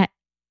 yet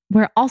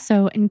we're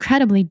also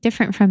incredibly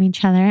different from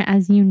each other,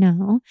 as you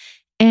know.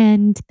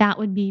 And that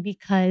would be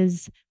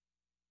because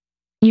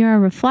you're a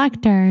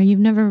reflector. You've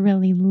never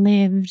really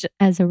lived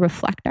as a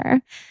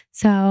reflector.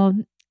 So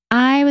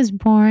I was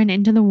born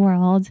into the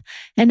world,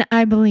 and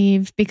I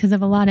believe because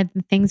of a lot of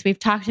the things we've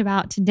talked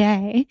about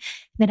today,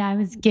 that I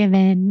was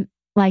given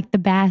like the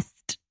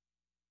best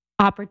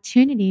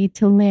opportunity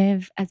to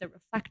live as a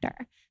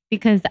reflector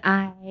because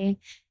I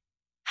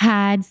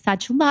had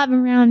such love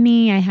around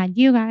me. I had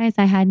you guys,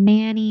 I had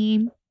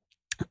Nanny.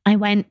 I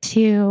went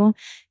to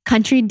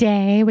Country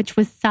Day, which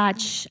was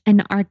such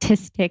an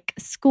artistic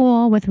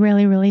school with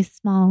really, really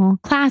small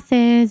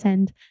classes.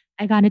 And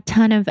I got a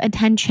ton of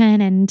attention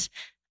and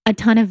a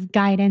ton of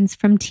guidance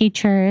from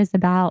teachers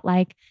about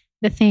like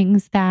the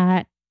things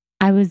that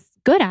I was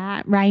good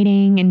at,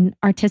 writing and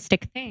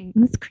artistic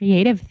things,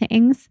 creative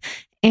things.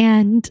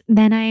 And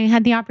then I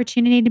had the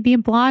opportunity to be a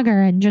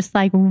blogger and just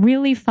like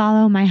really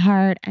follow my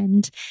heart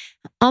and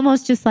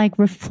almost just like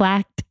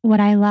reflect what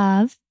I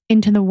love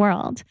into the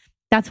world.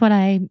 That's what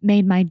I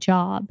made my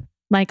job.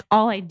 Like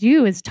all I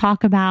do is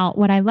talk about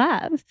what I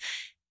love.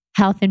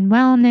 Health and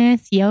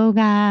wellness,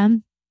 yoga,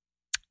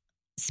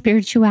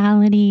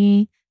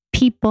 spirituality,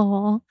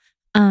 people.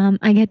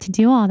 I get to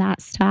do all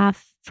that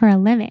stuff for a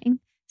living.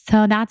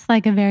 So that's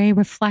like a very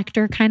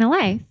reflector kind of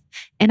life.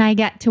 And I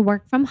get to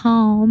work from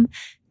home,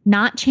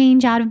 not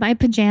change out of my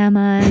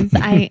pajamas.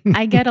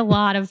 I get a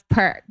lot of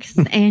perks.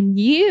 And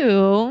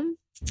you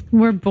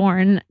were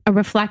born a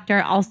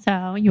reflector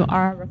also. You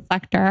are a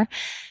reflector.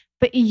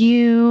 But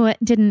you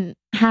didn't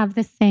have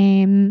the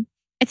same,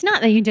 it's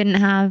not that you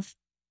didn't have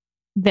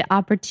the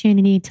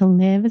opportunity to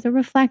live as a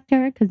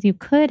reflector, because you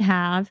could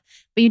have,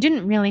 but you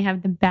didn't really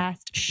have the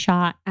best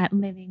shot at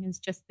living as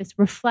just this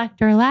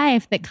reflector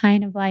life that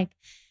kind of like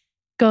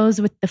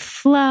goes with the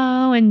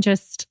flow and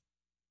just,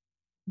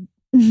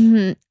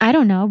 I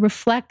don't know,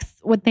 reflects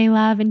what they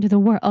love into the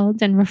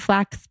world and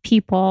reflects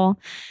people's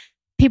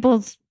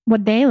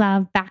what they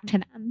love back to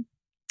them.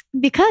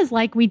 Because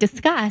like we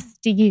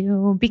discussed,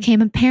 you became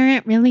a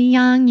parent really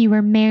young. You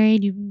were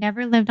married. You've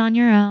never lived on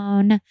your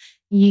own.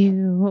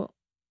 You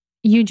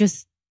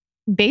just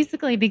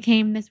basically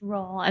became this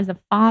role as a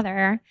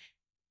father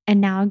and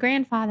now a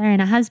grandfather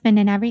and a husband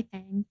and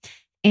everything.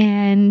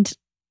 And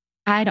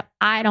I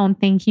don't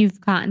think you've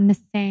gotten the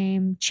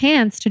same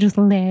chance to just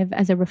live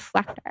as a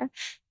reflector.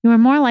 You were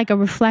more like a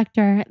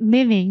reflector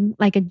living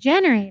like a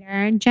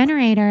generator.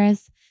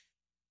 Generators,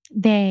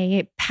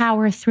 they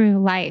power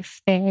through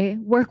life. They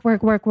work,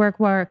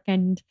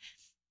 and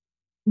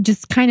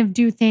just kind of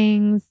do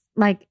things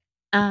like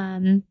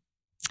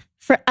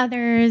for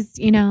others,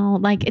 you know,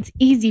 like it's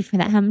easy for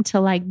them to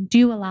like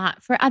do a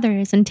lot for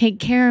others and take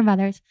care of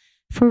others.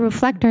 For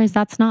reflectors,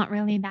 that's not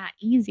really that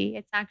easy.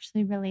 It's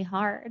actually really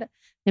hard.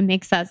 It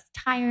makes us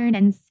tired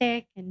and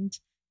sick and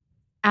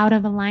out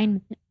of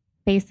alignment,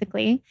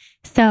 basically.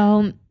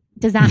 So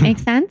does that make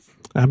sense?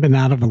 I've been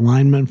out of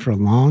alignment for a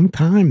long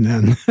time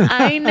then.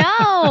 I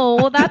know.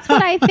 Well, that's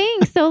what I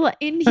think. So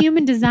in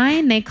human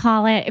design, they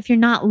call it, if you're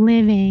not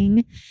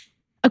living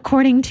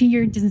according to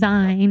your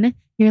design,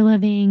 you're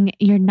living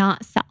your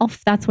not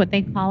self. That's what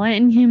they call it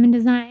in human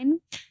design.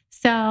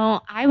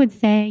 So I would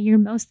say you're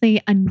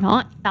mostly a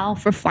not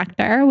self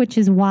reflector, which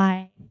is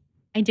why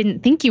I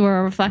didn't think you were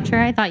a reflector.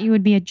 I thought you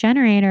would be a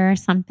generator or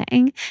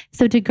something.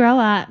 So to grow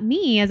up,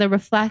 me as a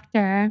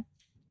reflector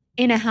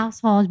in a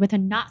household with a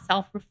not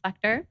self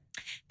reflector,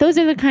 those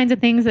are the kinds of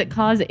things that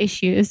cause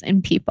issues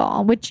in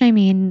people, which I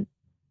mean,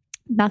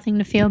 nothing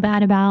to feel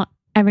bad about.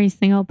 Every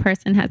single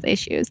person has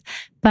issues,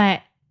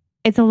 but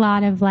it's a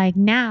lot of like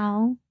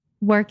now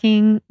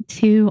working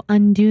to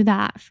undo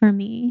that for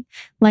me,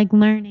 like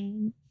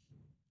learning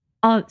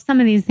some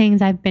of these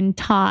things I've been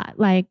taught,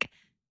 like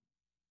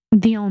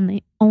the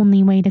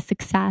only way to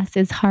success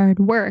is hard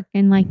work.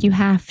 And like you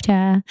have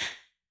to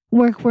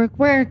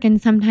work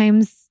and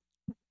sometimes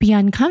be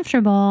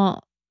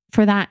uncomfortable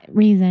for that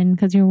reason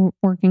because you're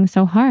working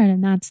so hard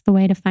and that's the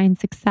way to find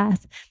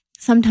success.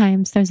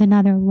 Sometimes there's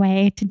another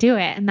way to do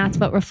it. And that's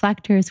what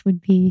reflectors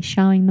would be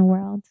showing the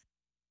world.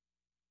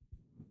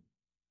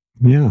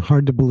 Yeah,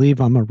 hard to believe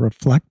I'm a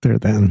reflector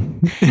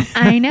then.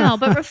 I know,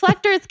 but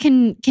reflectors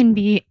can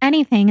be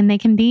anything and they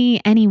can be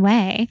any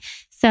way.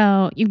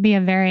 So you'd be a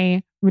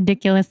very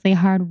ridiculously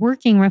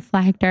hardworking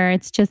reflector.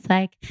 It's just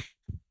like,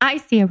 I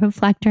see a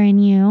reflector in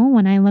you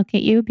when I look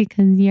at you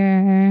because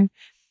you're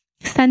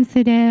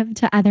sensitive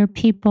to other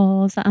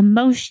people's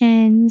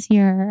emotions.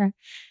 You're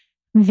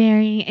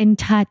very in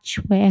touch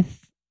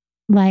with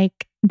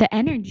like the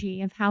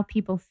energy of how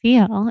people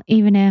feel,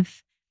 even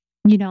if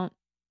you don't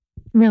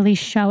really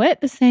show it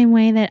the same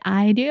way that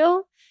I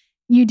do.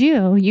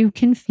 You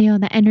can feel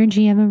the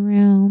energy of a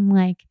room.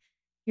 Like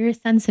you're a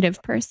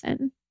sensitive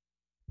person.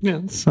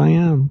 Yes, I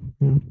am.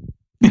 Yeah.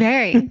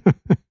 Very.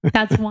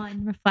 That's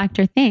one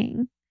reflector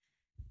thing.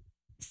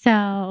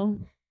 So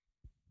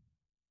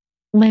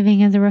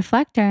living as a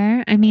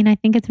reflector, I mean, I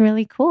think it's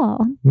really cool.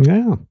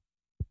 Yeah.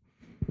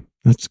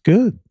 That's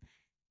good.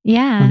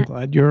 Yeah. I'm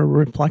glad you're a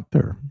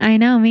reflector. I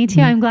know, me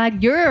too. I'm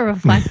glad you're a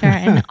reflector.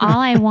 And all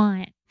I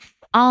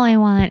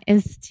want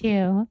is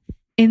to,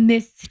 in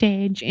this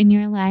stage in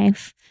your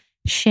life,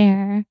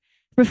 share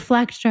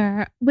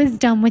reflector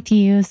wisdom with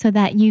you so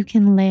that you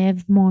can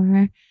live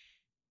more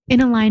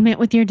in alignment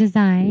with your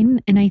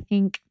design. And I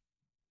think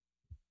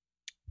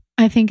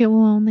it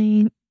will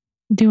only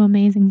do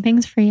amazing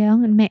things for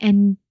you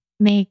and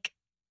make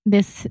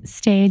this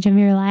stage of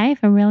your life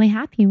a really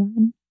happy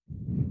one.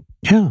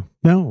 Yeah,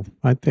 no,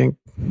 I think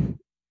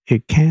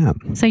it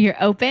can. So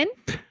you're open?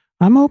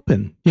 I'm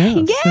open.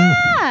 Yes,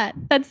 yeah.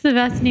 That's the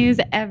best news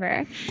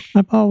ever.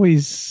 I've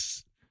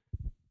always,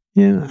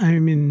 I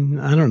mean,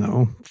 I don't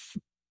know.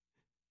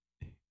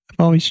 I've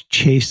always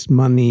chased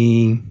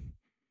money,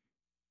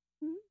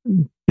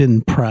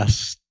 been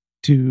pressed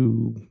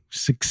to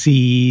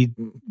succeed,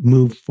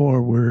 move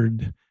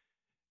forward,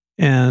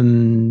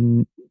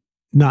 and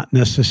not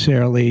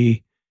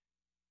necessarily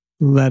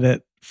let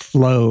it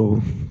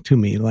flow to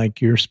me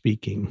like you're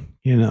speaking,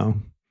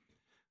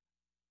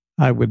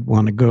 I would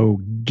want to go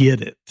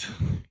get it.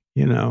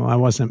 I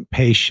wasn't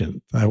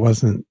patient. I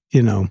wasn't,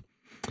 and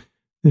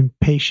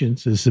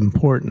patience is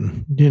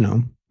important,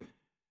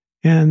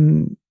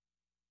 and,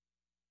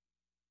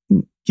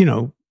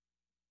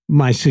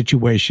 my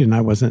situation,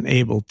 I wasn't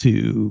able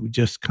to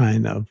just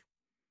kind of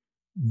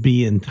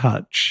be in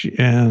touch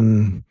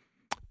and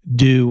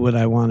do what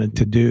I wanted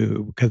to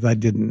do because I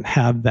didn't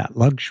have that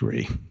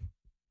luxury,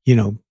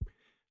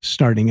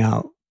 starting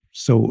out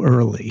so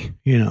early,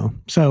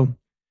 So,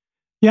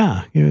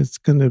 yeah, it's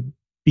going to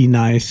be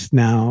nice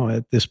now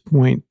at this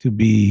point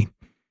to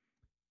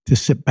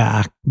sit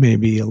back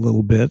maybe a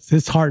little bit.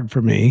 It's hard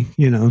for me,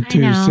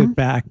 to sit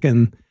back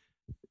and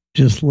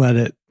just let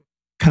it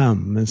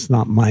come. It's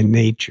not my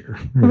nature.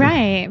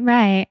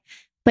 Right.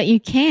 But you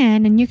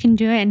can, and you can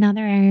do it in other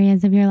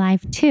areas of your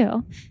life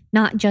too,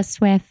 not just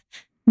with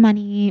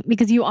money,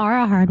 because you are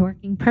a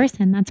hardworking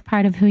person. That's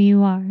part of who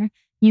you are.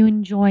 You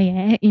enjoy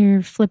it.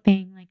 You're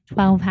flipping like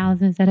 12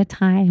 houses at a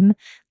time.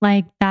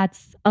 Like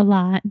that's a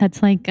lot.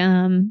 That's like,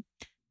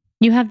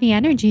 you have the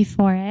energy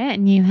for it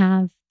and you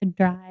have the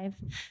drive,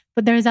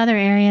 but there's other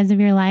areas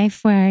of your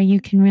life where you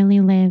can really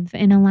live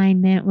in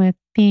alignment with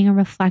being a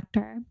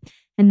reflector.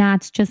 And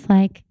that's just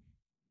like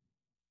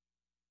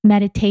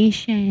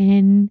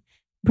meditation,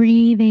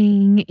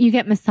 breathing. You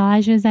get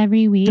massages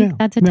every week. Yeah.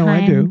 That's a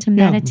time to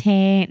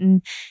meditate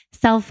and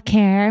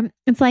self-care.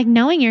 It's like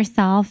knowing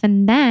yourself.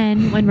 And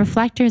then when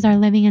reflectors are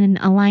living in an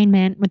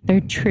alignment with their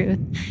truth,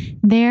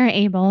 they're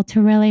able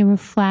to really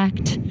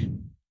reflect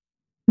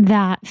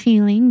that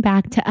feeling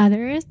back to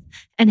others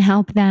and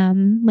help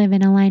them live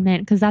in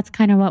alignment. Because that's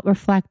kind of what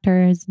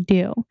reflectors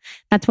do.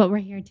 That's what we're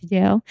here to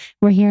do.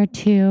 We're here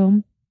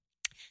to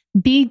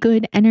be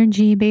good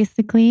energy,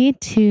 basically,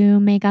 to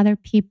make other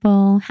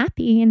people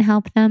happy and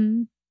help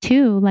them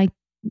to like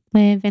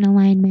live in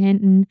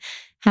alignment and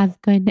have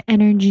good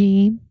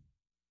energy.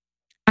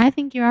 I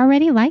think you're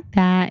already like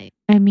that.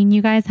 I mean,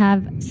 you guys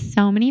have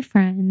so many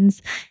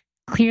friends.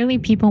 Clearly,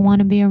 people want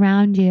to be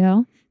around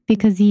you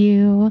because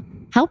you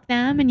help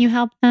them and you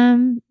help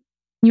them.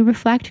 You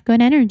reflect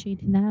good energy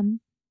to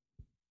them.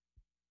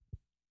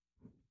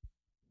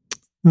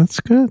 That's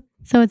good.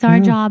 So it's our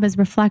job as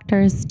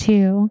reflectors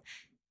to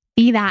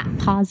be that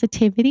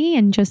positivity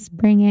and just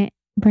bring it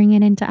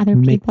into other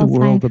Make people's the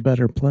world life. a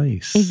better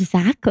place.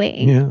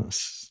 Exactly.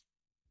 Yes.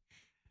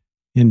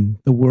 And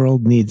the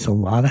world needs a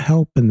lot of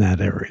help in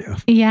that area.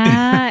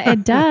 Yeah,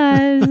 it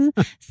does.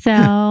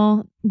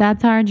 So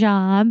that's our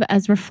job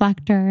as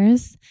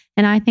reflectors.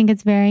 And I think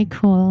it's very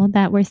cool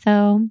that we're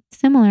so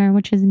similar,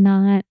 which is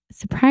not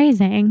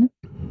surprising.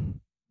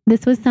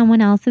 This was someone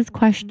else's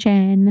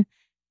question.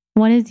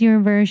 What is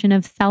your version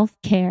of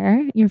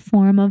self-care, your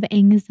form of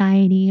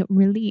anxiety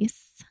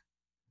release?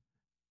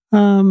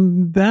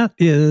 That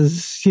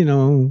is,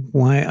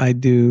 why I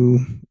do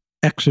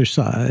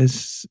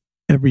exercise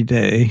every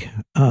day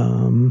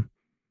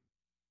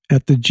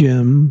at the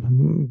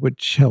gym,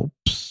 which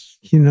helps,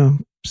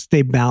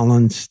 stay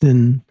balanced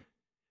and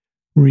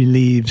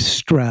relieve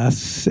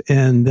stress.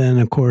 And then,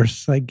 of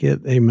course, I get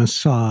a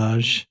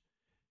massage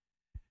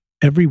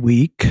every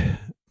week,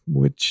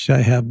 which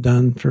I have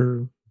done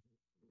for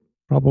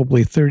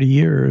probably 30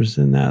 years.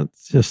 And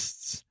that's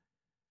just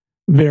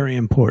very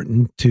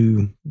important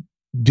to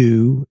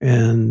do,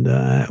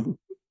 and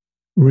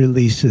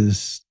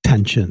releases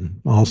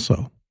tension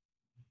also.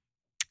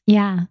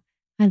 Yeah,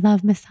 I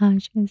love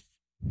massages.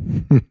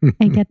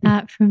 I get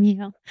that from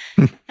you.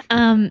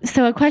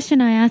 So a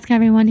question I ask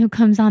everyone who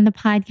comes on the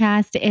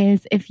podcast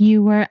is, if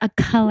you were a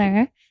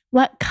color,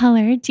 what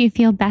color do you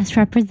feel best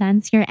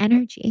represents your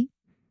energy?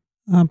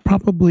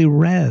 Probably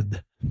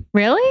red.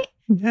 Really?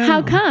 Yeah.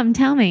 How come?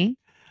 Tell me.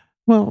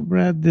 Well,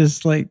 red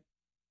is like,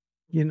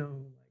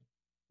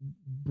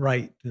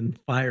 bright and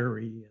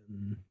fiery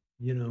and,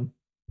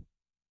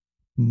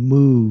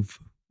 move.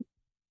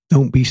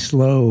 Don't be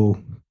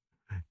slow.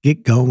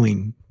 Get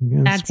going.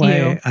 That's why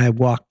you. I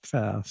walk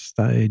fast.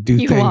 I do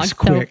You things walk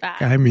quick. so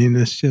fast. I mean,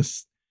 it's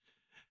just,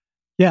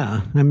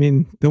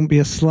 don't be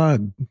a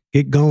slug.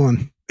 Get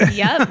going.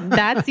 Yep,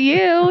 that's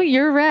you.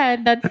 You're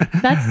red.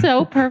 That's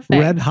so perfect.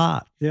 Red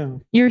hot. Yeah.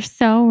 You're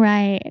so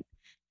right.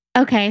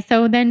 Okay,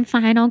 so then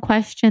final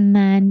question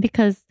then,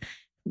 because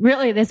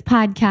really this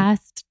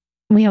podcast,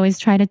 we always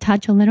try to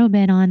touch a little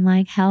bit on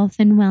like health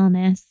and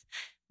wellness.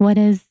 What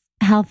does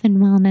health and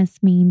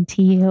wellness mean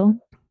to you?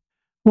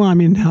 Well,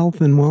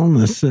 health and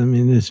wellness,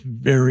 is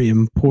very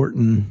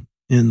important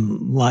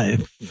in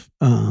life.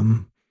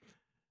 Try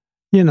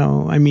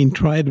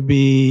to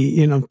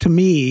be, to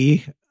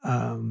me,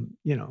 I'm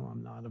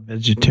not a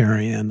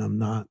vegetarian. I'm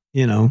not,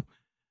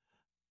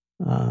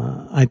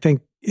 I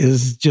think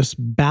is just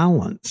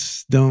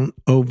balance. Don't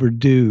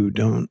overdo,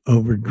 don't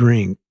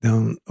overdrink,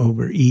 don't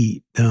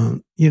overeat,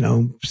 don't,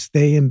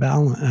 stay in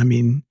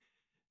balance.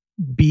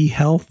 Be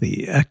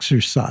healthy,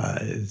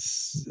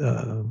 exercise,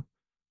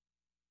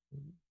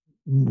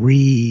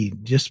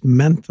 read, just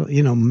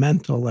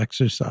mental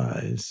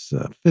exercise,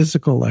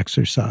 physical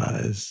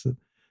exercise,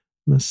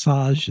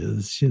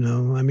 massages,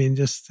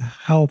 just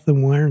health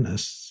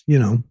awareness,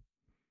 You're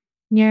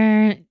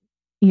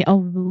a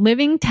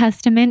living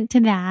testament to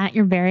that.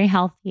 You're very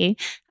healthy.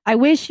 I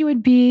wish you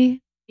would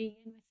be vegan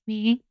with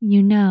me.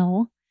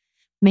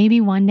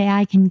 Maybe one day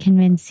I can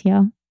convince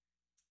you.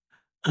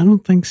 I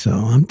don't think so.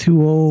 I'm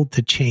too old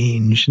to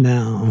change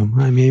now.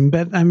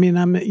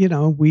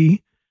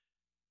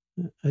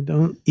 I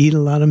don't eat a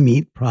lot of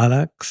meat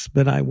products,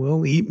 but I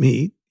will eat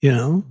meat,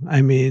 I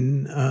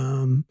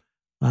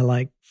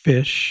like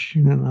fish,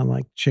 I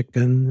like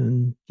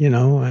chicken,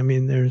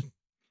 and there's,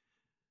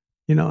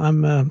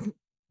 I'm a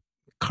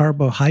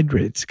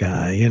carbohydrates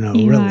guy,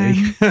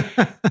 really.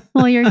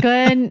 Well, you're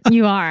good.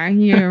 You are.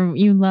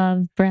 You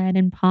love bread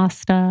and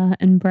pasta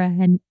and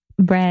bread.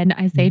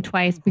 I say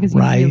twice because you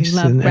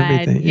love and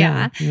bread. Everything.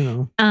 Yeah.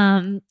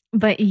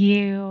 But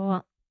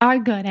you are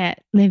good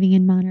at living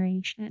in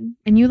moderation,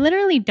 and you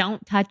literally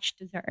don't touch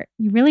dessert.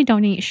 You really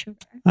don't eat sugar.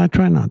 I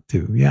try not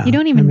to. Yeah. You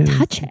don't even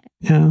touch it.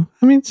 Yeah.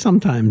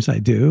 Sometimes I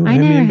do. I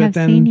never have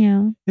seen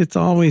you. It's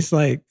always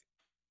like,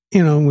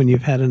 when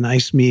you've had a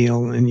nice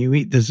meal and you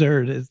eat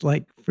dessert, it's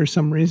like for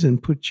some reason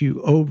puts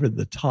you over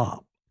the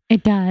top.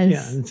 It does.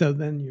 Yeah. And so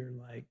then you're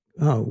like,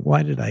 oh,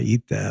 why did I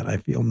eat that? I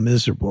feel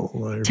miserable.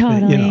 Or,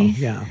 totally.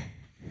 Yeah.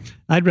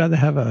 I'd rather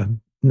have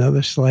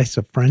another slice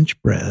of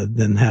French bread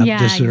than have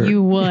dessert. Yeah,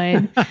 you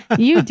would.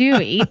 You do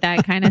eat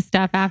that kind of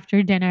stuff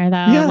after dinner,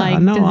 though. Yeah,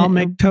 I'll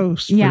make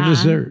toast for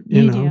dessert.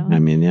 You know,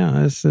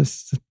 do. It's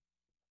just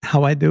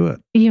how I do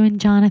it. You and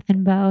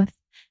Jonathan both.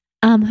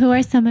 Who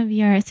are some of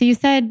your? So you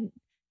said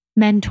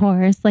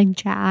mentors like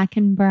Jack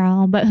and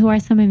Burl, but who are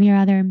some of your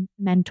other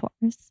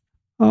mentors?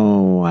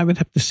 Oh, I would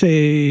have to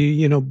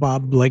say,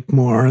 Bob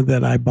Blakemore,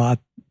 that I bought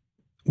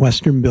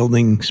Western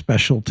Building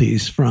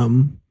Specialties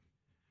from,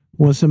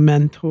 was a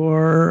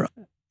mentor.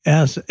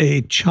 As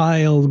a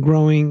child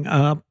growing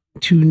up,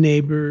 two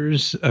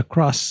neighbors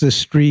across the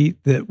street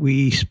that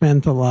we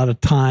spent a lot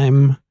of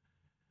time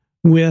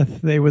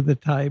with. They were the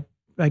type,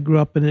 I grew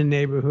up in a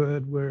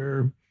neighborhood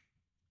where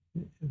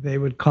they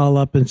would call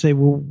up and say,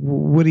 well,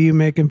 what are you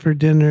making for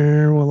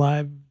dinner? Well,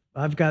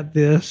 I've got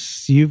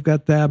this, you've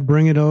got that,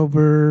 bring it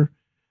over.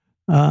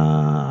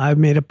 I've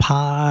made a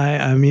pie.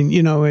 And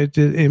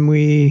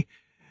we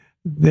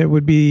there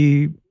would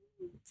be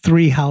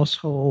 3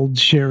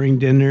 households sharing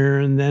dinner,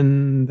 and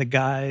then the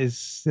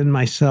guys and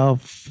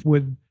myself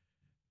would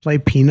play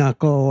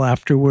pinochle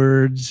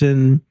afterwards.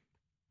 And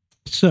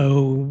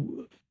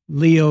so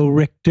Leo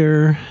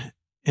Richter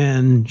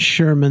and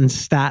Sherman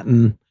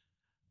Staton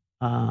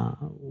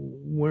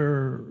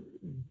were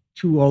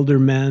 2 older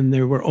men.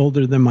 They were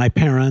older than my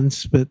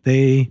parents, but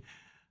Leo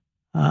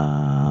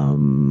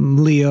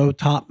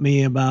taught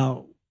me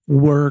about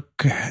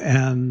work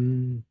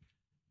and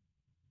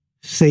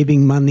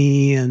saving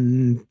money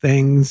and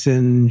things,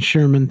 and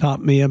Sherman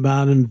taught me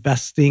about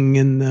investing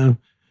in the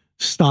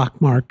stock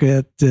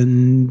market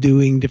and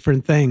doing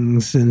different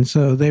things. And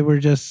so they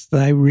were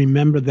I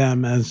remember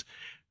them as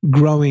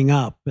growing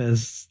up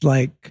as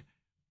like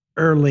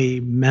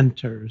early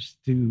mentors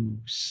to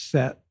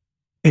set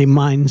a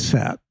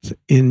mindset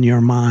in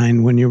your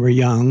mind when you were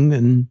young.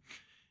 And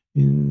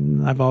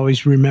I've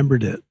always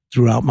remembered it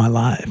throughout my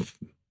life.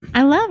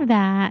 I love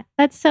that.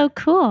 That's so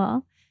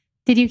cool.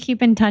 Did you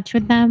keep in touch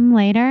with them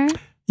later?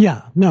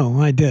 Yeah,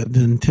 no, I did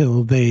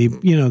until they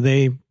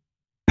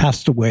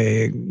passed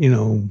away,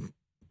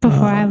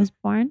 Before I was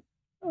born?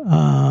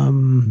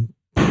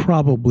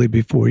 Probably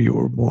before you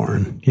were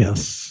born,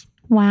 yes.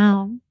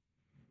 Wow.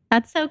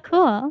 That's so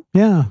cool.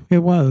 Yeah, it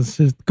was.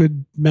 It's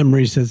good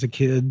memories as a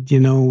kid,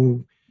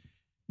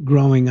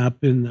 growing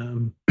up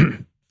in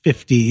the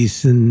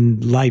 50s,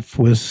 and life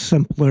was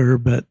simpler,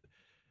 but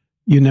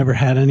you never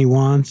had any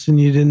wants and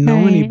you didn't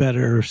know any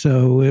better.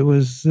 So it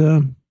was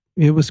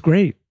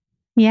great.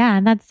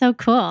 Yeah, that's so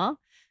cool.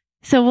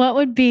 So what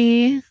would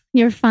be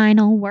your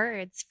final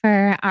words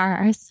for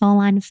our Soul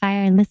on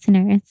Fire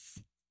listeners?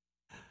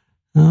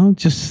 Oh,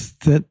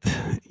 just that,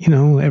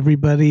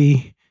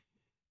 everybody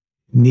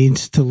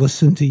needs to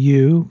listen to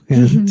you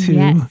and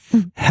to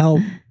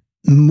help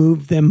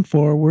move them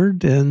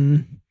forward.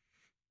 And,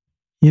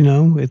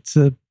 it's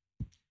a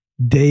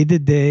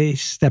day-to-day,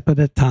 step at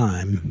a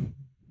time.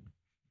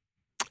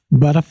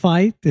 But a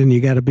fight, and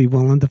you got to be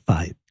willing to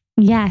fight.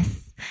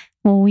 Yes.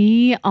 Well,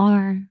 we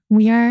are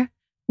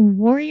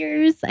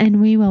warriors,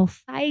 and we will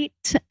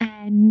fight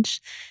and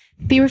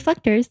be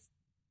reflectors.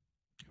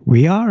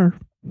 We are.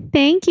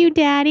 Thank you,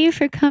 Daddy,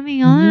 for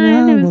coming on.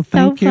 Yeah, it was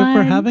thank so you fun.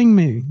 for having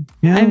me.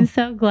 Yeah. I'm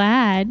so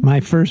glad. My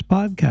first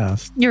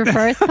podcast. Your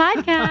first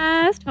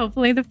podcast.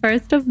 Hopefully the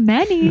first of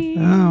many.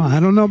 Oh,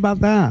 I don't know about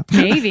that.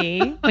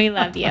 Maybe. We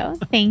love you.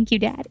 Thank you,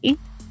 Daddy.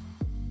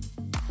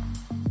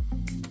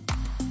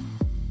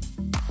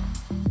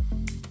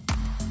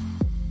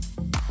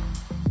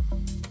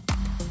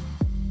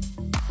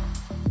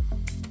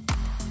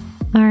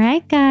 All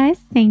right, guys.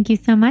 Thank you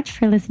so much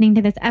for listening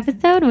to this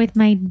episode with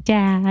my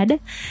dad.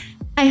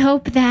 I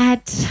hope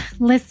that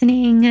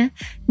listening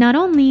not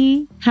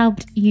only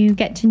helped you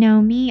get to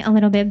know me a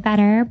little bit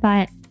better,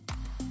 but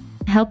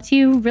helped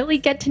you really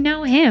get to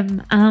know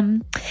him.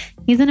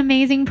 He's an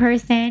amazing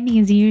person.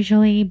 He's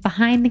usually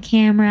behind the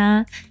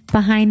camera,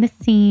 behind the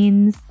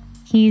scenes.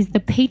 He's the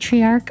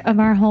patriarch of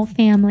our whole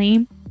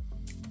family.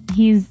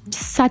 He's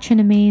such an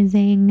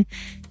amazing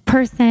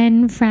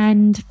person,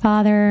 friend,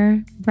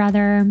 father,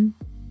 brother,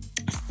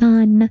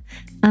 son.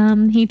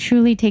 He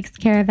truly takes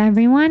care of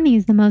everyone.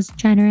 He's the most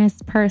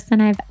generous person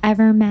I've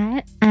ever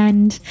met.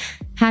 And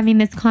having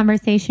this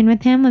conversation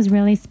with him was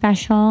really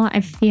special.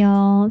 I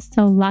feel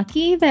so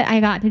lucky that I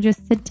got to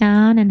just sit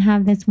down and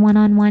have this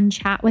one-on-one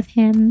chat with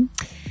him.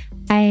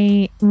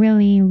 I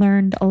really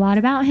learned a lot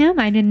about him.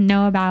 I didn't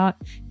know about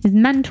his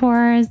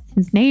mentors,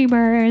 his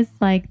neighbors,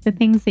 like the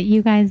things that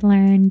you guys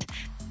learned.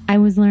 I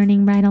was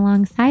learning right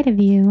alongside of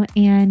you.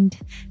 And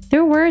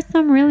there were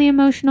some really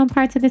emotional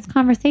parts of this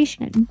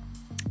conversation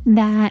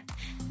that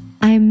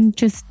I'm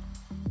just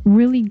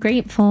really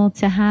grateful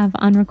to have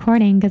on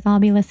recording, because I'll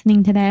be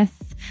listening to this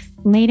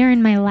later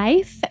in my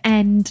life,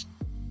 and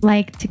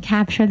like to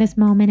capture this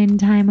moment in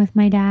time with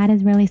my dad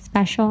is really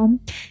special.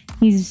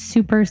 He's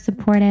super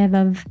supportive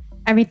of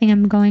everything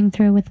I'm going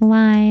through with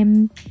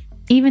Lyme.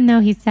 Even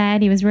though he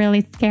said he was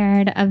really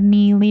scared of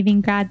me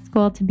leaving grad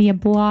school to be a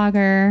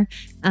blogger,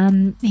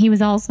 he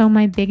was also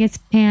my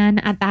biggest fan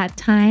at that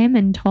time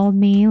and told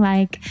me,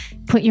 like,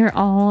 put your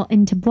all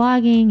into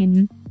blogging.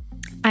 And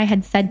I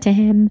had said to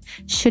him,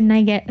 shouldn't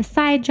I get a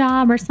side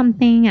job or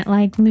something at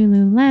like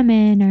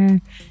Lululemon, or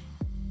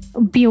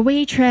be a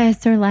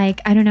waitress, or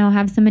like, I don't know,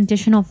 have some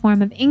additional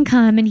form of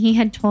income? And he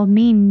had told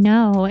me,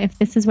 no, if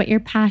this is what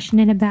you're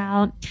passionate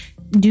about,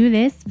 do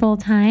this full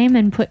time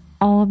and put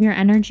all of your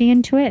energy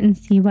into it and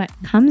see what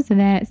comes of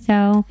it.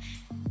 So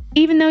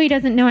even though he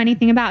doesn't know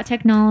anything about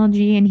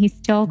technology, and he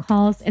still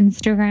calls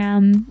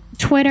Instagram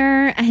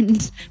Twitter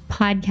and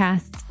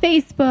podcasts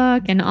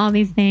Facebook and all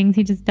these things,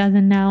 he just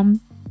doesn't know.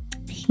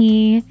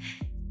 He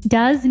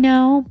does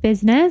know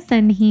business,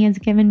 and he has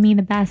given me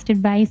the best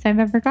advice I've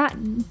ever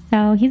gotten.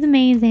 So he's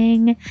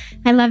amazing.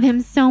 I love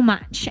him so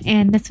much.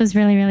 And this was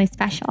really, really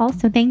special.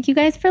 So thank you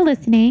guys for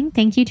listening.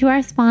 Thank you to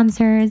our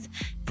sponsors,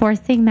 Four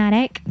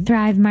Sigmatic,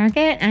 Thrive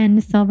Market,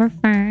 and Silver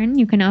Fern.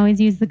 You can always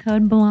use the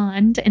code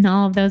BLONDE in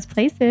all of those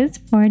places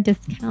for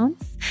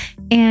discounts.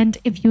 And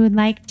if you would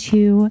like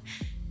to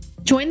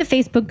Join the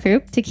Facebook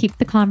group to keep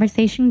the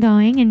conversation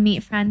going and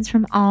meet friends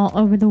from all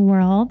over the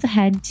world.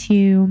 Head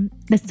to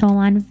the Soul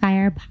on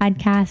Fire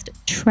podcast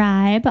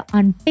tribe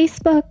on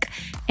Facebook,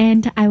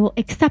 and I will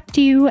accept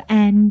you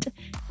and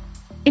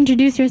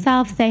introduce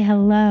yourself, say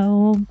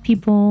hello.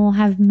 People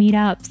have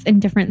meetups in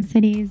different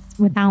cities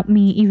without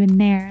me even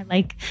there.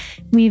 Like,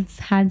 we've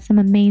had some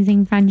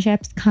amazing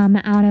friendships come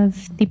out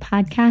of the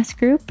podcast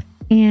group.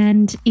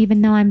 And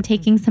even though I'm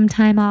taking some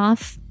time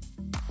off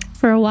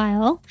for a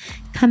while,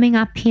 coming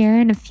up here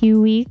in a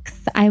few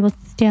weeks, I will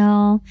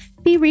still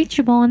be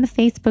reachable in the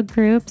Facebook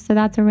group. So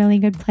that's a really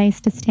good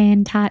place to stay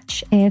in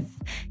touch if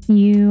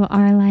you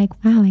are like,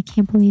 wow, I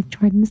can't believe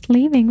Jordan's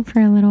leaving for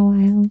a little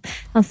while.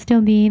 I'll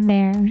still be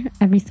there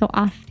every so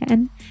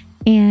often.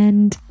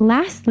 And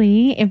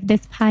lastly, if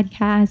this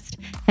podcast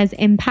has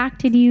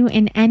impacted you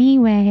in any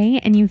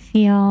way and you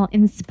feel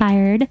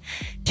inspired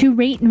to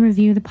rate and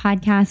review the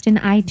podcast in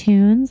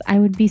iTunes, I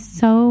would be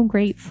so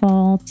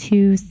grateful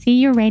to see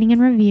your rating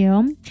and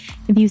review.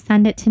 If you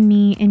send it to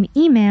me in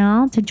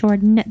email to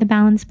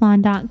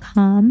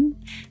jordan@thebalancedblonde.com,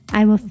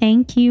 I will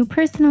thank you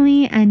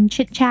personally and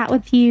chit chat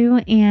with you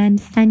and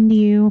send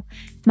you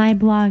my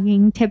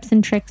blogging tips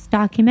and tricks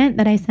document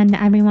that I send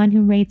to everyone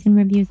who rates and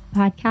reviews the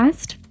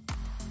podcast,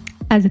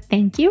 as a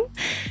thank you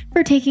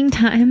for taking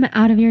time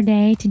out of your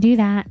day to do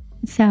that.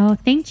 So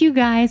thank you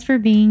guys for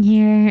being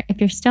here. If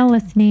you're still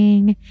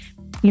listening,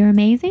 you're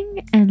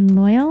amazing and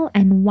loyal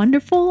and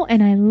wonderful.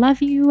 And I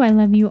love you. I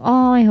love you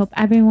all. I hope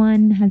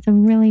everyone has a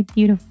really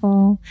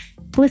beautiful,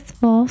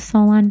 blissful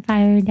Soul on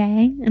Fire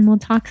day. And we'll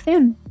talk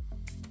soon.